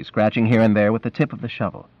carefully, scratching here and there with the tip of the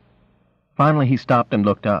shovel. Finally he stopped and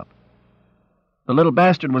looked up. "The little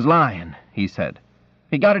bastard was lying," he said.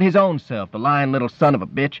 "He got it his own self, the lying little son of a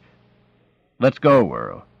bitch." "Let's go,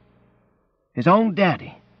 Earl." "His own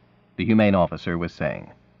daddy," the humane officer was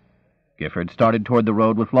saying. Gifford started toward the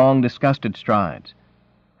road with long, disgusted strides.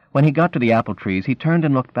 When he got to the apple trees, he turned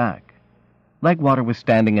and looked back. Legwater was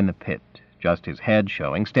standing in the pit, just his head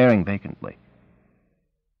showing, staring vacantly.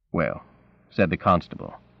 "Well," said the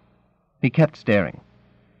constable. He kept staring.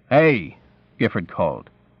 "Hey!" Gifford called.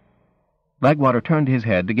 Legwater turned his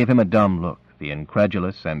head to give him a dumb look, the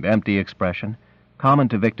incredulous and empty expression common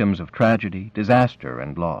to victims of tragedy, disaster,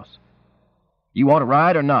 and loss. "You want to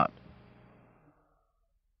ride or not?"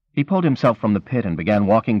 He pulled himself from the pit and began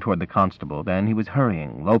walking toward the constable. Then he was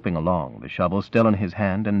hurrying, loping along, the shovel still in his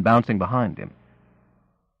hand and bouncing behind him.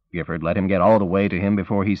 Gifford let him get all the way to him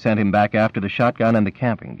before he sent him back after the shotgun and the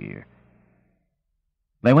camping gear.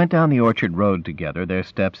 They went down the orchard road together, their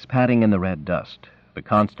steps padding in the red dust, the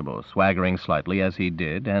constable swaggering slightly as he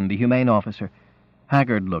did, and the humane officer,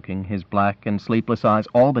 haggard-looking, his black and sleepless eyes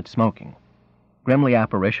all but smoking, grimly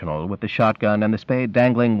apparitional with the shotgun and the spade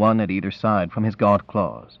dangling one at either side from his gaunt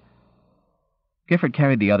claws. Gifford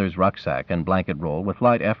carried the other's rucksack and blanket roll with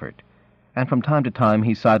light effort, and from time to time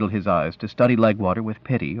he sidled his eyes to study Legwater with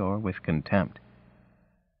pity or with contempt.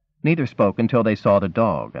 Neither spoke until they saw the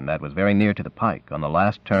dog, and that was very near to the pike, on the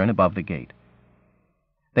last turn above the gate.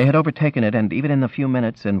 They had overtaken it, and even in the few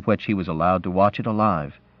minutes in which he was allowed to watch it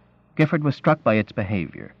alive, Gifford was struck by its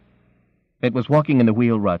behavior. It was walking in the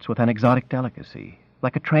wheel ruts with an exotic delicacy,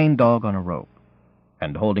 like a trained dog on a rope,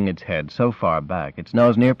 and holding its head so far back, its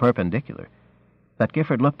nose near perpendicular, that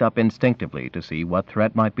Gifford looked up instinctively to see what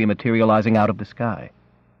threat might be materializing out of the sky.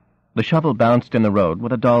 The shovel bounced in the road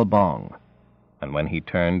with a dull bong, and when he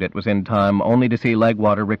turned, it was in time only to see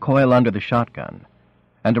Legwater recoil under the shotgun,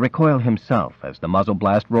 and to recoil himself as the muzzle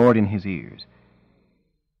blast roared in his ears.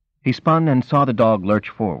 He spun and saw the dog lurch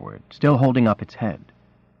forward, still holding up its head,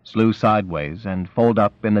 slew sideways, and fold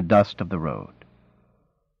up in the dust of the road.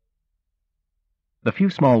 The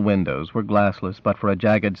few small windows were glassless but for a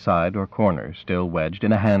jagged side or corner still wedged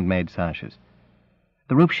in a handmade sashes.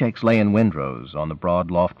 The roof shakes lay in windrows on the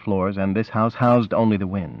broad loft floors, and this house housed only the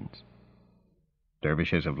winds.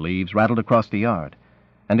 Dervishes of leaves rattled across the yard,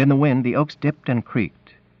 and in the wind the oaks dipped and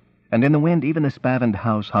creaked, and in the wind even the spavined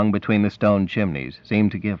house hung between the stone chimneys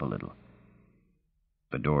seemed to give a little.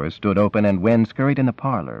 The doors stood open, and wind scurried in the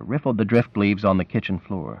parlor, riffled the drift leaves on the kitchen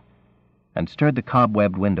floor, and stirred the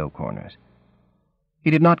cobwebbed window corners.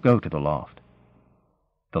 He did not go to the loft.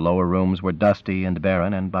 The lower rooms were dusty and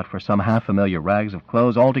barren, and but for some half-familiar rags of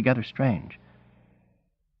clothes altogether strange.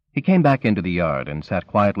 He came back into the yard and sat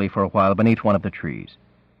quietly for a while beneath one of the trees,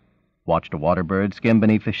 watched a water bird skim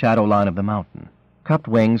beneath the shadow line of the mountain, cupped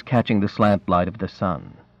wings catching the slant light of the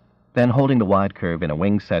sun, then holding the wide curve in a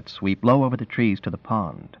wing-set sweep low over the trees to the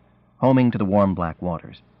pond, homing to the warm black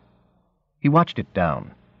waters. He watched it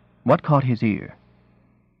down. What caught his ear?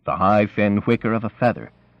 The high, thin whicker of a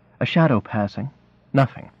feather, a shadow passing,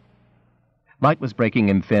 nothing. Light was breaking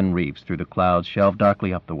in thin reefs through the clouds shelved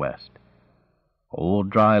darkly up the west. Old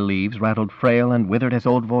dry leaves rattled frail and withered as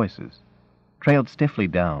old voices, trailed stiffly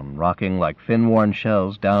down, rocking like thin-worn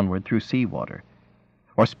shells downward through sea-water,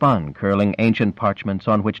 or spun, curling ancient parchments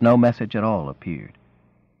on which no message at all appeared.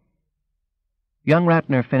 Young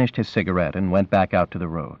Ratner finished his cigarette and went back out to the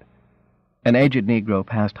road. An aged Negro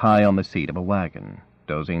passed high on the seat of a wagon,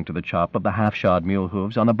 dozing to the chop of the half-shod mule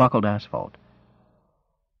hooves on the buckled asphalt.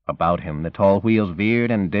 About him the tall wheels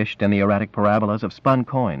veered and dished in the erratic parabolas of spun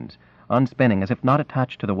coins, unspinning as if not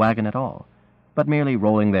attached to the wagon at all, but merely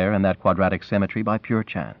rolling there in that quadratic symmetry by pure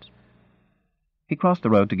chance. He crossed the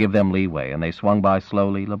road to give them leeway, and they swung by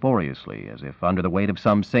slowly, laboriously, as if under the weight of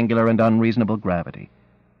some singular and unreasonable gravity.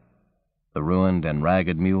 The ruined and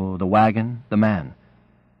ragged mule, the wagon, the man.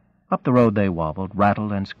 Up the road they wobbled,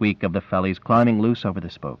 rattle and squeak of the fellies climbing loose over the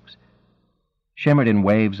spokes. Shimmered in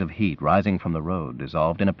waves of heat rising from the road,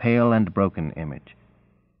 dissolved in a pale and broken image.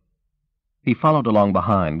 He followed along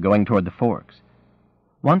behind, going toward the forks.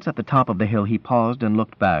 Once at the top of the hill he paused and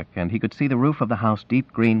looked back, and he could see the roof of the house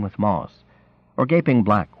deep green with moss, or gaping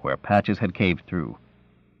black where patches had caved through.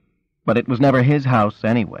 But it was never his house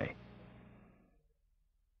anyway.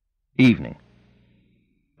 Evening.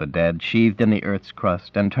 The dead sheathed in the earth's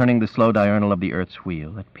crust and turning the slow diurnal of the earth's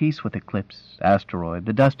wheel, at peace with eclipse, asteroid,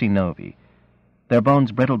 the dusty novae, their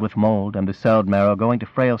bones brittled with mold and the celled marrow going to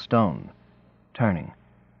frail stone, turning,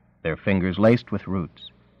 their fingers laced with roots,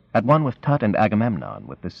 at one with Tut and Agamemnon,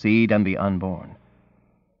 with the seed and the unborn.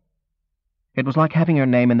 It was like having your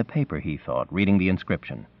name in the paper, he thought, reading the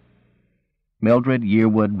inscription. Mildred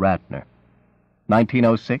Yearwood Ratner,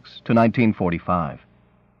 1906 to 1945.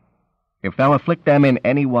 If thou afflict them in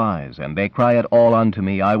any wise, and they cry at all unto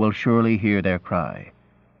me, I will surely hear their cry.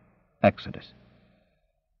 Exodus.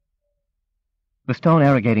 The stone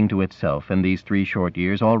arrogating to itself in these 3 short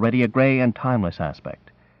years already a gray and timeless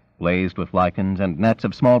aspect, glazed with lichens and nets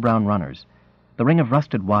of small brown runners, the ring of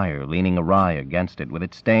rusted wire leaning awry against it with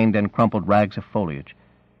its stained and crumpled rags of foliage.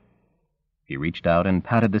 He reached out and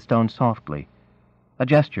patted the stone softly, a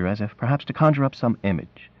gesture as if perhaps to conjure up some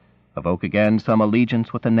image, evoke again some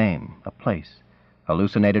allegiance with a name, a place,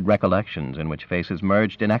 hallucinated recollections in which faces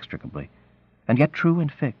merged inextricably, and yet true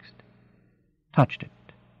and fixed. Touched it.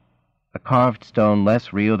 A carved stone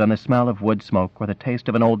less real than the smell of wood smoke or the taste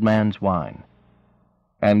of an old man's wine.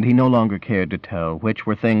 And he no longer cared to tell which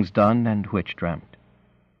were things done and which dreamt.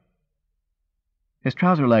 His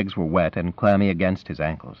trouser legs were wet and clammy against his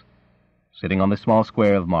ankles. Sitting on the small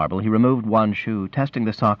square of marble, he removed one shoe, testing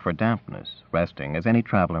the sock for dampness, resting as any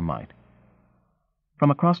traveler might.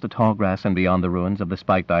 From across the tall grass and beyond the ruins of the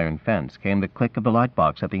spiked iron fence came the click of the light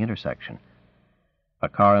box at the intersection. A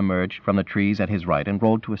car emerged from the trees at his right and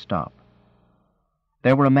rolled to a stop.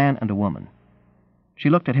 There were a man and a woman. She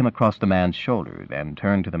looked at him across the man's shoulder, then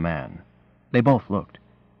turned to the man. They both looked.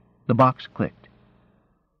 The box clicked.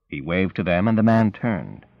 He waved to them, and the man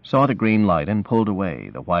turned, saw the green light and pulled away,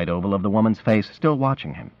 the white oval of the woman's face still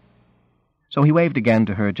watching him. So he waved again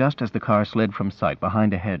to her just as the car slid from sight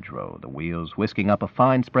behind a hedgerow, the wheels whisking up a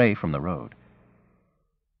fine spray from the road.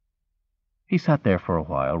 He sat there for a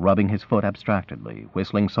while, rubbing his foot abstractedly,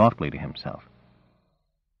 whistling softly to himself.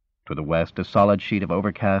 To the west, a solid sheet of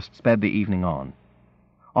overcast sped the evening on.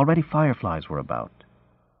 Already fireflies were about.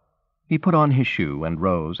 He put on his shoe and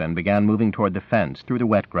rose and began moving toward the fence through the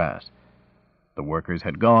wet grass. The workers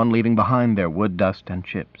had gone, leaving behind their wood dust and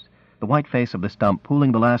chips, the white face of the stump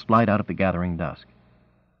pooling the last light out of the gathering dusk.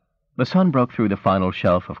 The sun broke through the final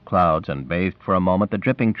shelf of clouds and bathed for a moment the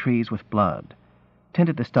dripping trees with blood,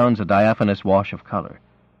 tinted the stones a diaphanous wash of color,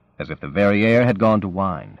 as if the very air had gone to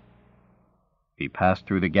wine. He passed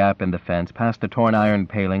through the gap in the fence, past the torn iron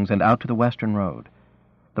palings, and out to the western road,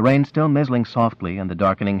 the rain still mizzling softly and the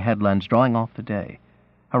darkening headlands drawing off the day,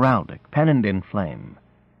 heraldic, pennoned in flame,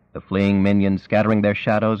 the fleeing minions scattering their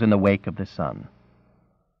shadows in the wake of the sun.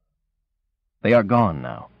 They are gone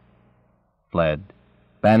now, fled,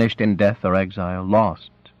 banished in death or exile,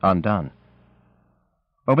 lost, undone.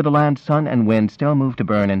 Over the land, sun and wind still move to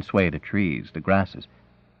burn and sway the trees, the grasses.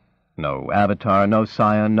 No avatar, no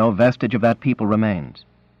scion, no vestige of that people remains.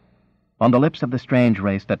 On the lips of the strange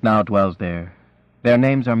race that now dwells there, their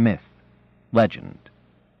names are myth, legend,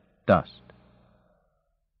 dust.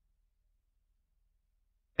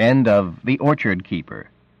 End of The Orchard Keeper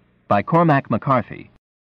by Cormac McCarthy.